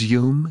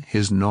 resume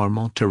his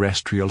normal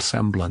terrestrial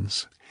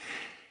semblance.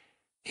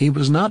 He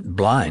was not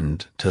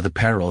blind to the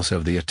perils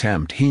of the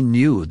attempt. He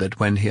knew that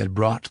when he had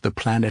brought the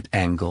planet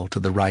angle to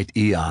the right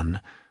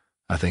eon,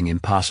 a thing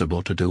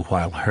impossible to do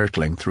while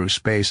hurtling through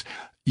space,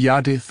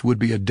 Yadith would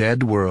be a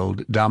dead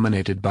world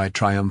dominated by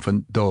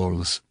triumphant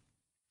doles,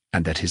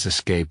 and that his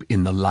escape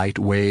in the light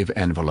wave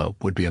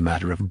envelope would be a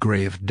matter of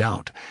grave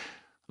doubt.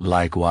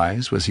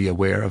 Likewise was he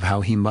aware of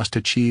how he must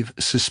achieve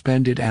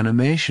suspended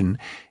animation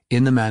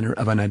in the manner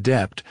of an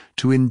adept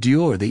to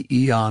endure the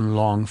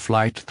eon-long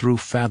flight through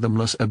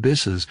fathomless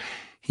abysses.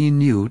 He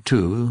knew,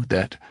 too,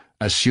 that,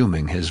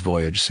 assuming his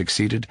voyage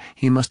succeeded,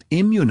 he must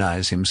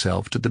immunize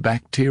himself to the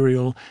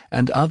bacterial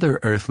and other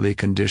earthly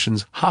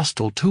conditions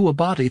hostile to a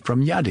body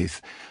from Yadith.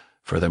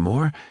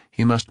 Furthermore,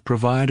 he must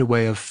provide a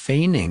way of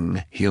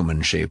feigning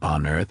human shape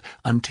on Earth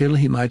until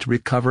he might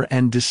recover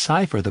and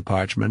decipher the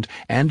parchment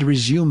and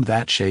resume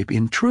that shape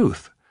in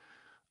truth.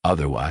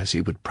 Otherwise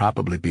he would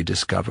probably be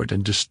discovered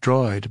and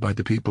destroyed by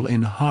the people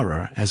in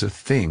horror as a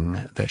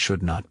thing that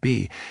should not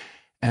be,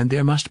 and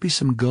there must be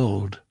some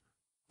gold,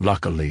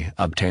 luckily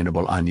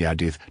obtainable on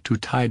Yadith, to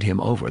tide him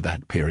over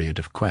that period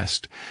of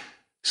quest.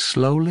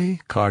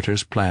 Slowly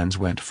Carter's plans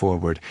went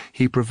forward.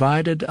 He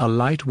provided a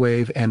light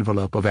wave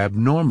envelope of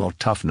abnormal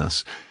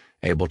toughness,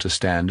 able to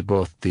stand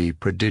both the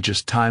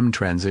prodigious time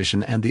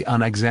transition and the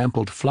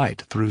unexampled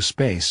flight through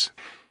space.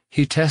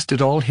 He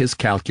tested all his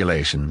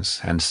calculations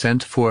and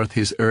sent forth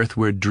his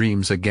earthward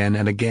dreams again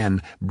and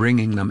again,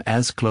 bringing them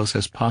as close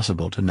as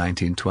possible to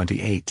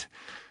 1928.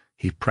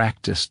 He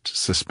practiced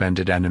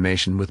suspended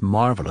animation with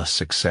marvelous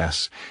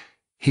success.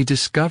 He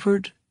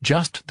discovered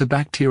just the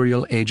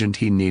bacterial agent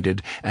he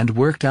needed and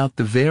worked out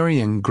the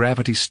varying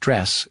gravity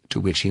stress to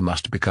which he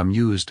must become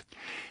used.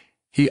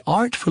 He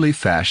artfully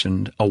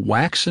fashioned a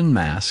waxen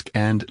mask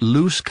and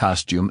loose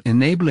costume,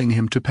 enabling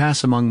him to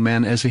pass among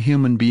men as a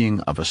human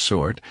being of a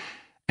sort,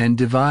 and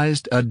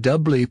devised a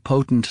doubly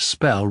potent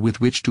spell with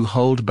which to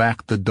hold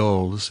back the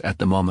doles at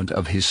the moment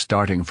of his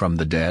starting from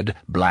the dead,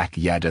 black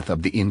Yadith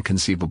of the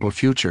inconceivable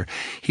future.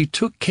 He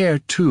took care,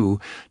 too,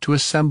 to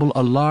assemble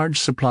a large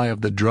supply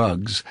of the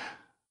drugs,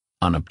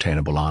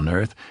 unobtainable on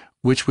Earth,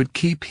 which would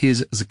keep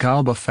his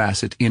Zcalba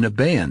facet in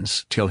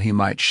abeyance till he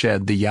might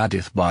shed the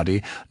Yadith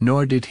body,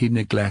 nor did he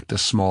neglect a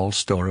small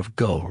store of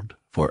gold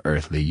for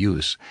earthly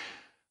use.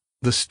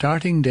 The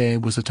starting day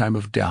was a time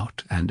of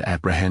doubt and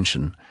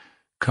apprehension.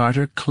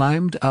 Carter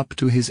climbed up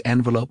to his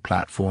envelope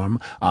platform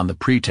on the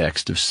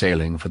pretext of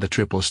sailing for the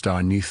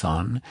triple-star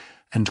Nethon,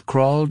 and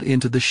crawled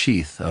into the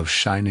sheath of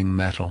shining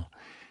metal.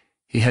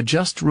 He had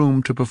just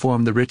room to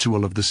perform the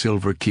ritual of the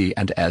silver key,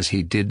 and as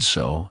he did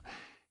so,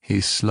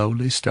 he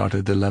slowly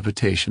started the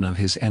levitation of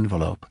his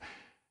envelope.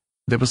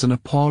 There was an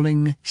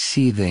appalling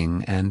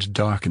seething and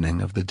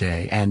darkening of the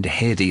day, and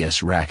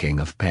hideous racking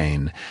of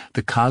pain.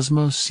 The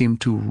cosmos seemed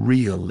to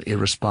reel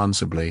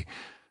irresponsibly,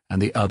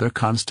 and the other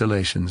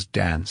constellations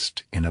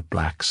danced in a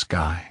black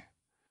sky.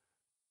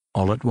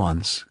 All at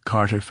once,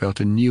 Carter felt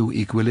a new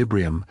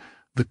equilibrium.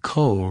 The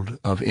cold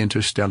of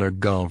interstellar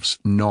gulfs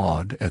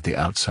gnawed at the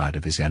outside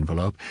of his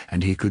envelope,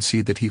 and he could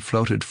see that he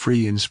floated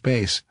free in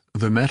space,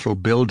 the metal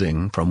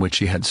building from which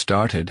he had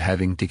started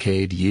having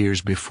decayed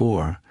years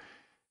before.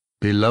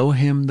 Below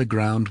him the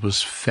ground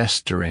was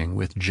festering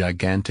with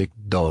gigantic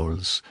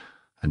doles,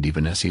 and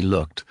even as he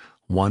looked,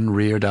 one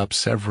reared up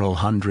several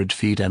 100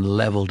 feet and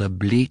leveled a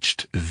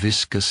bleached,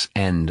 viscous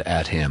end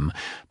at him.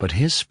 But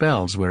his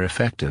spells were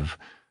effective,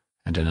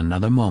 and in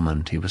another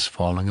moment he was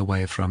falling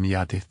away from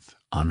Yadith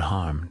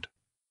unharmed.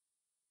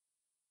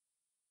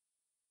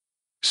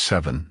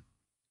 7.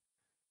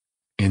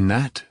 In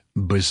that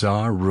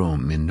bizarre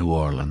room in New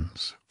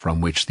Orleans,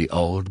 from which the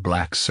old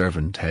black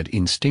servant had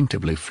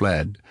instinctively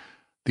fled,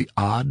 the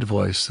odd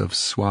voice of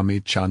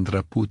Swami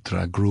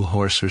Chandraputra grew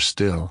hoarser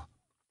still.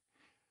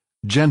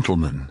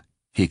 "Gentlemen,"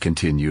 he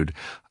continued,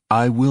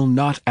 "I will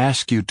not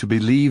ask you to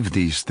believe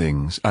these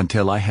things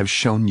until I have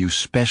shown you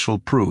special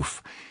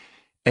proof.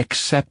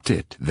 Accept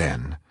it,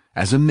 then,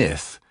 as a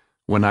myth,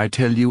 when I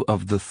tell you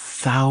of the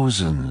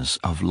thousands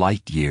of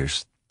light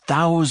years,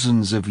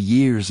 thousands of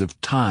years of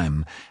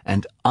time,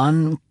 and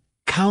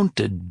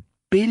uncounted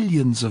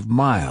billions of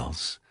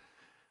miles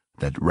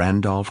that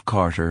Randolph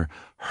Carter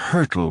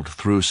hurtled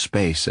through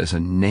space as a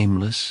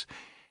nameless,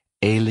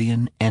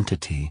 alien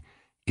entity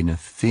in a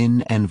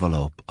thin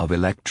envelope of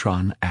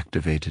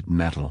electron-activated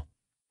metal.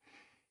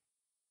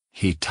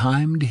 He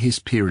timed his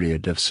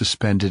period of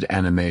suspended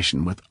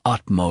animation with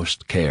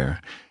utmost care,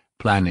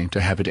 planning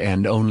to have it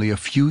end only a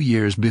few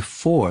years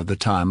before the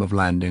time of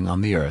landing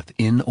on the Earth,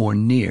 in or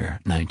near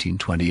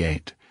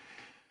 1928.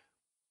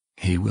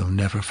 He will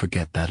never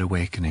forget that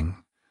awakening.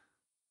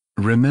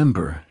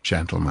 Remember,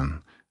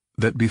 gentlemen,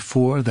 that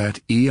before that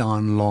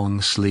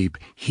eon-long sleep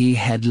he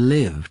had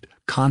lived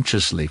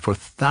consciously for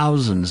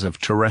thousands of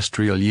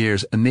terrestrial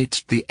years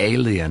amidst the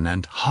alien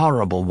and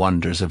horrible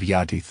wonders of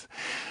Yadith.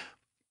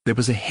 There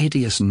was a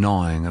hideous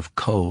gnawing of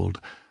cold,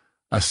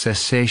 a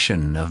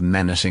cessation of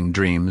menacing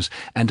dreams,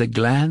 and a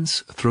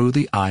glance through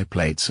the eye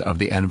plates of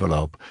the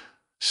envelope.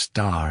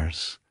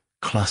 Stars,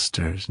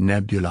 clusters,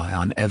 nebulae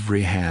on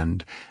every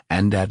hand,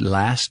 and at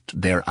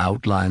last their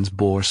outlines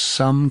bore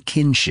some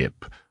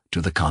kinship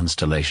to the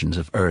constellations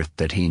of earth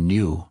that he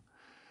knew.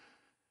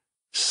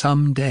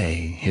 Some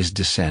day his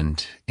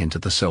descent into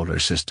the solar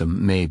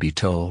system may be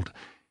told.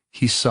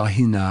 He saw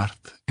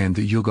Hinarth and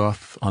the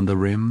Yugoth on the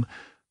rim,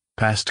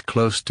 passed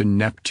close to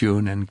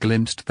Neptune and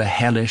glimpsed the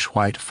hellish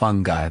white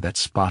fungi that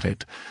spot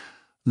it,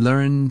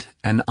 learned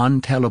an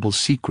untellable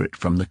secret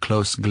from the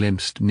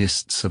close-glimpsed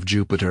mists of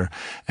Jupiter,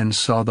 and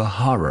saw the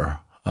horror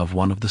of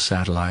one of the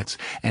satellites,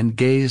 and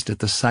gazed at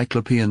the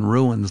cyclopean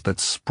ruins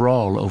that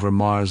sprawl over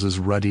Mars's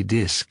ruddy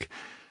disk.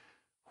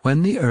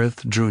 When the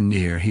Earth drew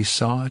near, he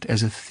saw it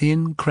as a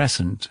thin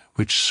crescent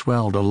which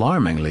swelled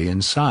alarmingly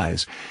in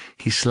size.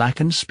 He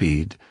slackened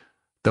speed,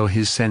 though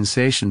his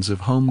sensations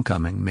of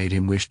homecoming made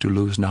him wish to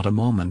lose not a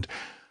moment.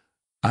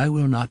 I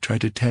will not try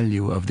to tell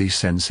you of these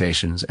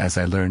sensations as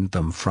I learned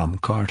them from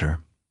Carter.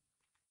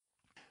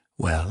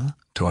 Well,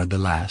 toward the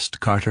last,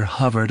 Carter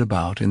hovered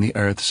about in the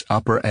Earth's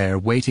upper air,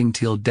 waiting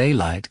till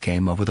daylight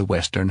came over the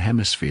western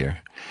hemisphere.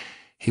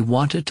 He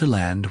wanted to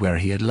land where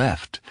he had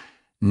left,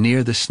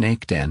 near the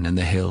snake den in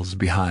the hills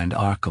behind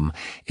Arkham.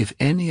 If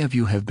any of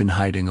you have been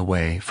hiding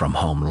away from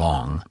home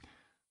long,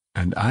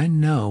 and I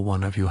know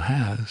one of you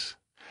has,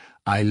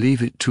 I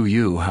leave it to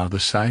you how the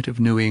sight of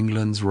New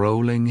England's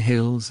rolling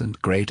hills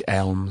and great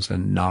elms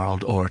and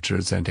gnarled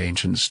orchards and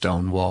ancient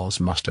stone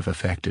walls must have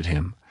affected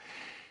him.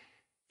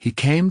 He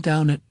came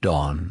down at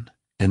dawn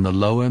in the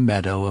lower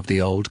meadow of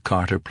the old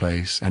Carter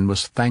place and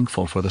was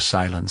thankful for the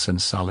silence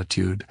and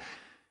solitude.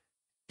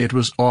 It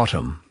was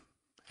autumn,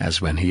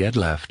 as when he had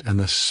left, and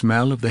the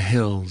smell of the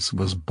hills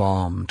was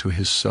balm to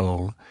his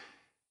soul.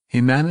 He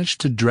managed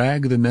to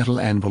drag the metal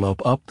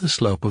envelope up the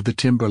slope of the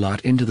timber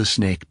lot into the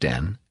snake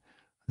den,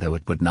 though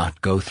it would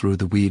not go through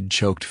the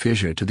weed-choked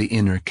fissure to the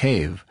inner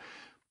cave.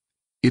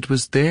 It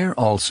was there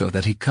also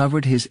that he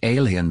covered his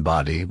alien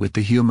body with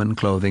the human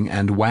clothing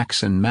and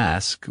waxen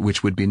mask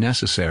which would be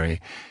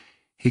necessary.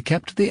 He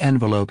kept the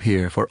envelope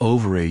here for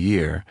over a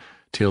year,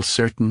 till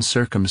certain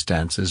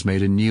circumstances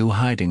made a new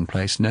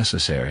hiding-place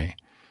necessary.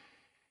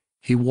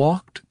 He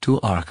walked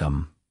to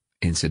Arkham,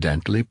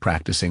 incidentally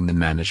practicing the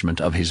management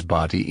of his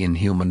body in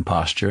human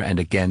posture and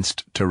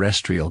against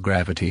terrestrial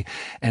gravity,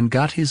 and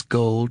got his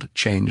gold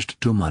changed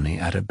to money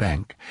at a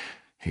bank.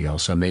 He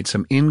also made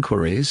some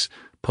inquiries,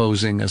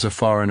 posing as a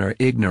foreigner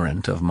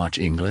ignorant of much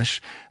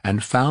English,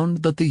 and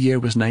found that the year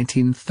was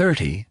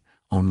 1930,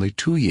 only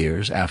 2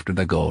 years after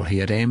the goal he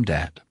had aimed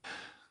at.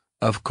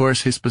 Of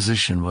course his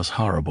position was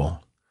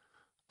horrible.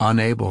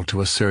 Unable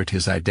to assert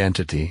his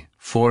identity,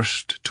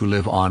 forced to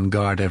live on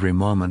guard every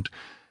moment,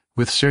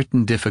 with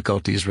certain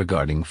difficulties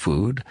regarding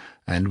food,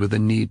 and with a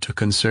need to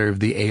conserve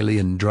the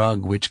alien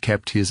drug which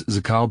kept his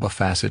Zacalba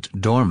facet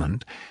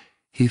dormant,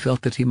 he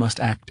felt that he must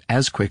act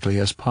as quickly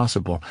as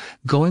possible.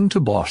 Going to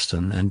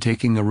Boston and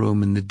taking a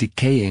room in the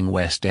decaying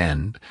West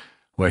End,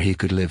 where he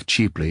could live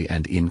cheaply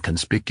and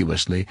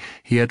inconspicuously,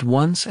 he at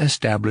once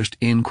established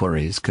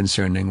inquiries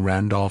concerning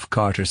Randolph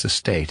Carter's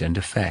estate and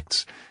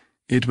effects.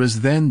 It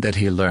was then that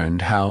he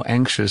learned how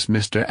anxious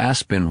Mr.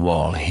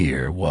 Aspinwall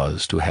here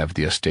was to have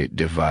the estate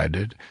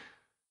divided,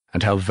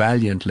 and how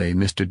valiantly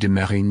Mr. de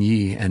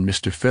Marigny and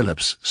Mr.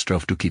 Phillips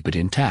strove to keep it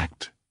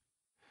intact.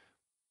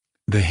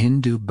 The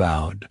Hindu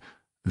bowed,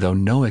 though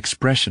no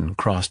expression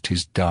crossed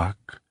his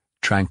dark,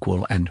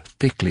 tranquil, and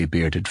thickly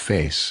bearded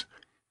face.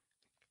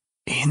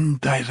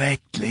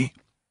 "Indirectly,"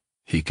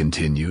 he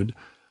continued,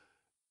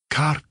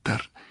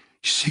 "Carter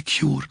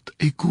secured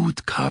a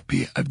good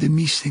copy of the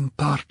missing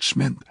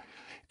parchment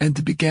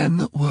and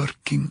began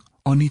working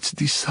on its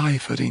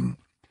deciphering.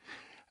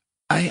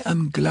 I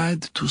am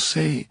glad to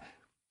say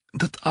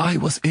that I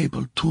was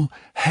able to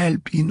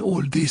help in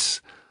all this,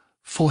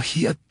 for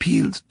he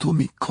appealed to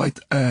me quite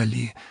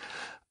early,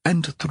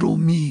 and through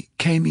me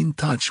came in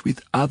touch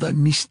with other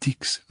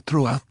mystics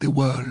throughout the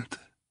world.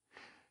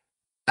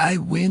 I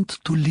went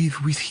to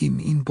live with him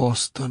in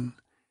Boston,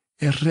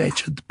 a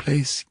wretched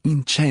place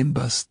in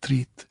Chambers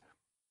Street.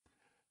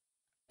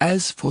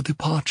 As for the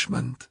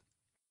parchment,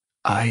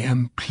 I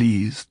am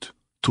pleased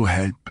to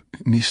help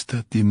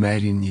Mr. de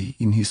Marigny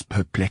in his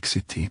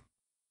perplexity.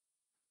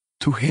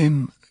 To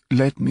him,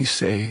 let me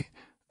say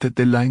that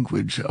the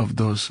language of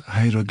those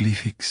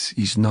hieroglyphics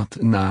is not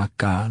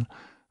Naakal,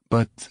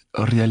 but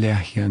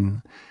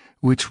Religion,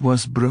 which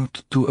was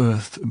brought to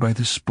earth by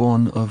the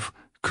spawn of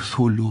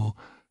Cthulhu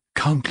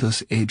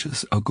countless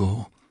ages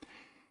ago.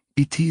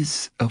 It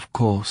is, of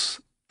course,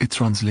 a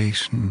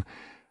translation.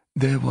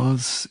 There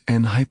was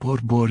an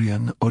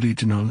Hyperborean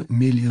original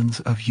millions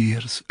of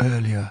years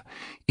earlier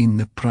in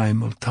the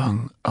primal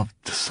tongue of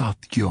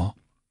Tsatgyo.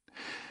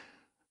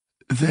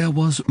 There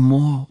was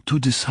more to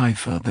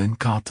decipher than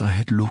Carter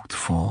had looked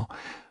for,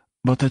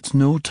 but at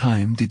no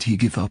time did he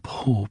give up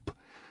hope.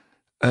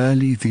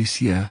 Early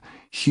this year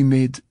he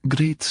made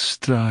great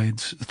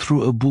strides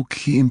through a book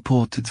he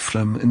imported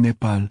from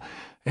Nepal,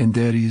 and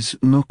there is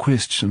no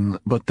question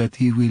but that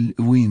he will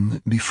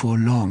win before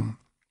long.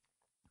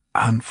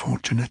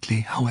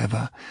 Unfortunately,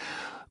 however,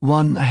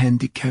 one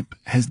handicap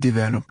has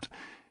developed: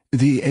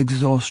 the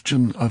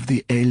exhaustion of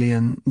the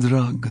alien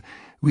drug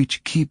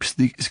which keeps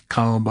the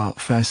Scauber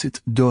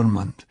facet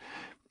dormant.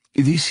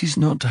 This is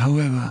not,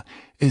 however,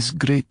 as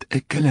great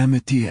a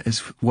calamity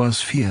as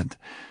was feared.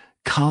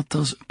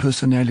 Carter's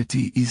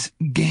personality is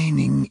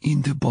gaining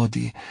in the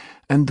body,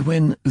 and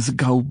when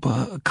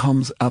Scauber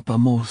comes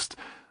uppermost,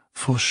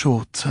 for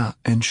shorter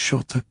and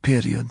shorter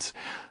periods,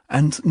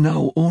 and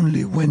now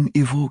only when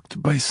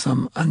evoked by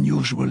some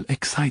unusual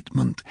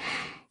excitement,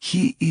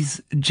 he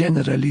is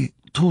generally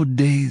too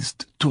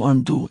dazed to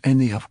undo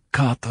any of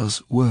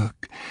Carter's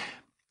work.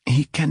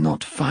 He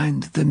cannot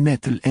find the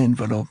metal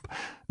envelope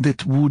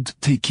that would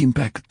take him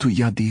back to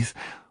Yadith,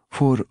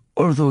 for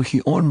although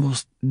he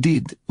almost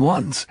did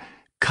once,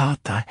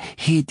 Carter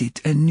hid it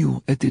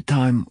anew at the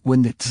time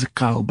when the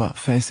Scauber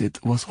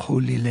facet was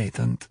wholly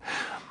latent.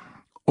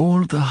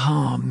 All the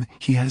harm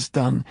he has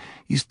done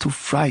is to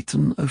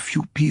frighten a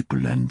few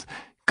people and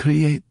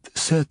create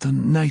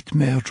certain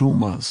nightmare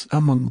rumors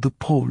among the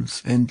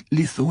Poles and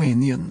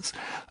Lithuanians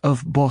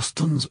of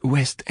Boston's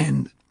West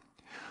End.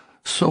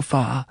 So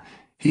far,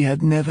 he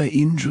had never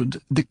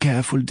injured the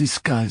careful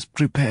disguise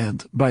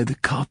prepared by the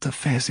Carter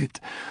facet,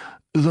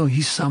 though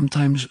he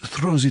sometimes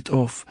throws it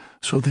off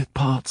so that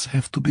parts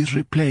have to be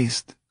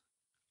replaced.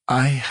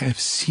 I have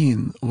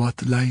seen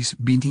what lies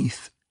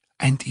beneath,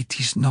 and it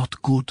is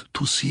not good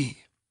to see.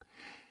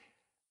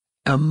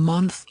 A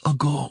month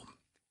ago,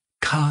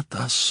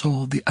 Carter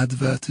saw the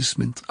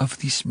advertisement of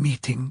this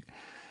meeting,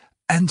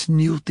 and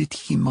knew that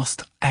he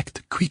must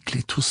act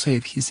quickly to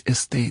save his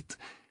estate.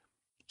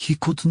 He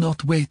could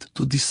not wait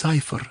to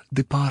decipher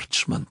the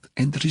parchment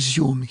and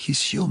resume his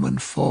human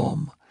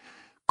form.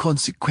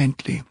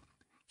 Consequently,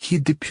 he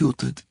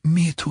deputed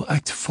me to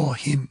act for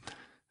him.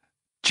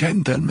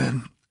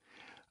 Gentlemen,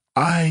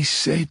 I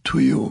say to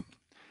you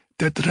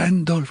that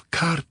Randolph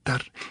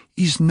Carter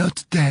is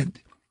not dead,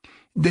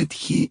 that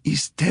he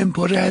is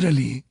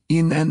temporarily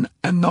in an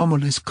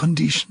anomalous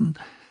condition,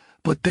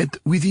 but that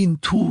within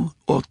 2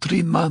 or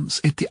 3 months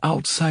at the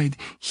outside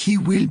he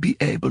will be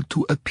able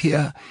to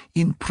appear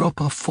in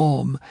proper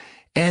form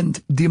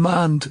and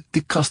demand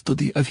the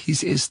custody of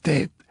his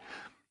estate.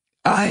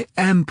 I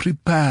am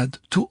prepared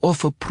to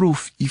offer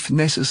proof if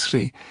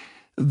necessary.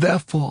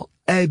 Therefore,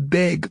 I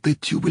beg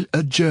that you will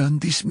adjourn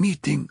this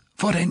meeting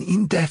for an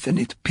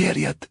indefinite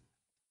period.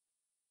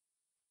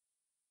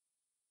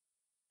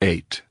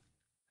 8.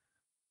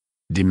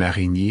 De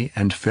Marigny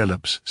and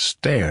Phillips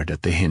stared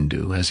at the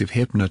Hindu as if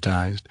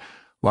hypnotized,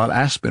 while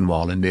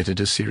Aspinwall emitted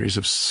a series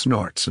of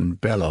snorts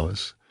and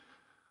bellows.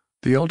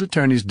 The old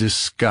attorney's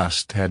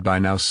disgust had by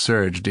now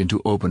surged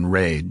into open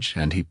rage,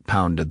 and he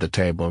pounded the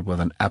table with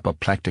an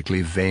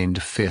apoplectically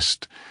veined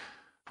fist.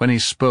 When he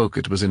spoke,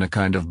 it was in a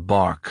kind of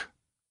bark.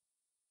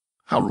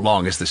 "How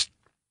long is this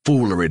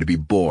foolery to be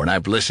borne?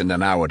 I've listened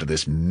an hour to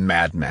this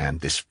madman,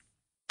 this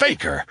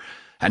faker,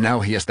 and now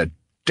he has the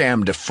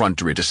damned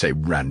effrontery to say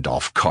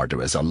Randolph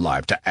Carter is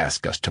alive, to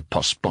ask us to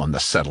postpone the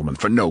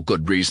settlement for no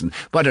good reason.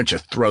 Why don't you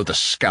throw the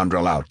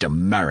scoundrel out, de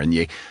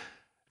Marigny?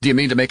 Do you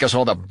mean to make us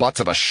all the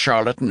butts of a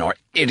charlatan or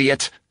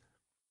idiot?"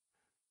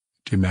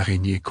 De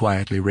Marigny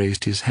quietly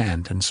raised his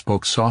hand and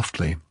spoke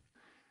softly.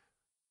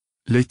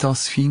 "Let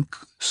us think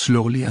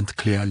slowly and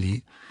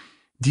clearly.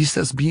 This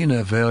has been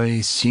a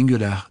very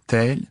singular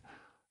tale,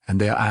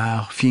 and there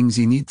are things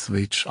in it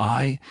which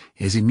I,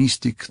 as a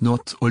mystic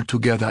not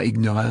altogether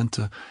ignorant,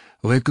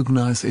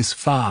 recognize as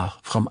far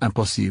from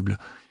impossible.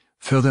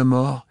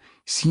 Furthermore,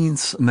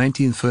 since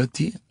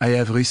 1930, I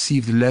have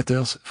received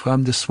letters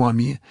from the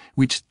Swami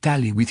which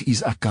tally with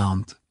his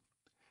account."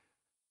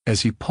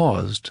 As he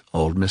paused,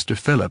 old Mr.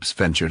 Phillips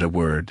ventured a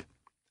word.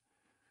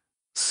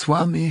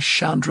 "Swami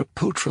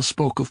Chandraputra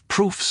spoke of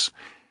proofs.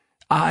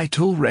 I,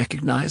 too,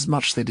 recognize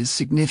much that is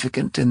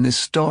significant in this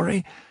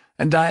story,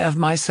 and I have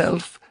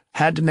myself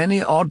had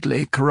many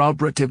oddly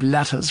corroborative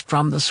letters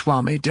from the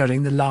Swami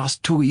during the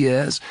last 2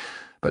 years,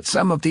 but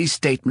some of these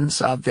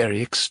statements are very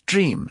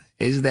extreme.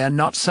 Is there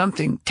not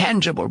something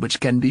tangible which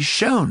can be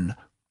shown?"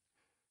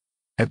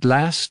 At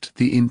last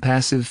the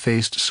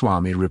impassive-faced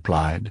Swami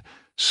replied,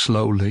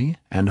 slowly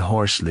and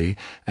hoarsely,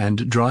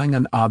 and drawing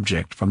an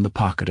object from the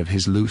pocket of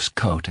his loose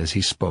coat as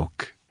he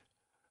spoke.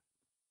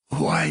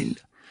 "While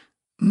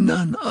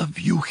none of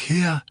you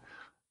here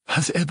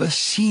has ever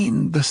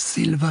seen the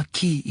silver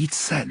key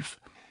itself,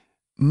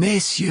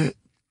 Messieurs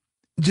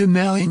de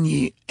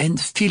Marigny and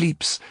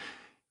Phillips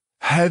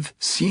have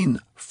seen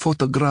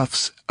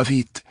photographs of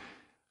it.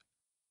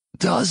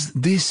 Does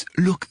this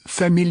look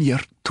familiar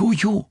to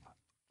you?"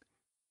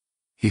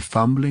 He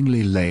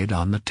fumblingly laid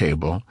on the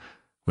table,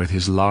 with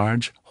his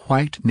large,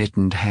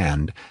 white-mittened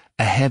hand,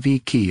 a heavy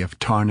key of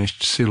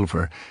tarnished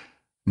silver,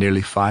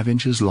 nearly 5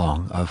 inches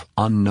long, of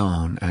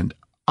unknown and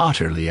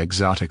utterly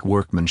exotic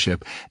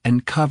workmanship,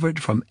 and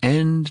covered from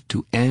end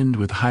to end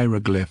with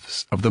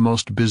hieroglyphs of the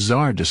most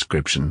bizarre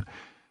description.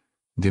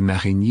 De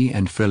Marigny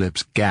and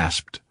Phillips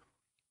gasped.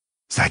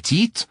 "That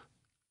it?"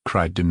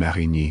 cried de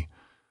Marigny.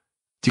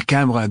 The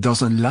camera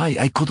doesn't lie.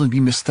 I couldn't be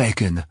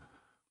mistaken.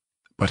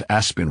 But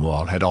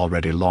Aspinwall had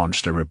already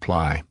launched a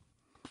reply.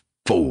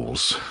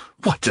 Fools!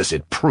 What does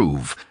it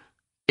prove?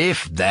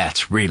 If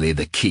that's really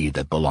the key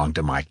that belonged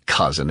to my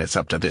cousin, it's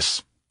up to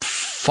this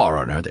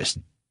foreigner, this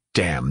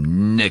damn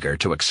nigger,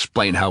 to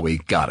explain how he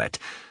got it.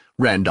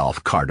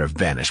 Randolph Carter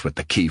vanished with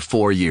the key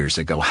 4 years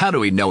ago. How do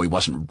we know he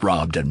wasn't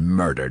robbed and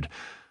murdered?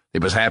 He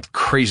was half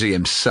crazy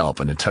himself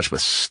and in touch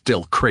with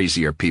still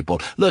crazier people.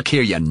 Look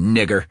here, you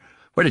nigger.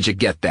 Where did you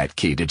get that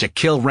key? Did you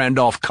kill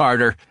Randolph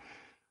Carter?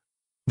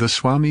 The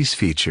Swami's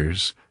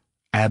features,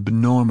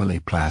 abnormally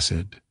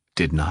placid,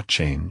 did not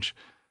change,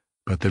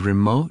 but the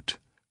remote,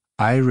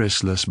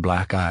 irisless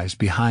black eyes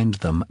behind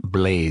them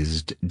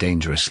blazed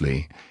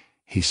dangerously.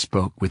 He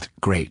spoke with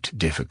great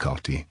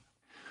difficulty.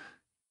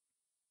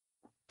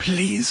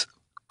 Please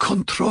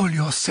control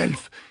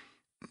yourself,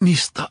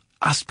 Mr.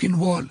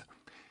 Aspinwall.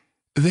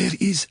 There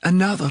is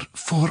another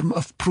form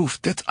of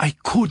proof that I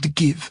could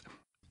give,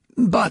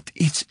 but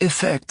its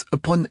effect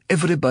upon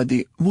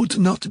everybody would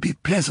not be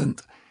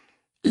pleasant.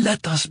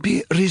 Let us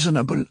be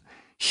reasonable.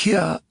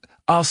 Here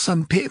are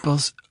some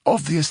papers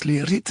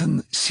obviously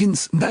written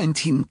since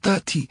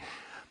 1930,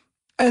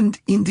 and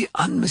in the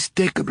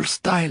unmistakable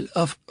style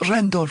of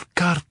Randolph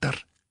Carter.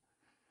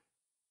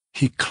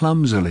 He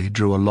clumsily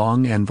drew a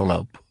long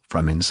envelope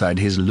from inside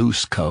his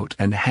loose coat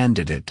and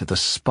handed it to the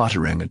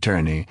sputtering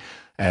attorney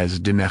as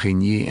de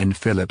Marigny and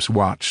Phillips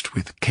watched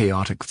with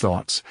chaotic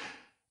thoughts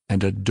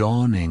and a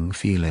dawning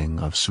feeling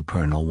of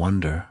supernal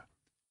wonder.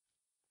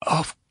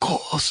 Of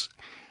course,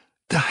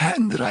 the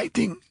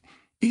handwriting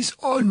is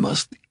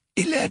almost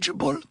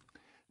illegible,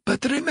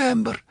 but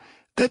remember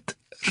that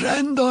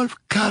Randolph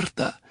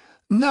Carter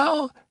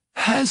now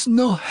has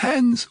no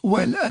hands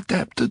well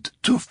adapted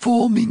to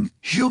forming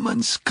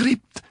human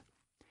script.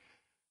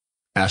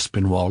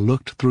 Aspinwall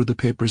looked through the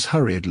papers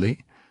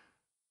hurriedly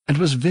and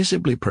was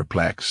visibly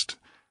perplexed,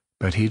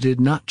 but he did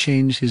not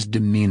change his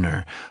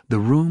demeanor. The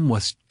room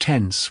was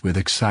tense with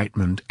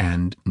excitement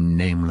and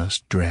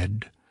nameless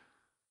dread,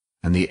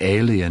 and the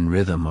alien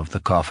rhythm of the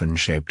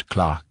coffin-shaped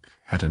clock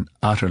had an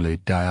utterly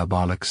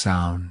diabolic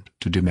sound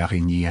to de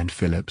Marigny and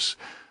Phillips,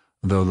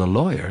 though the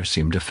lawyer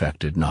seemed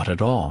affected not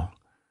at all.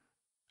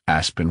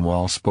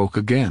 Aspinwall spoke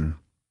again.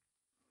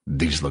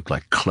 These look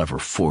like clever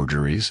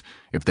forgeries.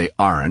 If they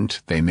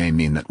aren't, they may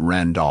mean that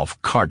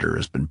Randolph Carter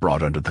has been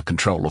brought under the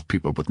control of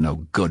people with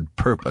no good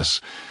purpose.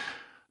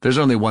 There's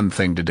only one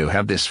thing to do.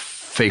 Have this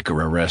faker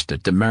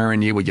arrested. De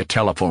Marigny, will you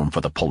telephone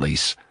for the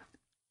police?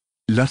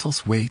 Let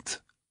us wait,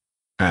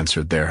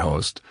 answered their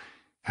host.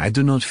 I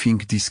do not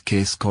think this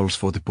case calls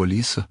for the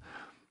police.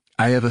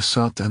 I have a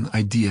certain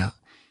idea.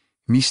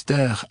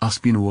 Mr.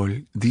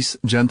 Aspinwall, this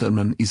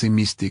gentleman is a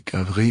mystic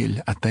of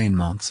real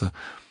attainments.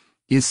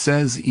 It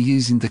says he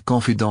is in the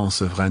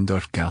confidence of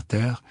Randolph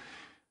Carter.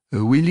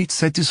 Will it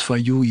satisfy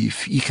you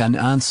if he can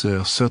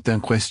answer certain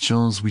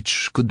questions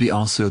which could be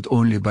answered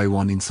only by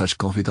one in such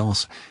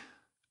confidence?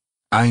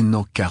 I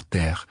know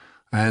Carter,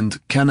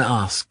 and can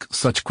ask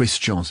such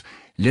questions.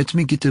 Let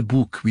me get a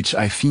book which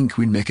I think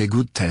will make a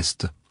good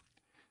test.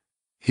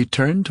 He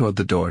turned toward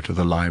the door to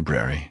the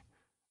library,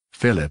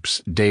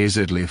 Phillips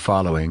dazedly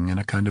following in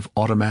a kind of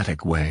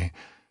automatic way.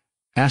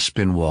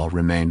 Aspinwall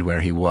remained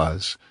where he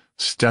was,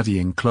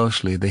 studying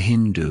closely the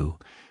Hindu,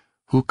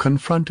 who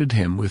confronted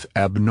him with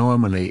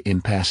abnormally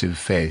impassive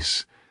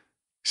face.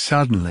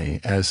 Suddenly,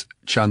 as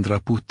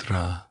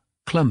Chandraputra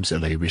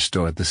clumsily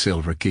restored the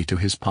silver key to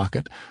his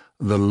pocket,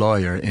 the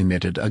lawyer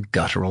emitted a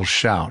guttural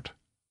shout.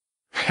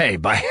 "Hey,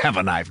 by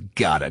heaven, I've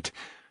got it!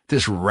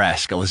 This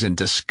rascal is in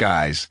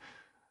disguise.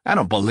 I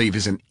don't believe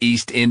he's an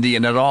East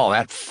Indian at all.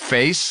 That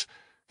face?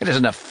 It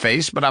isn't a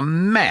face, but a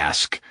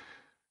mask.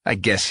 I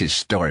guess his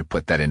story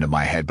put that into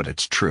my head, but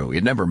it's true.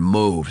 He never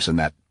moves, and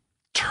that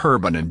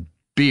turban and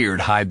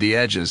beard hide the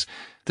edges.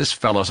 This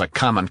fellow's a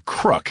common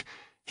crook.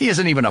 He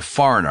isn't even a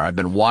foreigner. I've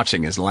been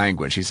watching his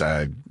language. He's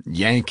a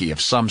Yankee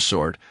of some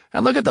sort.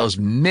 And look at those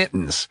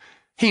mittens.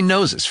 He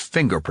knows his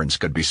fingerprints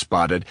could be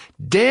spotted.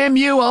 Damn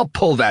you, I'll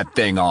pull that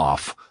thing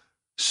off."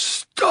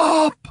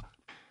 "Stop!"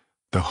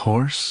 The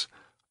hoarse,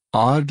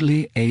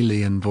 oddly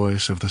alien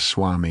voice of the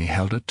Swami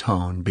held a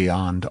tone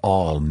beyond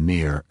all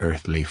mere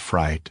earthly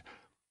fright.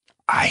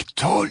 "I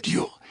told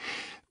you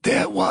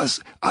there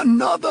was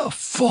another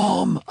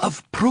form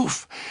of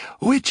proof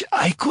which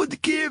I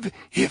could give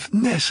if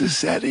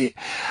necessary,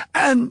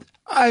 and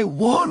I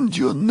warned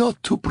you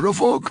not to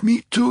provoke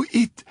me to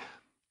it.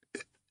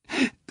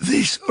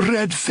 This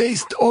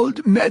red-faced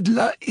old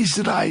meddler is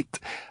right.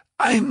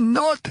 I'm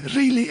not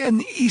really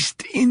an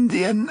East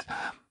Indian.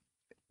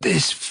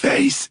 This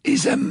face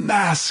is a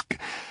mask,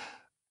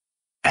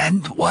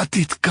 and what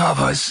it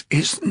covers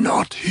is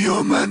not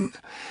human.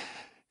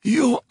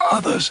 You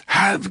others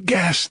have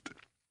guessed.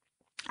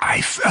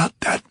 I felt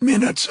that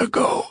minutes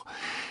ago.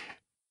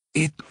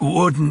 It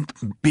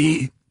wouldn't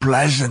be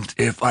pleasant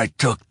if I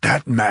took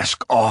that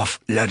mask off,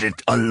 let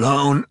it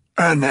alone,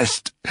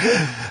 Ernest.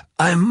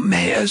 I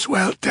may as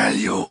well tell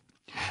you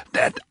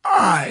that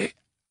I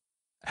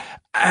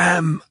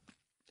am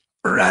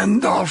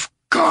Randolph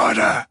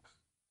Carter."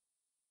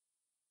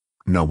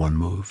 No one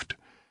moved.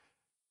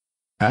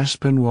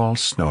 Aspinwall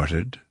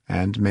snorted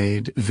and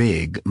made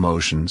vague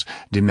motions.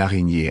 De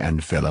Marigny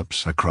and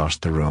Phillips, across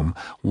the room,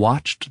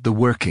 watched the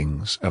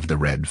workings of the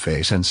red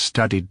face and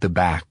studied the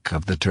back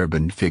of the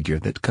turbaned figure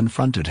that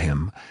confronted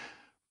him.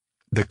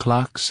 The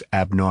clock's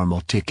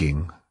abnormal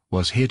ticking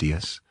was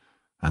hideous,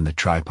 and the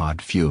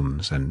tripod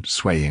fumes and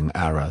swaying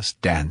arras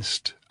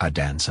danced a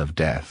dance of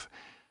death.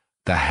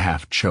 The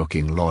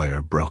half-choking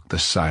lawyer broke the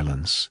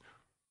silence.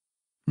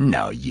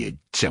 "No, you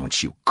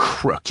don't, you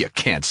crook. You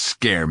can't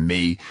scare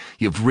me.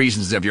 You've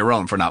reasons of your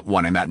own for not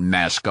wanting that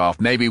mask off.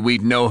 Maybe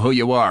we'd know who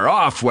you are.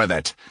 Off with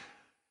it!"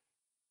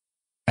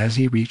 As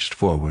he reached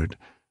forward,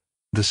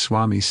 the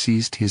Swami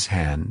seized his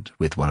hand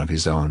with one of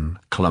his own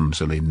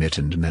clumsily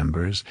mittened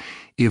members,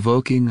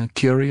 evoking a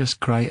curious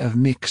cry of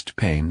mixed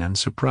pain and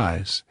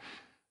surprise.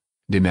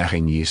 De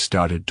Marigny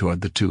started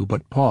toward the two,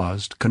 but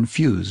paused,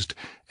 confused,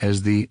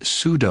 as the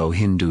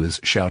pseudo-Hindu's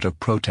shout of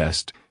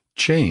protest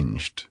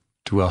changed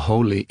to a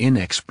wholly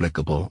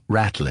inexplicable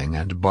rattling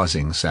and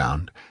buzzing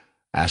sound.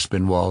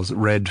 Aspinwall's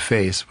red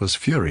face was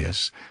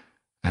furious,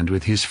 and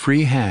with his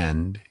free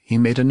hand he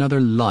made another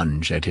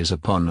lunge at his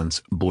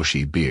opponent's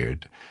bushy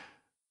beard.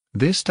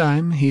 This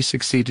time he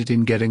succeeded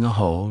in getting a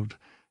hold,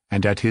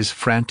 and at his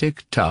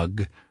frantic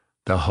tug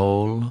the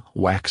whole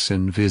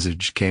waxen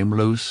visage came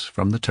loose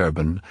from the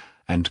turban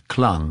and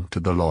clung to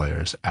the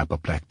lawyer's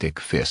apoplectic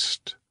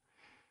fist.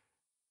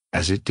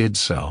 As it did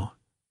so,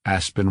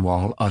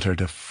 Aspinwall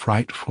uttered a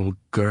frightful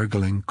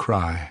gurgling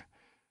cry,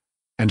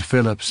 and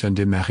Phillips and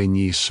de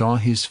Marigny saw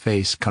his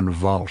face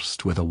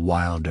convulsed with a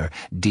wilder,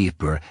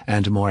 deeper,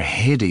 and more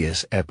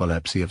hideous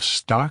epilepsy of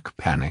stark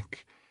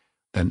panic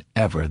than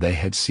ever they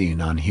had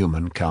seen on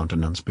human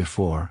countenance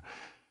before.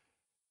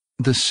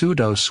 The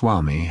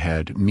pseudo-Swami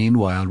had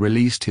meanwhile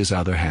released his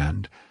other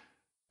hand,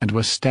 and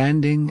was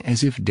standing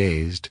as if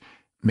dazed,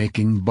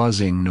 making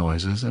buzzing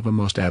noises of a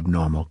most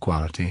abnormal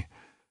quality.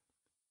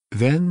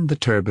 Then the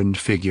turbaned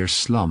figure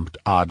slumped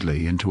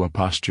oddly into a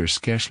posture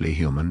scarcely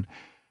human,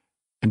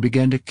 and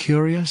began a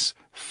curious,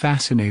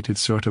 fascinated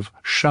sort of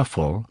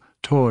shuffle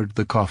toward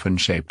the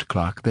coffin-shaped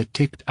clock that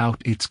ticked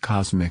out its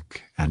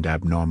cosmic and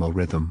abnormal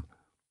rhythm.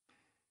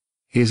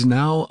 His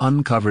now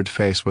uncovered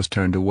face was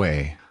turned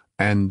away,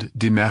 and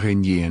de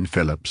Marigny and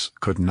Phillips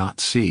could not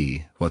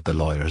see what the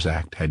lawyer's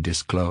act had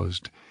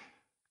disclosed.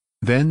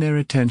 Then their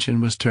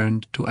attention was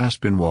turned to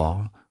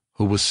Aspinwall,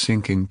 who was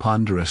sinking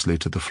ponderously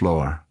to the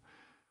floor.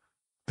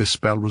 The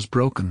spell was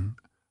broken,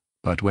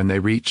 but when they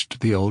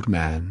reached the old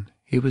man,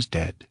 he was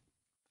dead.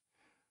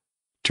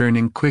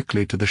 Turning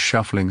quickly to the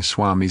shuffling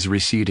Swami's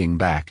receding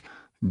back,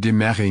 de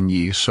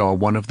Marigny saw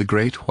one of the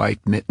great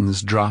white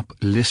mittens drop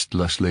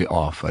listlessly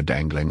off a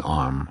dangling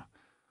arm.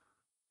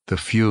 The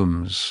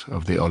fumes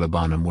of the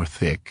olibanum were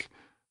thick,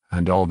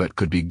 and all that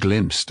could be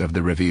glimpsed of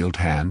the revealed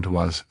hand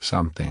was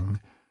something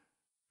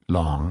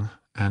long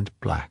and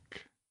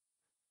black.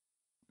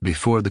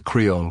 Before the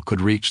Creole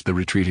could reach the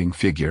retreating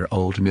figure,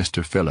 old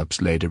Mr.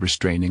 Phillips laid a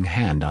restraining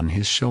hand on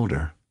his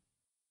shoulder.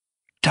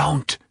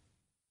 "Don't,"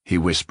 he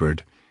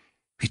whispered.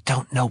 "We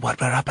don't know what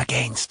we're up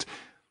against.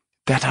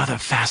 That other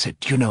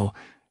facet, you know,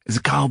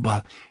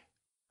 Zgauba,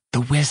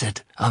 the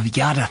wizard of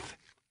Yadath."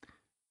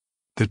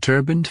 The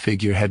turbaned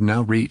figure had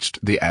now reached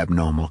the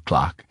abnormal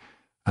clock,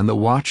 and the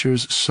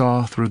watchers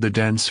saw through the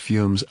dense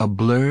fumes a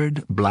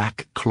blurred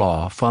black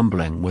claw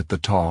fumbling with the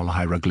tall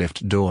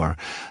hieroglyphed door.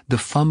 The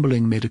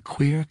fumbling made a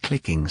queer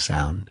clicking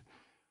sound.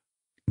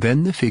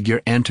 Then the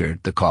figure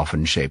entered the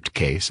coffin-shaped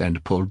case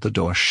and pulled the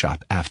door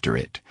shut after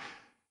it.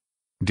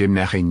 De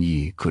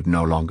Marigny could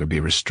no longer be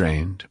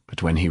restrained,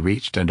 but when he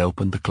reached and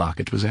opened the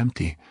clock it was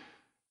empty.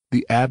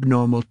 The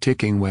abnormal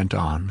ticking went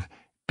on,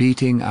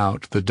 beating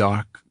out the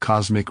dark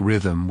cosmic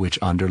rhythm which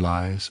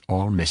underlies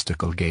all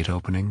mystical gate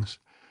openings.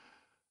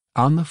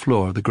 On the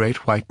floor the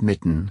great white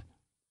mitten,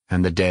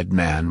 and the dead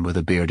man with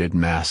a bearded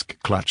mask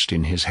clutched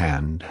in his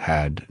hand,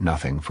 had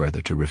nothing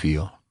further to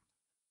reveal.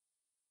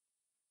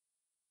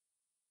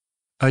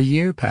 A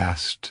year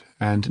passed,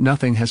 and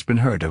nothing has been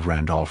heard of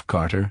Randolph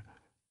Carter.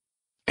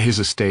 His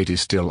estate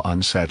is still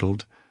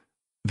unsettled.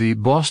 The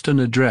Boston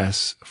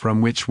address,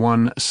 from which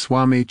one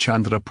Swami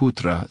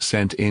Chandraputra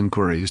sent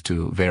inquiries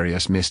to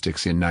various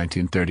mystics in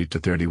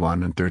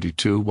 1930–31 and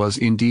 32, was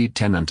indeed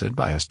tenanted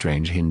by a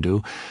strange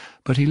Hindu,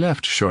 but he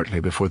left shortly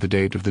before the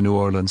date of the New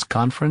Orleans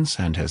conference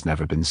and has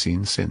never been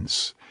seen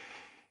since.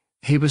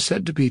 He was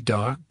said to be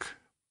dark,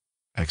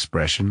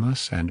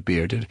 expressionless, and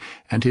bearded,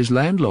 and his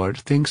landlord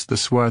thinks the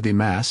swarthy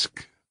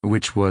mask,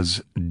 which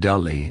was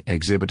dully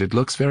exhibited,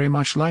 looks very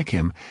much like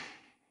him.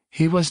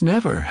 He was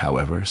never,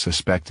 however,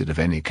 suspected of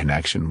any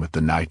connection with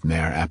the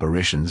nightmare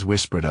apparitions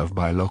whispered of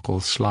by local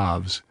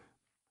Slavs.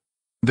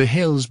 The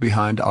hills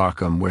behind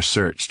Arkham were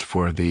searched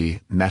for the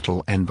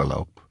metal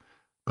envelope,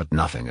 but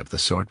nothing of the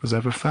sort was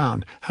ever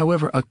found.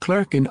 However, a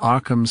clerk in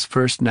Arkham's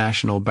First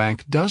National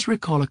Bank does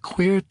recall a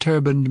queer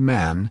turbaned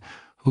man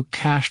who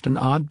cashed an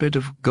odd bit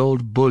of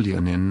gold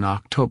bullion in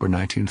October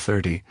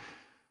 1930.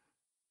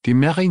 De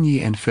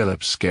Marigny and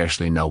Phillips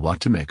scarcely know what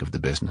to make of the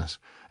business.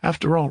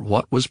 After all,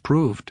 what was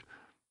proved?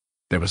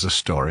 There was a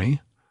story.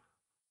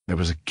 There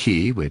was a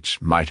key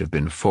which might have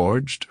been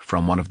forged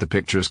from one of the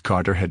pictures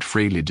Carter had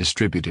freely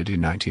distributed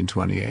in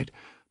 1928.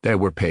 There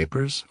were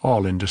papers,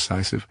 all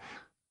indecisive.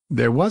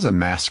 There was a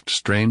masked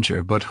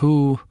stranger, but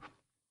who,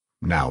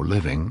 now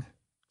living,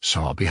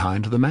 saw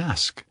behind the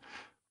mask?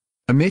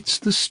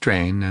 Amidst the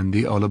strain and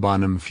the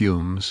olibanum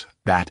fumes,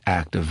 that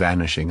act of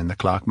vanishing in the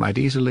clock might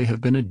easily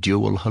have been a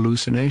dual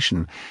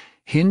hallucination.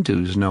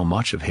 Hindus know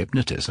much of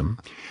hypnotism.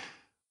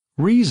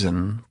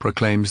 Reason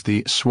proclaims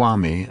the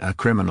Swami a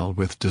criminal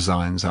with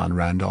designs on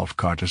Randolph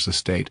Carter's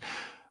estate,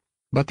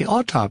 but the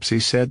autopsy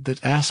said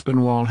that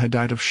Aspinwall had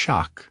died of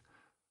shock.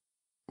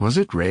 Was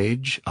it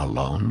rage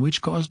alone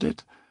which caused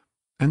it?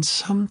 And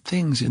some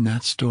things in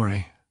that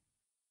story.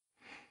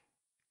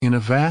 In a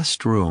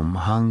vast room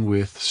hung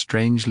with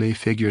strangely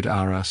figured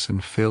arras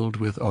and filled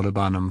with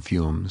olibanum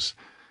fumes,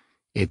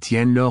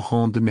 Etienne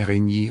Laurent de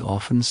Mérigny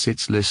often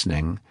sits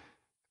listening,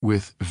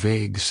 with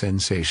vague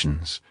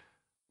sensations,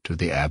 to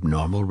the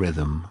abnormal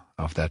rhythm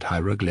of that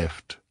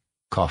hieroglyphed,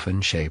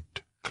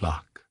 coffin-shaped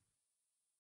clock.